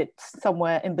 maybe it's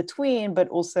somewhere in between, but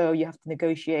also you have to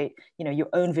negotiate, your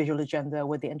own visual agenda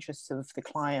with the interests of the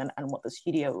client and what the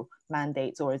studio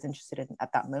mandates or is interested in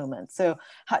at that moment. So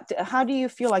how do you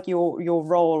feel like your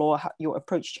role or your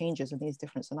approach changes in these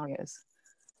different scenarios?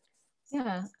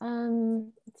 Yeah,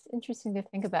 it's interesting to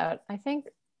think about. I think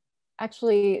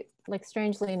actually, like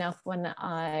strangely enough, when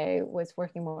I was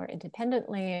working more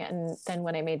independently and then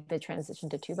when I made the transition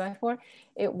to 2x4,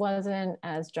 it wasn't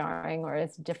as jarring or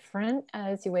as different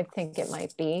as you would think it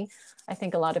might be. I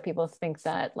think a lot of people think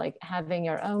that like having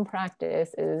your own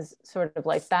practice is sort of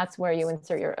like that's where you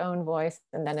insert your own voice,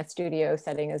 and then a studio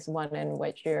setting is one in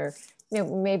which you're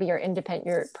maybe your independent,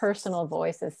 your personal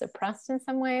voice is suppressed in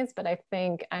some ways. But I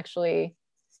think actually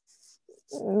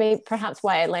perhaps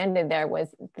why I landed there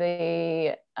was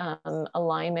the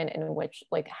alignment in which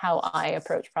like how I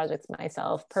approach projects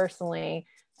myself personally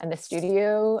and the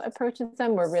studio approaches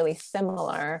them were really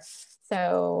similar.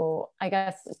 So I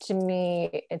guess to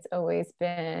me, it's always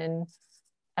been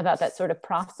about that sort of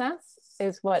process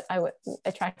is what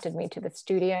attracted me to the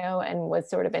studio and was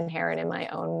sort of inherent in my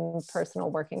own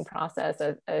personal working process,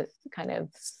 a kind of,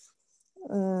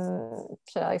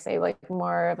 should I say, like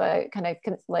more of a kind of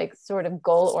like sort of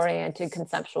goal-oriented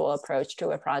conceptual approach to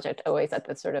a project, always at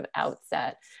the sort of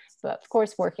outset. But of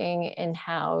course, working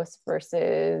in-house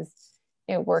versus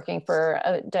working for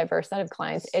a diverse set of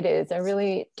clients, it is a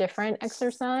really different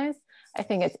exercise. I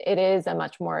think it is a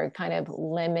much more kind of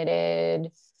limited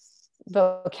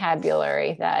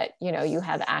vocabulary that you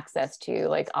have access to.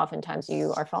 Like oftentimes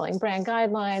you are following brand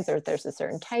guidelines, or there's a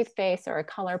certain typeface or a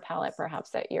color palette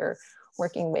perhaps that you're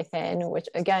working within, which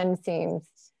again seems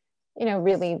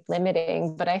really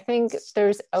limiting. But I think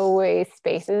there's always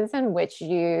spaces in which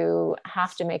you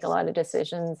have to make a lot of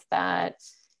decisions that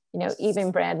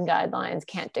even brand guidelines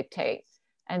can't dictate.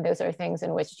 And those are things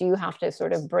in which you have to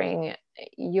sort of bring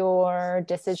your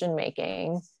decision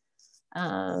making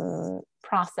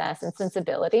process and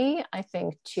sensibility, I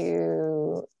think,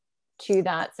 to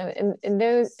that. So in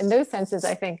those senses,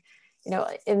 I think,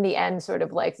 in the end, sort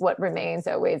of like what remains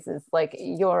always is like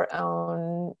your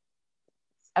own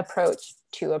approach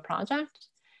to a project.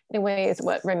 In a way, is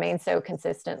what remains so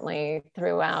consistently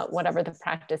throughout whatever the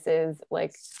practice is.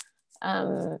 Like,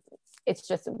 it's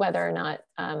just whether or not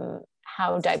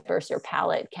how diverse your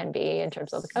palette can be in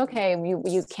terms of like, okay,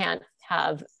 you can't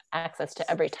have access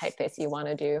to every typeface you want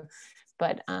to do,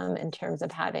 but in terms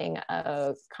of having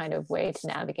a kind of way to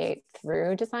navigate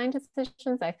through design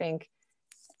decisions, I think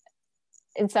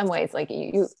in some ways like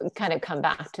you kind of come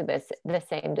back to the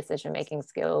same decision-making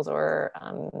skills or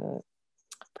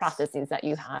processes that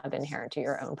you have inherent to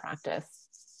your own practice.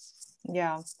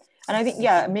 Yeah. And I think,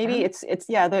 maybe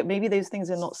maybe those things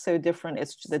are not so different.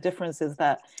 It's the difference is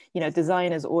that,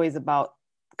 design is always about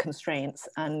constraints,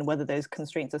 and whether those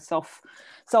constraints are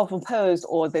self-imposed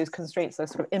or those constraints are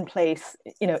sort of in place,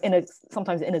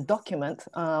 sometimes in a document,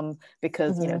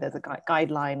 because, there's a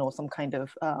guideline or some kind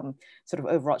of sort of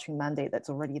overarching mandate that's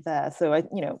already there. So,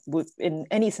 in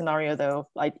any scenario, though,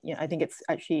 I think it's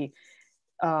actually,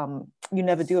 you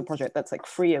never do a project that's like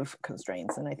free of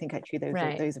constraints. And I think actually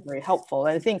those are very helpful.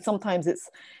 And I think sometimes it's,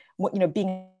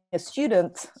 being a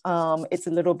student, it's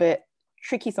a little bit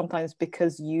tricky sometimes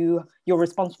because you're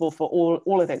responsible for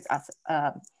all of those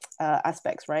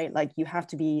aspects, right? Like you have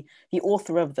to be the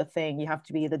author of the thing, you have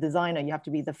to be the designer, you have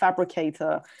to be the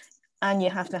fabricator, and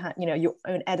you have to have your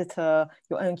own editor,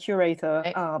 your own curator,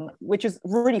 which is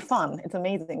really fun. It's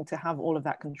amazing to have all of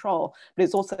that control, but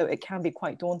it can be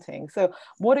quite daunting. So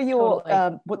what are your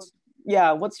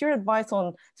yeah, what's your advice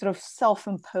on sort of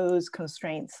self-imposed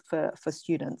constraints for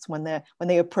students when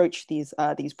they approach these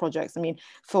projects? I mean,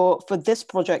 for this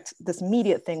project, this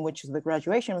immediate thing, which is the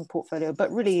graduation portfolio,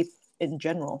 but really in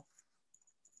general.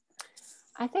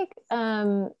 I think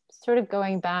sort of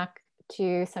going back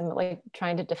to some, like,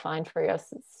 trying to define for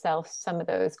yourself some of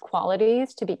those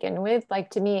qualities to begin with. Like,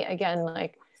 to me, again,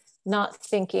 like, not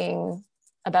thinking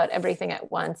about everything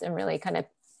at once and really kind of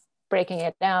breaking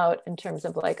it out in terms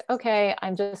of like, okay,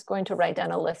 I'm just going to write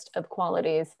down a list of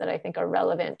qualities that I think are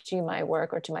relevant to my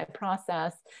work or to my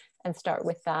process, and start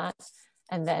with that.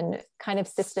 And then kind of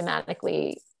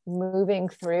systematically moving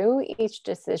through each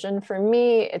decision. For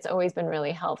me, it's always been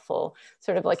really helpful.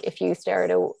 Sort of like if you stare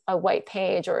at a white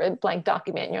page or a blank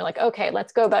document and you're like, okay,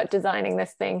 let's go about designing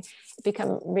this thing, it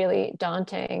become really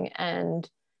daunting. And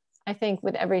I think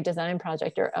with every design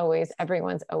project,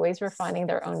 everyone's always refining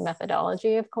their own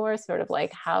methodology, of course, sort of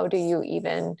like, how do you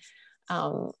even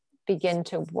begin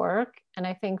to work? And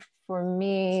I think for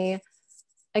me,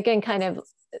 again, kind of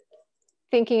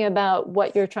thinking about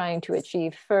what you're trying to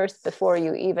achieve first before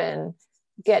you even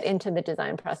get into the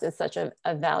design process, such a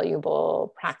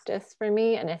valuable practice for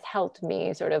me. And it's helped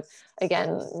me sort of,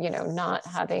 again, not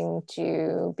having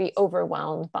to be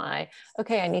overwhelmed by,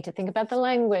 okay, I need to think about the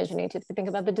language, I need to think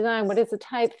about the design, what is the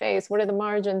typeface, what are the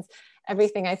margins,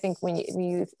 everything. I think when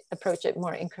you approach it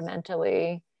more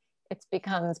incrementally, it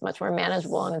becomes much more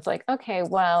manageable. And it's like, okay,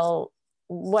 well,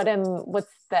 what's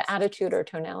the attitude or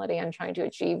tonality I'm trying to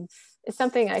achieve is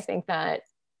something I think that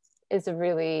is a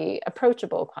really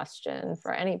approachable question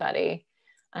for anybody,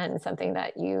 and something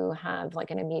that you have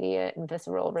like an immediate and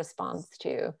visceral response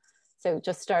to. So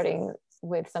just starting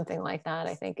with something like that,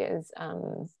 I think is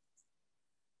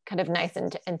kind of nice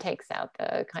and takes out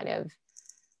the kind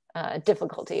of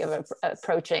difficulty of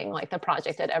approaching like the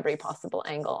project at every possible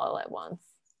angle all at once.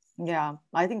 Yeah,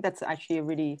 I think that's actually a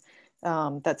really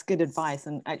that's good advice,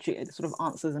 and actually it sort of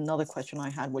answers another question I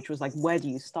had, which was like, where do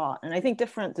you start? And I think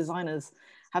different designers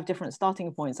have different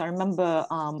starting points. I remember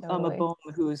Irma Bohm,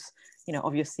 who's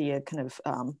obviously a kind of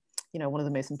one of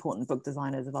the most important book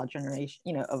designers of our generation,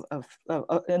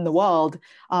 of in the world.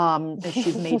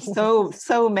 She's made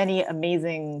so many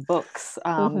amazing books,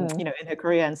 in her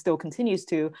career, and still continues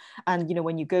to. And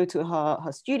when you go to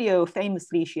her studio,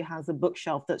 famously, she has a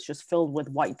bookshelf that's just filled with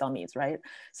white dummies, right?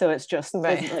 So it's just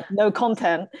there's like no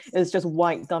content; it's just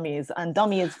white dummies. And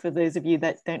dummies, for those of you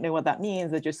that don't know what that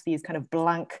means, are just these kind of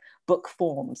blank book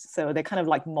forms. So they're kind of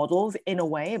like models in a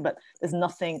way, but there's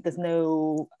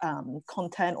no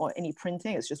content or any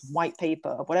printing. It's just white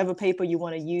paper. Whatever paper you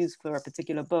want to use for a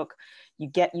particular book, you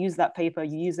use that paper,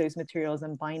 you use those materials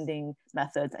and binding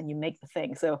methods, and you make the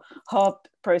thing. So her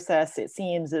process, it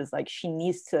seems, is like she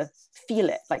needs to feel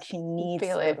it, like she needs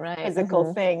the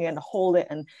physical thing and hold it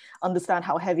and understand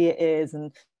how heavy it is,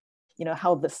 and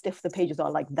how stiff the pages are.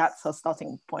 Like, that's her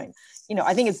starting point.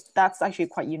 I think that's actually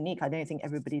quite unique. I don't think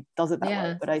everybody does it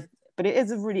that way, but it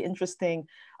is a really interesting,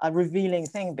 revealing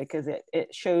thing, because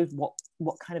it shows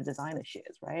what kind of designer she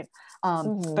is, right?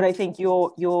 But I think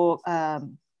your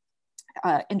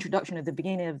introduction at the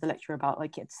beginning of the lecture about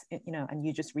like and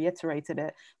you just reiterated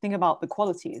it, think about the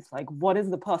qualities, like what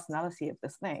is the personality of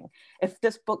this thing? If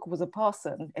this book was a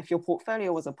person, if your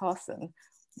portfolio was a person,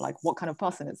 like what kind of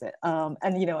person is it? And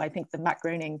I think the Matt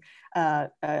Groening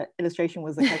illustration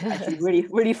was actually really,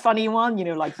 really funny one,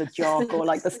 like the jock or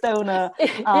like the stoner.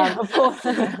 Of course,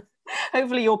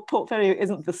 hopefully your portfolio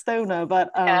isn't the stoner, but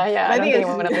I don't think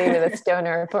I want to leave with a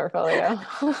stoner portfolio.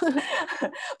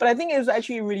 But I think it's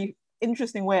actually a really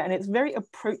interesting way, and it's a very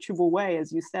approachable way,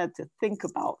 as you said, to think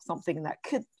about something that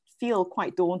could feel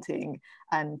quite daunting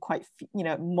and quite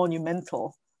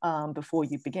monumental before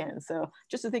you begin. So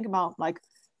just to think about, like,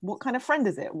 what kind of friend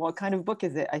is it? What kind of book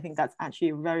is it? I think that's actually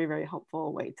a very, very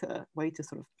helpful way to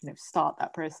sort of start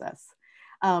that process.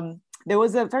 There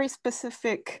was a very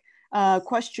specific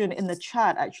question in the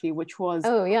chat, actually, which was,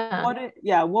 what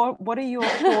are your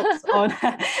thoughts on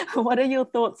what are your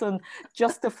thoughts on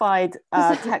justified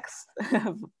text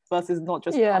versus not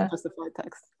just unjustified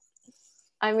text?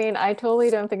 I mean, I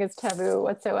totally don't think it's taboo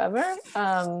whatsoever.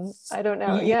 I don't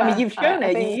know. I mean, you've shown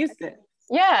it. You used it.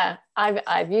 Yeah,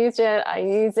 I've used it. I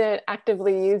use it,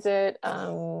 actively use it.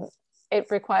 It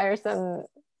requires some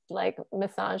like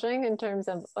massaging in terms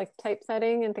of like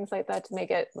typesetting and things like that to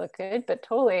make it look good, but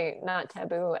totally not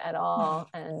taboo at all.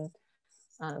 And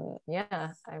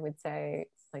I would say,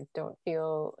 like, don't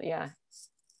feel like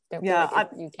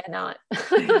you cannot.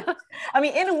 I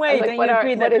mean, in a way, like,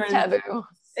 what is taboo?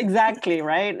 Exactly,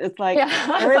 right? It's like,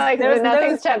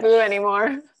 nothing's taboo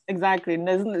anymore. Exactly. And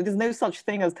there's no such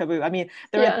thing as taboo. I mean,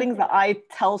 there are things that I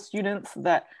tell students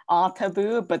that are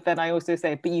taboo, but then I also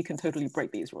say, but you can totally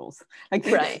break these rules. Like,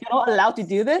 you're not allowed to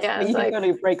do this, but you can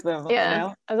totally break them. Yeah. You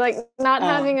know? I was like, not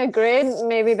having a grid,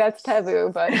 maybe that's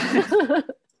taboo, but.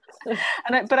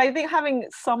 But I think having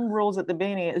some rules at the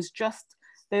beginning is just,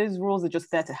 those rules are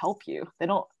just there to help you. They're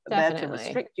not there to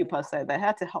restrict you per se.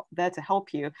 They're there to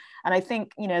help you. And I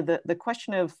think, you know, the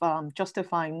question of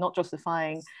justifying, not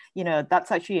justifying, you know, that's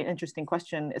actually an interesting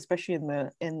question, especially in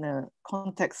the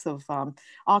context of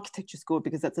architecture school,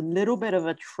 because that's a little bit of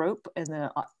a trope in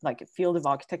the like field of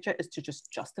architecture, is to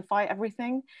just justify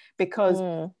everything,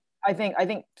 because I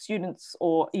think students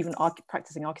or even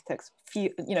practicing architects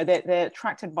feel, you know, they're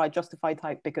attracted by justify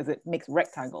type because it makes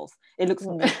rectangles. It looks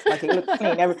neat, like it looks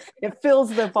clean. It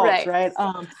fills the box, right?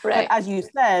 But as you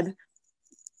said,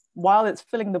 while it's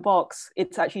filling the box,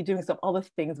 it's actually doing some other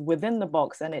things within the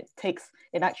box, and it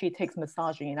actually takes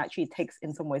massaging. It actually takes,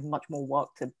 in some ways, much more work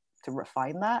to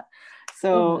refine that.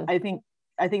 So I think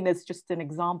there's just an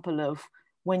example of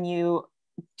when you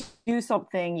do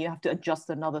something, you have to adjust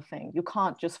another thing. You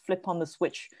can't just flip on the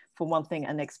switch for one thing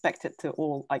and expect it to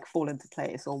all like fall into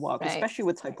place or work, especially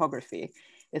with typography.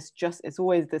 It's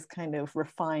always this kind of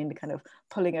refined kind of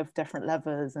pulling of different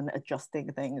levers and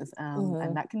adjusting things,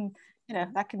 and that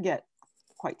can get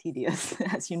quite tedious,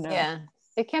 as you know. Yeah,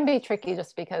 it can be tricky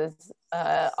just because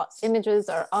images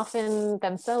are often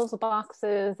themselves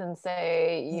boxes, and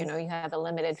say, you know, you have a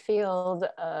limited field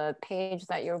page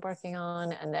that you're working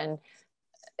on, and then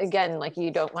again, like,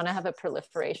 you don't want to have a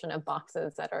proliferation of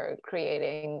boxes that are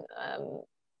creating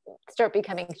start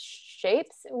becoming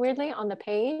shapes weirdly on the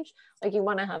page. Like, you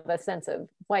want to have a sense of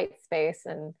white space,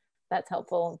 and that's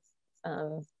helpful.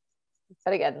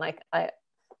 But again, like,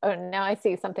 now I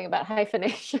see something about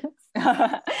hyphenations.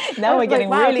 Now we're getting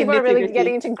wow, really people are really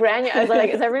getting nitty-gritty. into granular. I was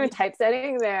like, is everyone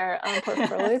typesetting their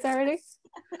portfolios already?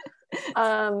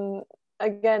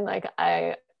 Again, like,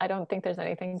 I don't think there's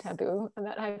anything taboo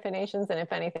about hyphenations, and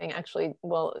if anything, actually,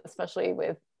 well, especially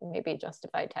with maybe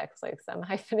justified text, like some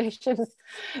hyphenations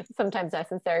sometimes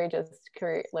necessary just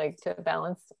like to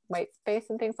balance white space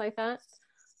and things like that.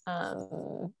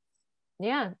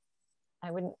 Yeah, I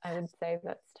would say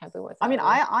that's taboo. I mean,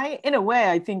 I in a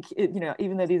way, I think you know,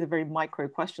 even though these are very micro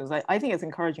questions, I think it's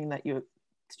encouraging that your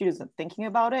students are thinking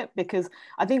about it, because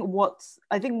I think what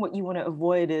you want to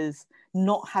avoid is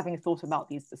not having thought about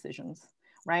these decisions.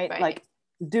 Right? Like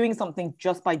doing something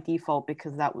just by default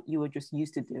because that you were just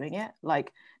used to doing it,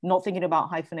 like not thinking about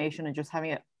hyphenation and just having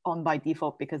it on by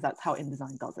default because that's how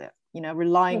InDesign does it, you know,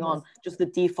 relying on just the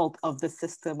default of the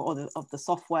system or of the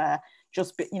software,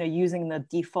 just, you know, using the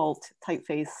default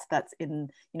typeface that's in,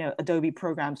 you know, Adobe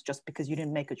programs just because you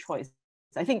didn't make a choice.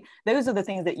 I think those are the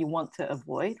things that you want to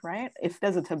avoid, right? If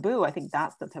there's a taboo, I think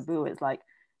that's the taboo, is like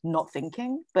not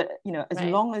thinking. But you know, as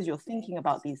long as you're thinking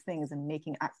about these things and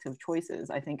making active choices,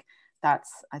 I think that's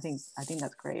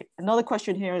great. Another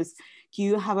question here is, do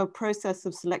you have a process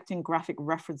of selecting graphic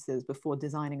references before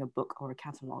designing a book or a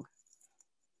catalog?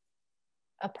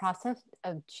 A process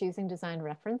of choosing design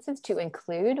references to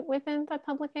include within the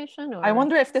publication? Or? I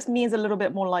wonder if this means a little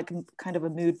bit more like kind of a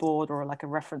mood board or like a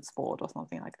reference board or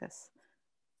something like this.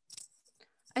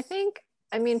 I think,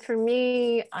 I mean, for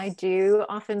me, I do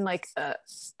often like,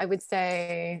 I would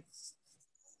say,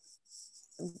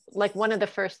 like, one of the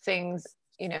first things,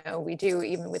 you know, we do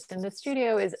even within the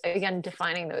studio is, again,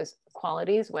 defining those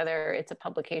qualities, whether it's a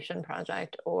publication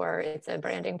project or it's a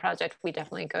branding project. We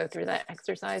definitely go through that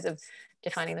exercise of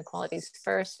defining the qualities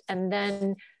first. And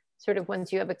then sort of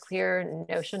once you have a clear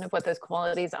notion of what those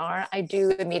qualities are, I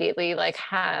do immediately like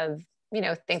have, you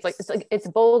know, things like it's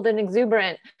bold and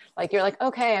exuberant. Like, you're like,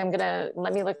 okay,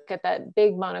 let me look at that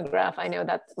big monograph. I know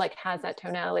that like has that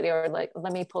tonality, or like,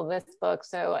 let me pull this book.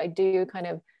 So I do kind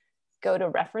of go to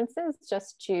references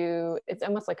just to, it's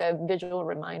almost like a visual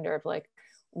reminder of like,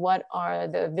 what are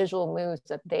the visual moves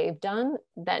that they've done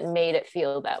that made it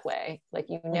feel that way? Like,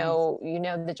 you know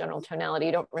the general tonality,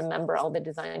 you don't remember all the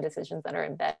design decisions that are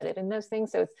embedded in those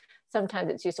things. So sometimes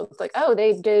it's useful. It's like, oh,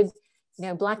 they did, you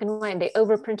know, black and white, they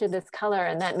overprinted this color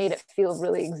and that made it feel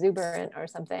really exuberant or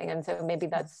something. And so maybe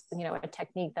that's, you know, a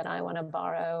technique that I want to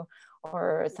borrow,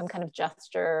 or some kind of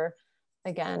gesture.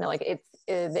 Again, like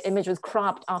the image was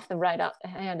cropped off the right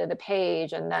hand of the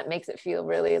page, and that makes it feel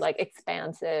really like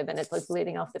expansive, and it's like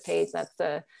bleeding off the page. That's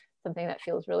something that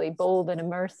feels really bold and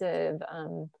immersive.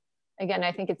 Again,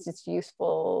 I think it's just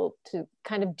useful to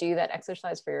kind of do that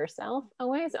exercise for yourself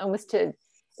always,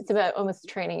 it's about almost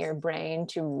training your brain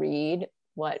to read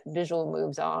what visual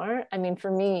moves are. I mean,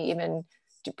 for me, even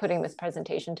putting this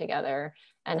presentation together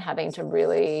and having to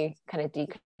really kind of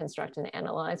deconstruct and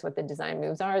analyze what the design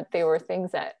moves are, there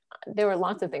were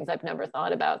lots of things I've never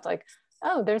thought about. It's like,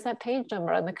 oh, there's that page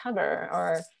number on the cover,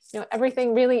 or,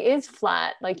 everything really is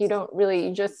flat. Like you don't really,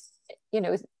 you just,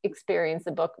 experience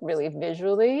the book really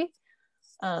visually,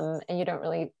 and you don't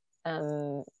really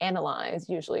analyze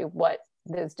usually what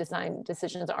those design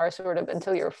decisions are, sort of,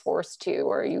 until you're forced to,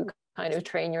 or you kind of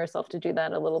train yourself to do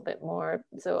that a little bit more.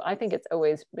 So I think it's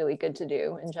always really good to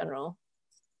do in general.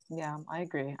 Yeah, I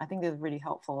agree. I think it's really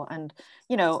helpful. And,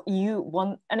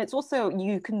 and it's also,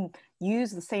 you can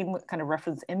use the same kind of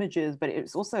reference images, but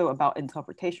it's also about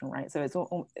interpretation, right? So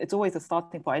it's always a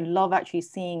starting point. I love actually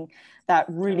seeing that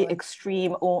really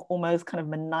extreme, or almost kind of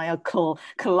maniacal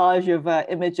collage of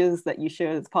images that you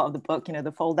showed as part of the book,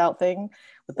 the fold out thing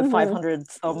with the 500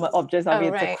 some objects. I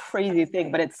mean, it's a crazy thing,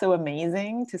 but it's so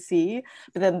amazing to see.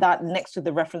 But then that next to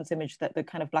the reference image, that the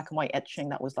kind of black and white etching,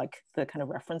 that was like the kind of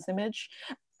reference image.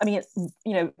 I mean,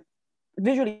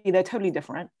 visually they're totally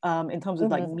different. In terms of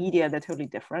like media, they're totally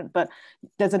different, but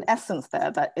there's an essence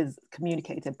there that is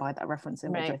communicated by that reference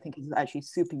image. I think is actually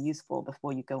super useful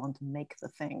before you go on to make the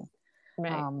thing.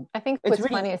 Right. I think what's really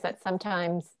funny is that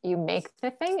sometimes you make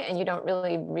the thing and you don't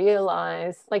really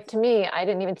realize, like to me, I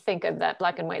didn't even think of that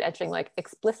black and white etching like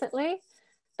explicitly.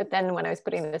 But then when I was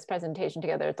putting this presentation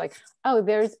together, it's like, oh,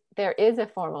 there is a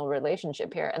formal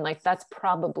relationship here. And like, that's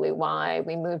probably why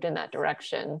we moved in that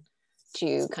direction,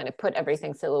 to kind of put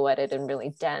everything silhouetted and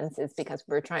really dense, is because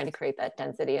we're trying to create that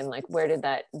density. And like, where did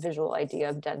that visual idea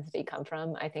of density come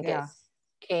from? I think it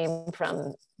came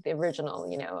from the original,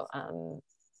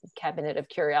 cabinet of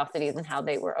curiosities and how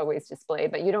they were always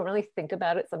displayed, but you don't really think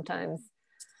about it sometimes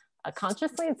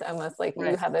consciously. It's almost like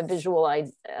you have a visual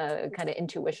kind of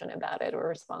intuition about it, or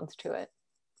response to it.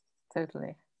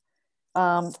 Totally.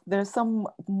 There's some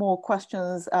more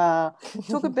questions.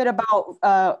 Talk a bit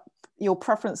about your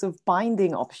preference of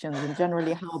binding options and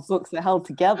generally how books are held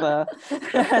together.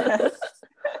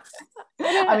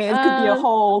 I mean, it could be a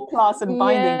whole class in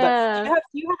binding, but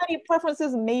do you have any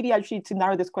preferences? Maybe actually to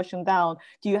narrow this question down,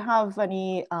 do you have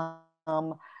any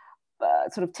sort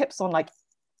of tips on like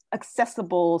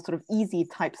accessible, sort of easy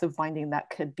types of binding that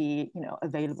could be,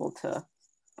 available to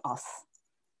us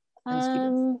and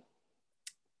students?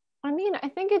 I mean, I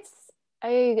think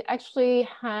I actually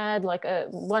had like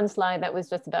one slide that was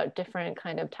just about different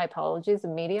kind of typologies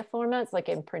of media formats, like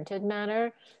in printed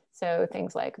matter. So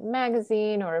things like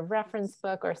magazine or a reference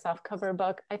book or soft cover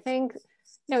book. I think,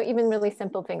 even really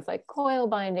simple things like coil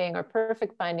binding or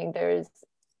perfect binding, there's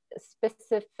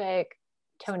specific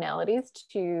tonalities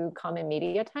to common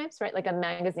media types, right? Like a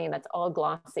magazine that's all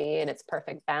glossy and it's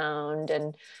perfect bound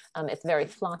and it's very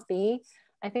floppy.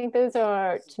 I think those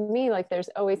are, to me, like there's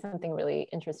always something really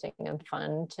interesting and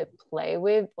fun to play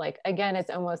with. Like, again,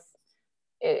 it's almost,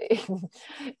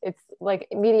 it's like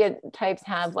media types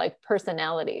have like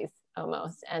personalities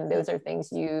almost, and those are things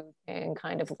you can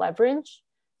kind of leverage.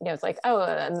 It's like, oh,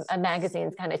 a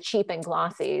magazine's kind of cheap and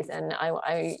glossy, and I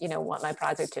want my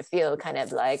project to feel kind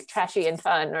of like trashy and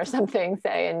fun or something,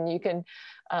 say, and you can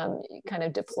kind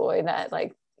of deploy that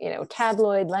like,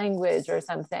 tabloid language or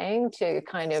something to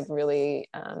kind of really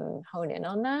hone in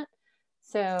on that.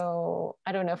 So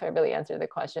I don't know if I really answered the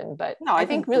question, but no, I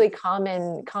think really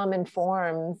common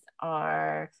forms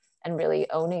are, and really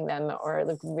owning them or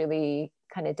like really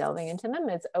kind of delving into them,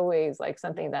 it's always like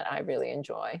something that I really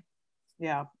enjoy.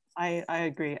 Yeah, I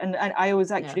agree. And I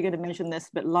was actually going to mention this,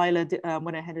 but Lila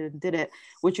went ahead and did it,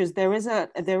 which is there is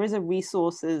a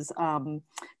resources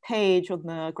page on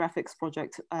the graphics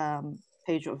project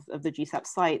page of the GSAPP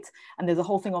site, and there's a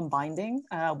whole thing on binding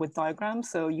with diagrams,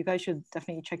 so you guys should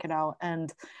definitely check it out.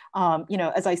 And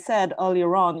as I said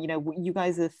earlier on, you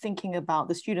guys are thinking about,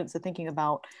 the students are thinking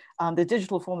about the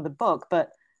digital form of the book,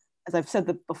 but as I've said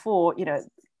before,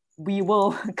 we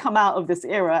will come out of this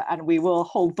era and we will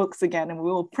hold books again and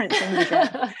we will print things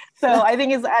again. So I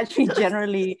think it's actually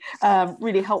generally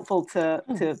really helpful to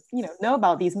know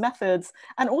about these methods.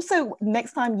 And also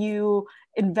next time you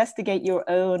investigate your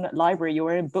own library,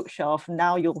 your own bookshelf,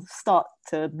 now you'll start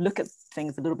to look at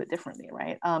things a little bit differently,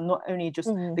 right? Not only just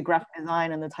the graphic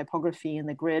design and the typography and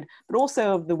the grid, but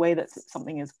also the way that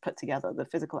something is put together, the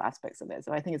physical aspects of it.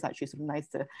 So I think it's actually sort of nice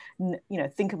to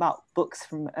think about books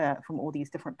from all these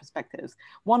different perspectives.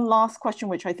 One last question,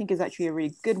 which I think is actually a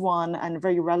really good one and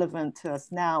very relevant to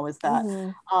us now, is that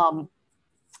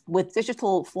with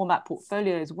digital format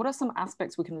portfolios, what are some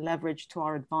aspects we can leverage to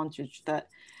our advantage that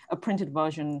a printed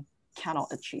version cannot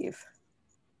achieve?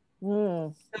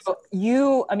 So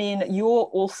you're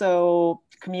also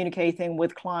communicating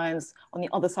with clients on the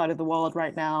other side of the world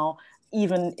right now.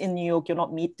 Even in New York, you're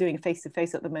not doing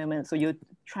face-to-face at the moment, so you're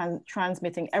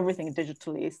transmitting everything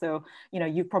digitally. So,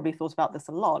 you've probably thought about this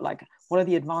a lot, like what are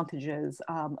the advantages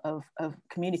of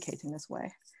communicating this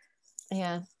way?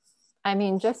 Yeah. I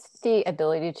mean, just the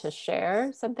ability to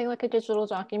share something like a digital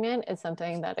document is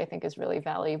something that I think is really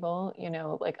valuable.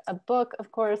 Like a book,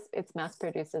 of course, it's mass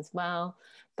produced as well,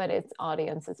 but its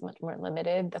audience is much more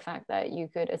limited. The fact that you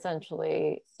could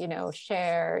essentially,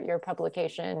 share your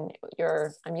publication,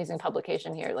 I'm using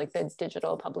publication here, like the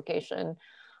digital publication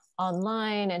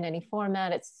online in any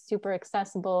format, it's super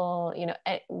accessible.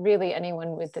 Really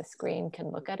anyone with the screen can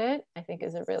look at it, I think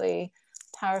is a really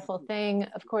powerful thing.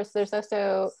 Of course, there's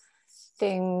also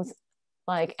things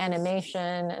like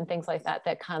animation and things like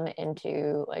that come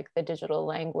into like the digital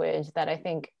language that I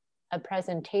think a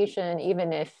presentation,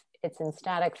 even if it's in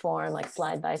static form, like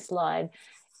slide by slide,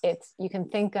 you can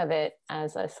think of it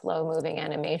as a slow moving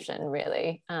animation,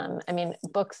 really. I mean,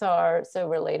 books are so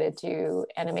related to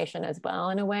animation as well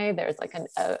in a way. There's like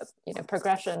a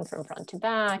progression from front to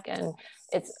back, and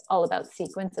it's all about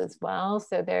sequence as well.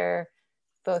 So they're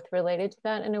both related to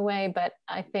that in a way. But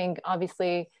I think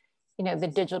obviously, the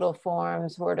digital form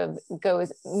sort of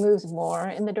moves more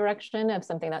in the direction of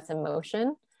something that's in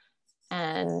motion,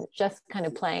 and just kind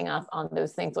of playing off on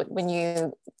those things. Like when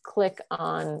you click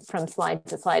on from slide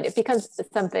to slide, it becomes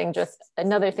something, just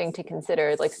another thing to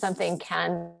consider. Like something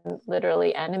can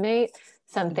literally animate,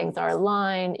 some things are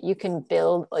aligned, you can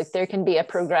build, like there can be a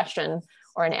progression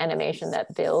or an animation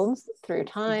that builds through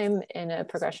time in a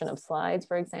progression of slides,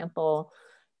 for example.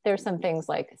 There's some things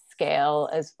like scale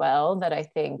as well that I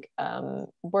think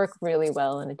work really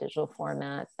well in a digital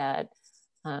format that,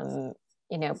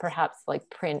 perhaps like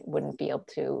print wouldn't be able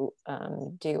to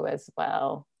do as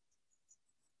well.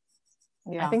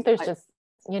 Yeah, I think there's just,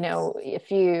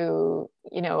 if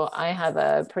I have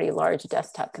a pretty large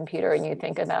desktop computer, and you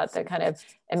think about the kind of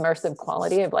immersive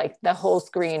quality of like the whole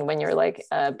screen when you're like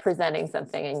presenting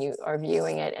something and you are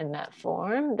viewing it in that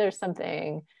form, there's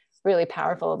something really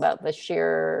powerful about the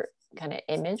sheer kind of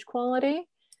image quality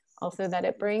also that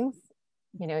it brings.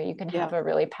 You can have a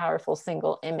really powerful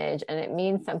single image, and it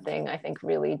means something, I think,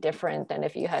 really different than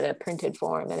if you had a printed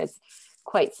form and it's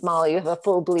quite small. You have a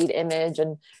full bleed image,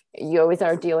 and you always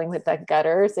are dealing with that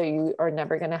gutter, so you are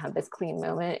never going to have this clean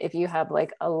moment. If you have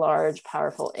like a large,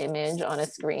 powerful image on a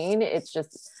screen, it's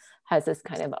just has this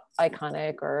kind of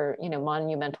iconic or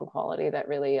monumental quality that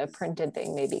really a printed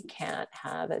thing maybe can't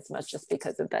have as much, just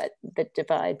because of the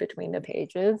divide between the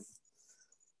pages.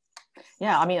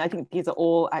 Yeah, I mean, I think these are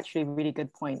all actually really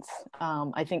good points.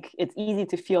 I think it's easy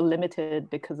to feel limited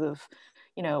because of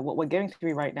what we're going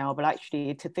through right now, but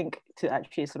actually to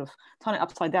actually sort of turn it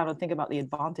upside down and think about the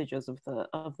advantages of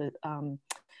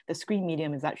the screen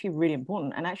medium is actually really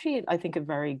important, and actually I think a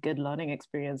very good learning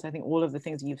experience. I think all of the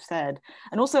things you've said,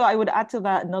 and also I would add to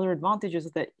that, another advantage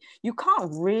is that you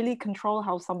can't really control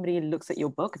how somebody looks at your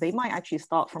book. They might actually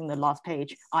start from the last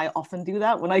page. I often do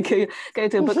that when I go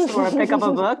to a bookstore and pick up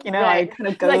a book, right. I kind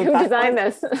of go like, who backwards. designed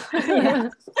this?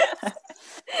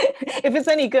 If it's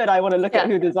any good, I want to look at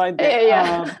who designed it.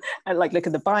 And like look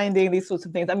at the binding, these sorts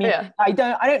of things. I mean, I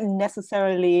don't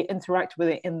necessarily interact with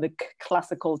it in the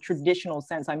classical traditional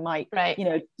sense. I might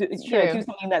do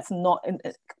something that's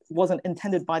wasn't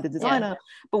intended by the designer,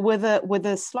 but with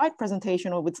a slide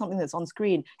presentation or with something that's on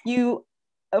screen,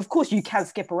 of course you can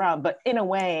skip around, but in a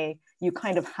way you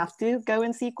kind of have to go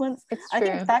in sequence. I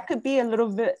think that could be a little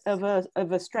bit of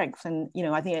a strength. And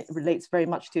I think it relates very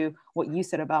much to what you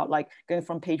said about like going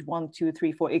from page 1, 2,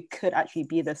 3, 4. It could actually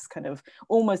be this kind of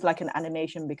almost like an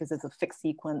animation, because there's a fixed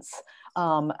sequence.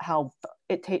 How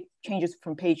it changes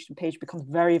from page to page becomes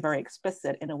very, very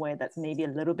explicit in a way that's maybe a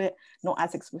little bit not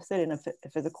as explicit in a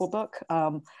physical book.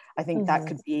 I think that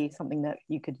could be something that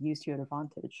you could use to your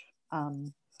advantage.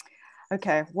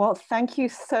 Okay, well, thank you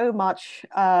so much,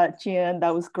 JiEun.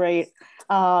 That was great.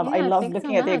 I love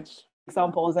looking at the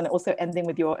examples, and also ending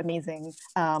with your amazing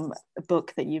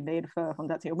book that you made for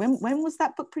Fondatio. When was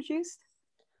that book produced?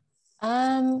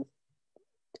 I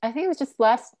think it was just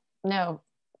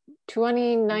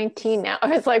 2019 now. I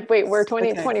was like, wait, we're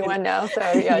 2021 now. So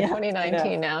yeah,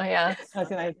 2019 now. Yeah.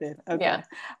 2019. Okay. Yeah.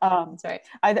 That's right.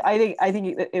 I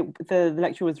think the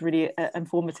lecture was really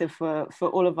informative for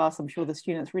all of us. I'm sure the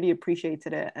students really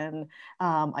appreciated it, and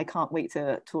I can't wait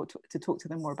to talk to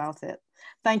them more about it.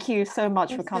 Thank you so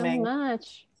much for coming. Thanks so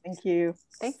much. Thank you.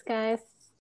 Thanks, guys.